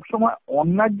চ্যালেঞ্জটা সবসময়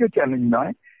অন্যায্য চ্যালেঞ্জ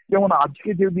নয়। যেমন আজকে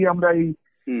যদি আমরা এই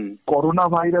করোনা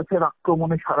ভাইরাসের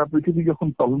আক্রমণে সারা পৃথিবী যখন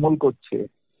টলমল করছে,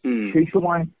 সেই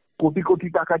সময় কোটি কোটি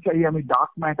টাকা চাই আমি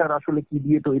ডার্ক ম্যাটার আসলে কি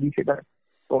দিয়ে তৈরি সেটা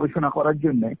গবেষণা করার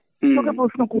জন্য, লোকে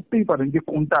প্রশ্ন করতেই পারেন যে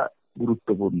কোনটা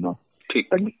গুরুত্বপূর্ণ।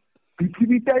 তাই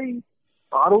পৃথিবীটাই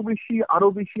আরো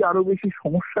বেশি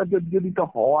সমস্যা জর্জরিত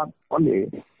হওয়ার ফলে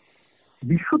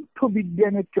বিশুদ্ধ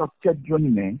বিজ্ঞানের চর্চার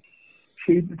জন্য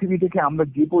সেই পৃথিবী থেকে আমরা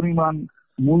যে পরিমাণ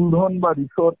মূলধন বা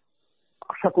রিসোর্স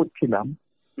আশা করছিলাম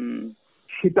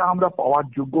সেটা আমরা পাওয়ার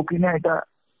যোগ্য কিনা এটা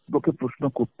লোকে প্রশ্ন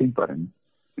করতেই পারেন।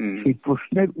 সেই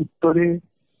প্রশ্নের উত্তরে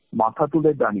মাথা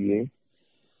তুলে দাঁড়িয়ে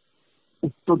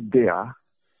উত্তর দেয়া,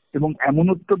 এবং এমন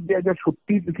উত্তর দেয়া যা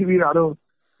সত্যি পৃথিবীর আরো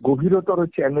গভীরতর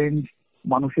চ্যালেঞ্জ,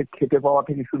 মানুষের খেতে পাওয়া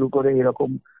থেকে শুরু করে এরকম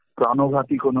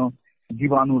প্রাণঘাতী কোনো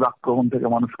জীবাণুর আক্রমণ থেকে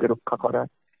মানুষকে রক্ষা করা,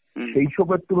 সেই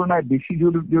সবের তুলনায় বেশি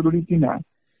জরুরি কিনা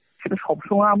সেটা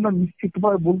সবসময় আমরা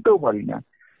নিশ্চিতভাবে বলতেও পারি না।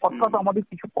 অর্থাৎ আমাদের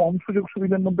কিছু কম সুযোগ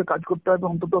সুবিধার মধ্যে কাজ করতে হবে,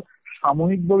 অন্তত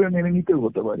সাময়িকভাবে মেনে নিতেও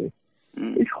হতে পারে।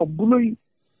 এই সবগুলোই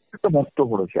একটা মস্ত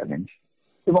বড় চ্যালেঞ্জ,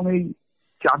 এবং এই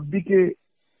চারদিকে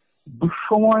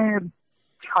দুঃসময়ের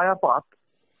ছায়াপাত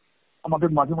আমাদের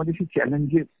মাঝে মাঝে সেই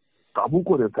চ্যালেঞ্জে কাবু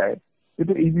করে দেয়।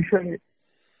 কিন্তু এই বিষয়ে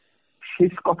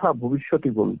শেষ কথা ভবিষ্যতে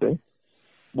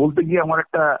বলতে গিয়ে আমার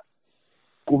একটা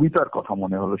কবিতার কথা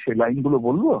মনে হলো, সেই লাইনগুলো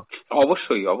বলবো?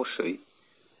 অবশ্যই অবশ্যই।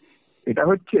 এটা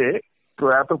হচ্ছে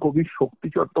প্রয়াত কবি শক্তি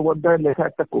চট্টোপাধ্যায়ের লেখা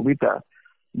একটা কবিতা।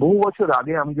 বহু বছর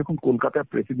আগে আমি যখন কলকাতার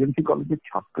প্রেসিডেন্সি কলেজের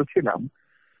ছাত্র ছিলাম,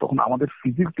 তখন আমাদের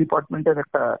ফিজিক্স ডিপার্টমেন্টের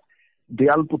একটা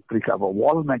দেয়াল পত্রিকা বা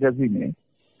ওয়াল ম্যাগাজিনে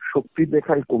শক্তির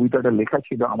লেখায় কবিতাটা লেখা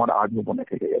ছিল, আমার আজও মনে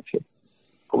থেকে গেছে।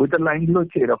 কবিতার লাইনগুলো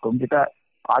হচ্ছে এরকম, যেটা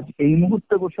আজ এই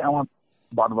মুহূর্তে বসে আমার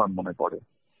বারবার মনে পড়ে।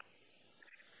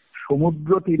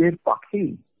 সমুদ্র তীরের পাখি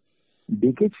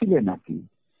ডেকেছিলে নাকি,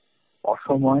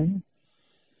 অসময়ে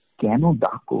কেন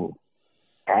ডাকো,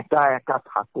 একা একা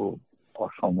থাকো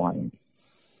অসময়ে,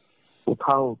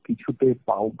 কোথাও কিছুতে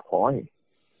পাও ভয়,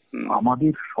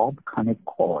 আমাদের সবখানে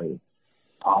ক্ষয়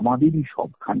আমাদেরই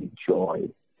সবখানে জয়,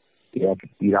 এক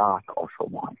বিরাট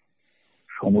অসময়।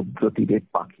 সমুদ্র তীরের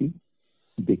পাখি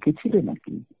দেখেছিলে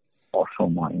নাকি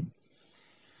অসময়?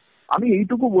 আমি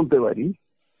এইটুকু বলতে পারি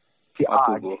যে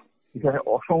আজ এখানে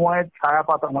অসময়ের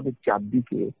ছায়াপাত আমাদের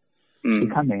চারদিকে।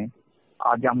 এখানে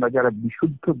আজ আমরা যারা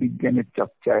বিশুদ্ধ বিজ্ঞানের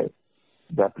চর্চায়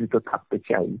ব্যাপৃত থাকতে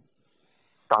চাই,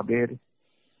 তাদের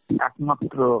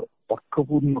একমাত্র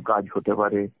অর্থপূর্ণ কাজ হতে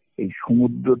পারে এই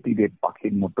সমুদ্র তীরের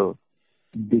পাখির মতো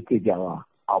দেখে যাওয়া,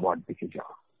 আবার দেখে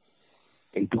যাওয়া।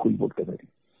 এইটুকুই বলতে পারি।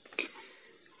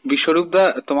 বিশ্বরূপদা,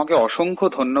 তোমাকে অসংখ্য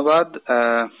ধন্যবাদ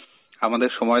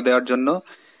আমাদের সময় দেওয়ার জন্য।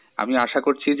 আমি আশা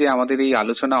করছি যে আমাদের এই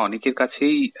আলোচনা অনেকের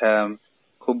কাছেই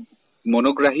খুব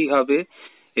মনোগ্রাহী হবে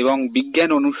এবং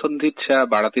বিজ্ঞান অনুসন্ধিৎসা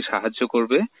বাড়াতে সাহায্য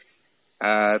করবে।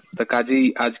 কাজেই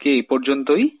আজকে এই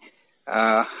পর্যন্তই।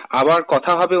 আবার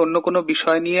কথা হবে অন্য কোনো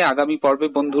বিষয় নিয়ে আগামী পর্বে।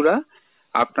 বন্ধুরা,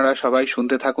 আপনারা সবাই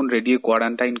শুনতে থাকুন রেডিও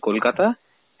কোয়ারান্টাইন কলকাতা।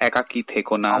 একাকী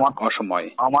থেকো না অসময়ে।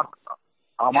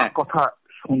 আমার কথা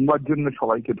শুনবার জন্য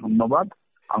সবাইকে ধন্যবাদ।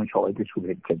 আমি সবাইকে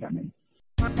শুভেচ্ছা জানাই।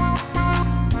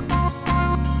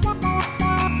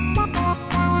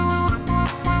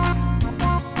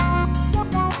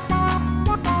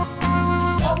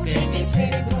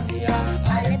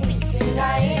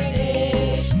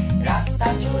 রাস্তা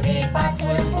জুড়ে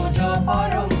পাথর পুজো,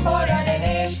 পরম্পরার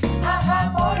রেশ, আহা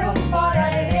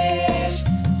পরম্পরার রেশ।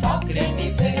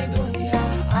 সক্রেটিসের দুনিয়া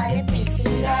আর পিসি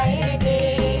রায়ের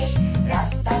দেশ।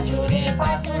 রাস্তা জুড়ে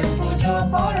পাথর পুজো,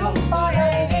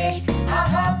 পরম্পরার রেশ,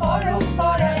 আহা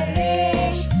পরম্পরার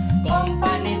রেশ।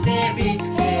 কোম্পানিতে বীজ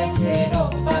খেয়েছে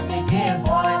রোগবাতিকে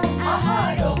ভয়, আহা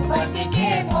রোগবাতিকে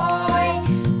ভয়।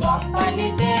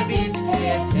 কোম্পানিতে বীজ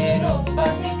খেয়েছে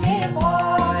রোগবাতিকে ভয়।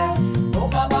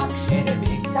 বাক্সের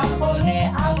বিজ্ঞাপনে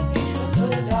আংটি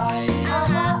শুধুর জয়,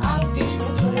 আহা আংটি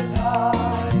শুধুর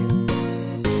জয়।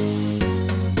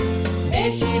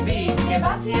 দেশি বীজকে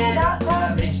বাঁচিয়ে রাখা,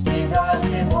 বৃষ্টি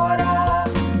জলে ভরা,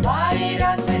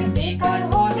 ভাইরাসের টিকার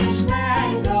হদিশ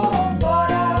ম্যানগ্রোভ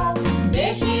করা।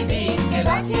 দেশি বীজকে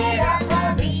বাঁচিয়ে রাখা,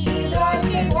 বৃষ্টি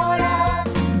জলে ভরা,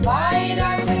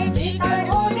 ভাইরাসের টিকার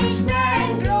হদিশ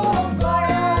ম্যানগ্রোভ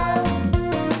করা।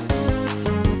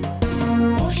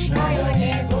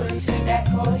 উষ্ণায়নে গলছে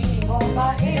দেখো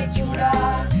হিমবাহের চূড়া,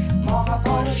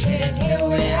 মহাকর্ষের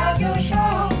ঢেউয়ে আজও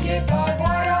সংকেত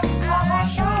ধরা, আহা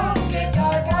সংকেত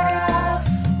ধরা।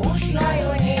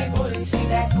 উষ্ণায়নে গলছে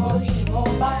দেখো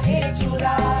হিমবাহের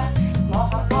চূড়া,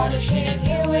 মহাকর্ষের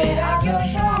ঢেউয়ে আজও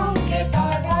সংকেত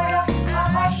ধরা,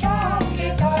 আহা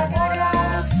সংকেত ধরা।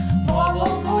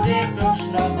 ভবঘুরে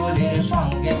প্রশ্নগুলির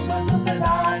সঙ্গে ছুটুক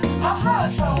গান, আহা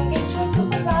সঙ্গে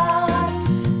ছুটুক গান।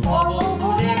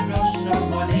 ভবঘুরে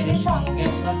প্রশ্নগুলির সঙ্গে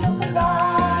ছুটুক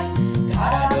গান।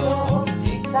 ধারালো হোক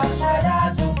জিজ্ঞাসারা,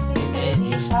 যুক্তিতে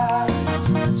নিশান,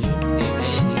 যুক্তিতে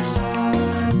নিশান।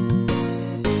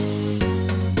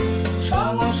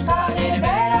 সংস্কারের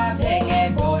বেড়া ভেঙে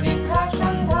পরীক্ষা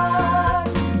সন্ধান,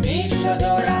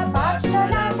 বিশ্বজোড়া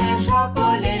পাঠশালাতে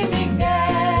সকলের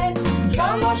বিজ্ঞান।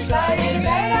 সংস্কারের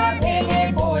বেড়া ভেঙে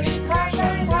পরীক্ষা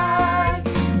সন্ধান,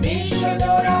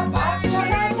 বিশ্বজোড়া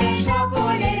পাঠশালাতে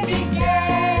সকলের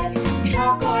বিজ্ঞান,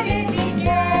 সকলের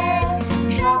বিজ্ঞান,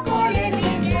 সকলের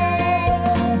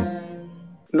বিজ্ঞান।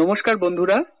 নমস্কার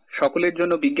বন্ধুরা, সকলের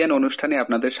জন্য বিজ্ঞান অনুষ্ঠানে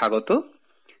আপনাদের স্বাগত।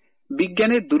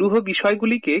 বিজ্ঞানের দুরূহ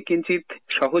বিষয়গুলিকে কিঞ্চিত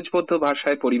সহজবোধ্য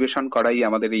ভাষায় পরিবেশন করাই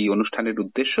আমাদের এই অনুষ্ঠানের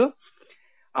উদ্দেশ্য।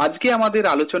 আজকে আমাদের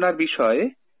আলোচনার বিষয়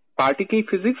পার্টিকেল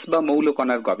ফিজিক্স বা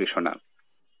মৌলকণার গবেষণা।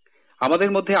 আমাদের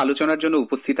মধ্যে আলোচনার জন্য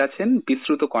উপস্থিত আছেন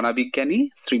বিশ্রুত কণা বিজ্ঞানী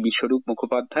শ্রী বিশ্বরূপ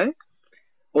মুখোপাধ্যায়।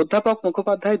 অধ্যাপক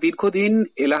মুখোপাধ্যায় দীর্ঘদিন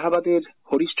এলাহাবাদের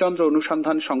হরিশ্চন্দ্র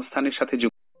অনুসন্ধান সংস্থানের সাথে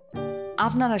যুক্ত।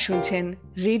 আপনারা শুনছেন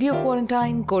রেডিও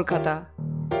কোয়ারান্টাইন কলকাতা।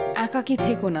 একাকী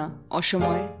থেকো না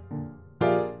অসময়ে।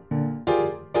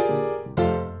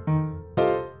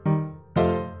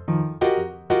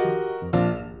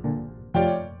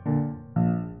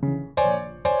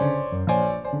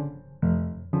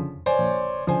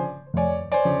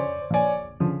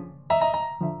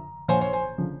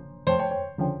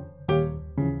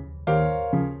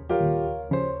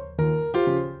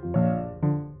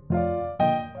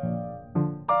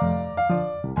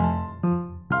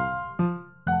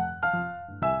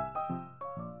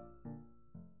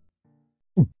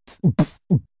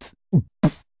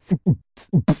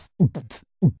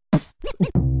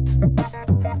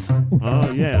 Oh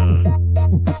yeah.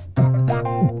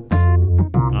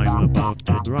 I'm about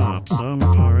to drop some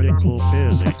particle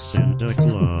physics in the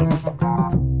club.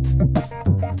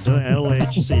 The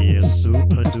LHC is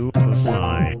super duper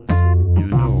fly. You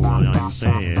know what I'm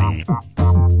saying.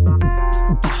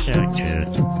 Check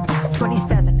it.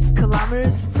 27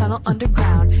 kilometers tunnel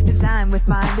underground, designed with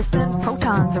mind to send protons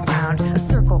gravitons around. A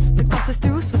circle that crosses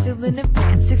through Switzerland and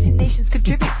France. 60 nations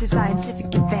contribute to scientific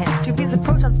advance. Two beams of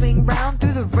protons swing round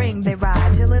through the ring they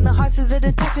ride, till in the hearts of the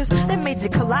detectors they're made to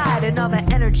collide, and all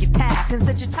that energy packed in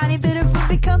such a tiny bit of room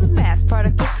becomes mass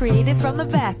particles created from the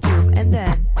vacuum, and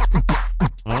then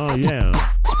Oh yeah.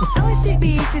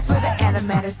 LHCb sees where the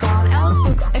antimatter's gone. Alice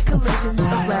looks at collisions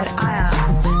of lead ions.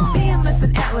 CMS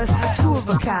and Atlas are two of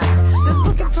a kind. They're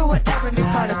looking for whatever new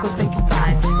particles they can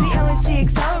find. The LHC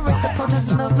accelerates the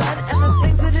protons in the lead, and the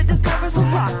things that it discovers will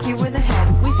rock you in the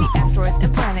head. We see asteroids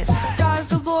and planets, stars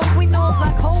galore. We know a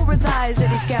black hole resides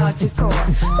at each galaxy's core.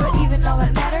 But even all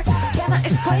that matter cannot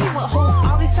explain what holds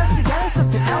all these stars together.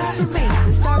 Something else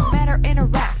remains. The dark matter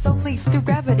interacts only through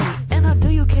gravity. And how do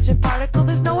you catch a particle?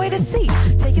 There's no way to see.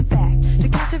 Take it back to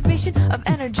conservation of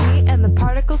energy, and the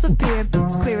particles appear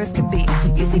clear as can be.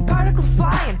 You see particles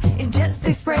flying in jets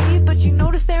they spray, but you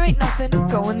notice there ain't nothing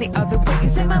going the other way. You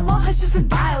say my law has just been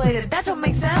violated. That don't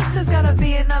make sense. There's gotta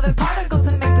be another particle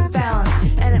to make this balance,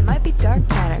 and it might be dark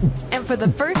matter. And for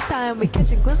the first time we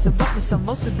catch a glimpse of what must fill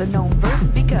most of the known verse,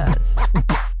 because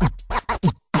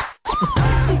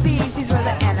LHCb sees where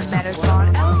the antimatter's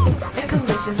gone. Alice looks at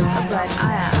collisions of lead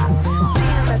ions.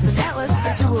 CMS and Atlas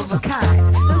are two of a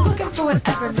kind. They're looking for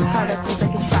whatever new particles they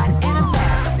can find.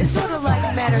 Antimatter is sort of like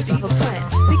matter's evil twin,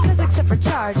 because except for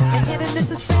charge and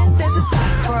handedness of spin, they're the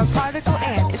same for a particle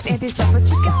and its anti-self. But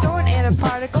you can store an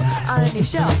antiparticle on any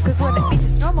shelf, cause when it meets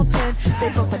its normal twin, they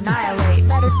both annihilate.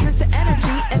 Matter turns to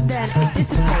energy and then it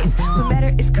dissipates. When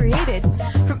matter is created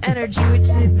from energy, which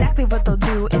is exactly what they'll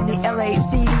do in the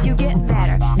LHC, you get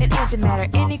matter and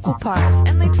antimatter in equal parts.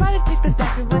 And they try to take this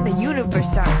back to when the universe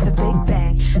starts, the Big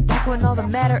Bang, back when all the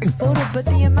matter exploded. But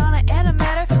the amount of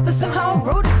antimatter was somehow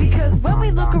eroded, because when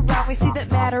we look around we see that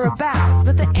matter abounds,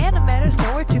 but the antimatter's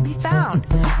nowhere to be found.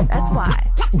 That's why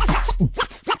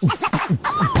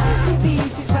LHCb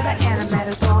sees where the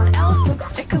antimatter's gone. Alice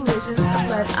looks at collisions of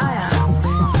lead ions.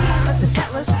 CMS and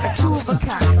Atlas are two of a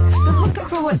kind. They're looking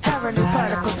for whatever new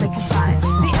particles they can find.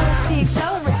 The LHC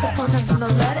accelerates the protons in the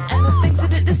lead, and the things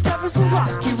that it discovers will rock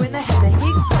you in the head. The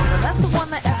Higgs boson, that's the one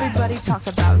that everybody talks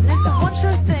about, and it's the one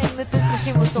sure thing that this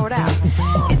machine will sort out.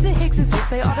 If the Higgs exists,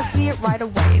 they ought to see it right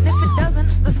away, and if it doesn't,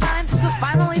 the scientists will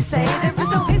finally say there is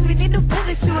no Higgs. We need new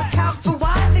physics to account for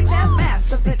why things have mass.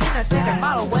 Something in our standard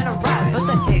model went awry, but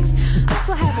the Higgs, I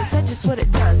still haven't said just what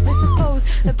it does. They suppose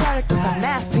the particles have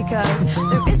mass because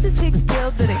there is this Higgs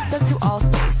field that extends to all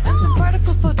space, and some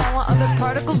particles slow down while other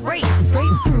particles race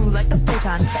straight through like the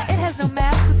photon. It has no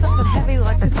mass, but something heavy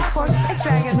like the top or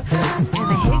X-dragons. And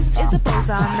the Higgs is the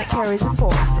boson that carries the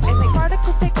force. It makes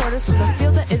particles take orders from the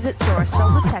field that is its source.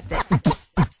 They'll detect it.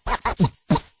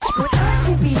 When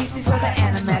LHCb sees where the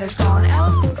antimatter's gone,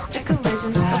 Alice looks at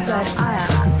collisions of lead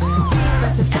ions.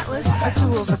 CMS and Atlas are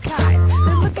two of a kind.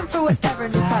 They're looking for whatever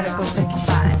new particles they can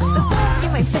find. The song you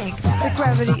may think that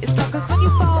gravity is strong, cause when you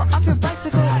fall off your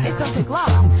bicycle, it don't take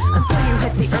long until you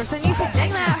hit the earth and you say,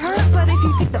 dang, that hurt. But if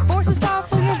you think the force is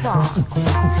powerful, you're wrong.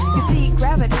 You see,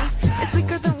 gravity is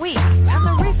weaker than weak, and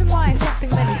the reason why is something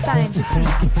many scientists seek.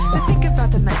 They think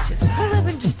about dimensions, we live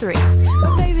in just 3,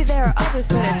 but maybe there are others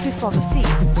that are too small to see.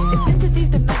 It's into these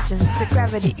dimensions that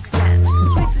gravity extends,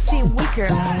 which makes it seem weaker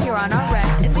here on our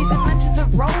end. And these dimensions are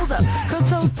rolled up, curled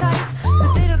so tight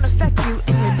that they don't affect you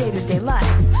in your day-to-day life.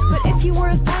 But if you were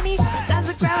as tiny as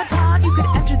a graviton, you could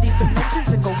enter these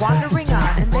dimensions and go wandering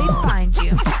on, and they'd find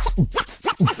you.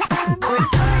 When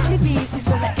LHCb sees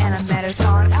where the antimatter's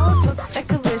gone, Alice looks at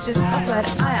collisions of lead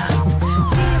ions.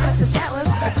 CMS and Atlas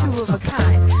are two of a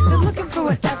kind. They're looking for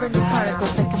whatever new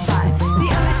particles they can find. The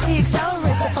LHC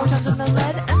accelerates the photons in the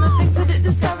lead, and the things that it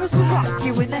discovers will rock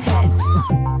you in the head.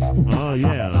 Oh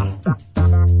yeah.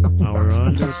 Our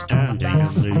understanding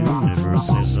of the universe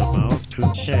is about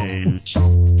to change,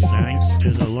 thanks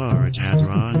to the Large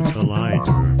Hadron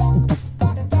Collider.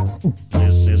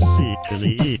 This is C to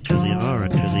the E to the R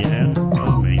to the N,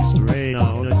 coming straight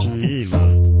out of Geneva.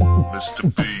 Mr.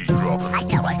 B dropping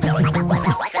the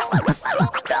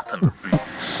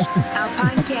beats.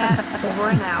 Alpine Cat, over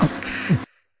and out.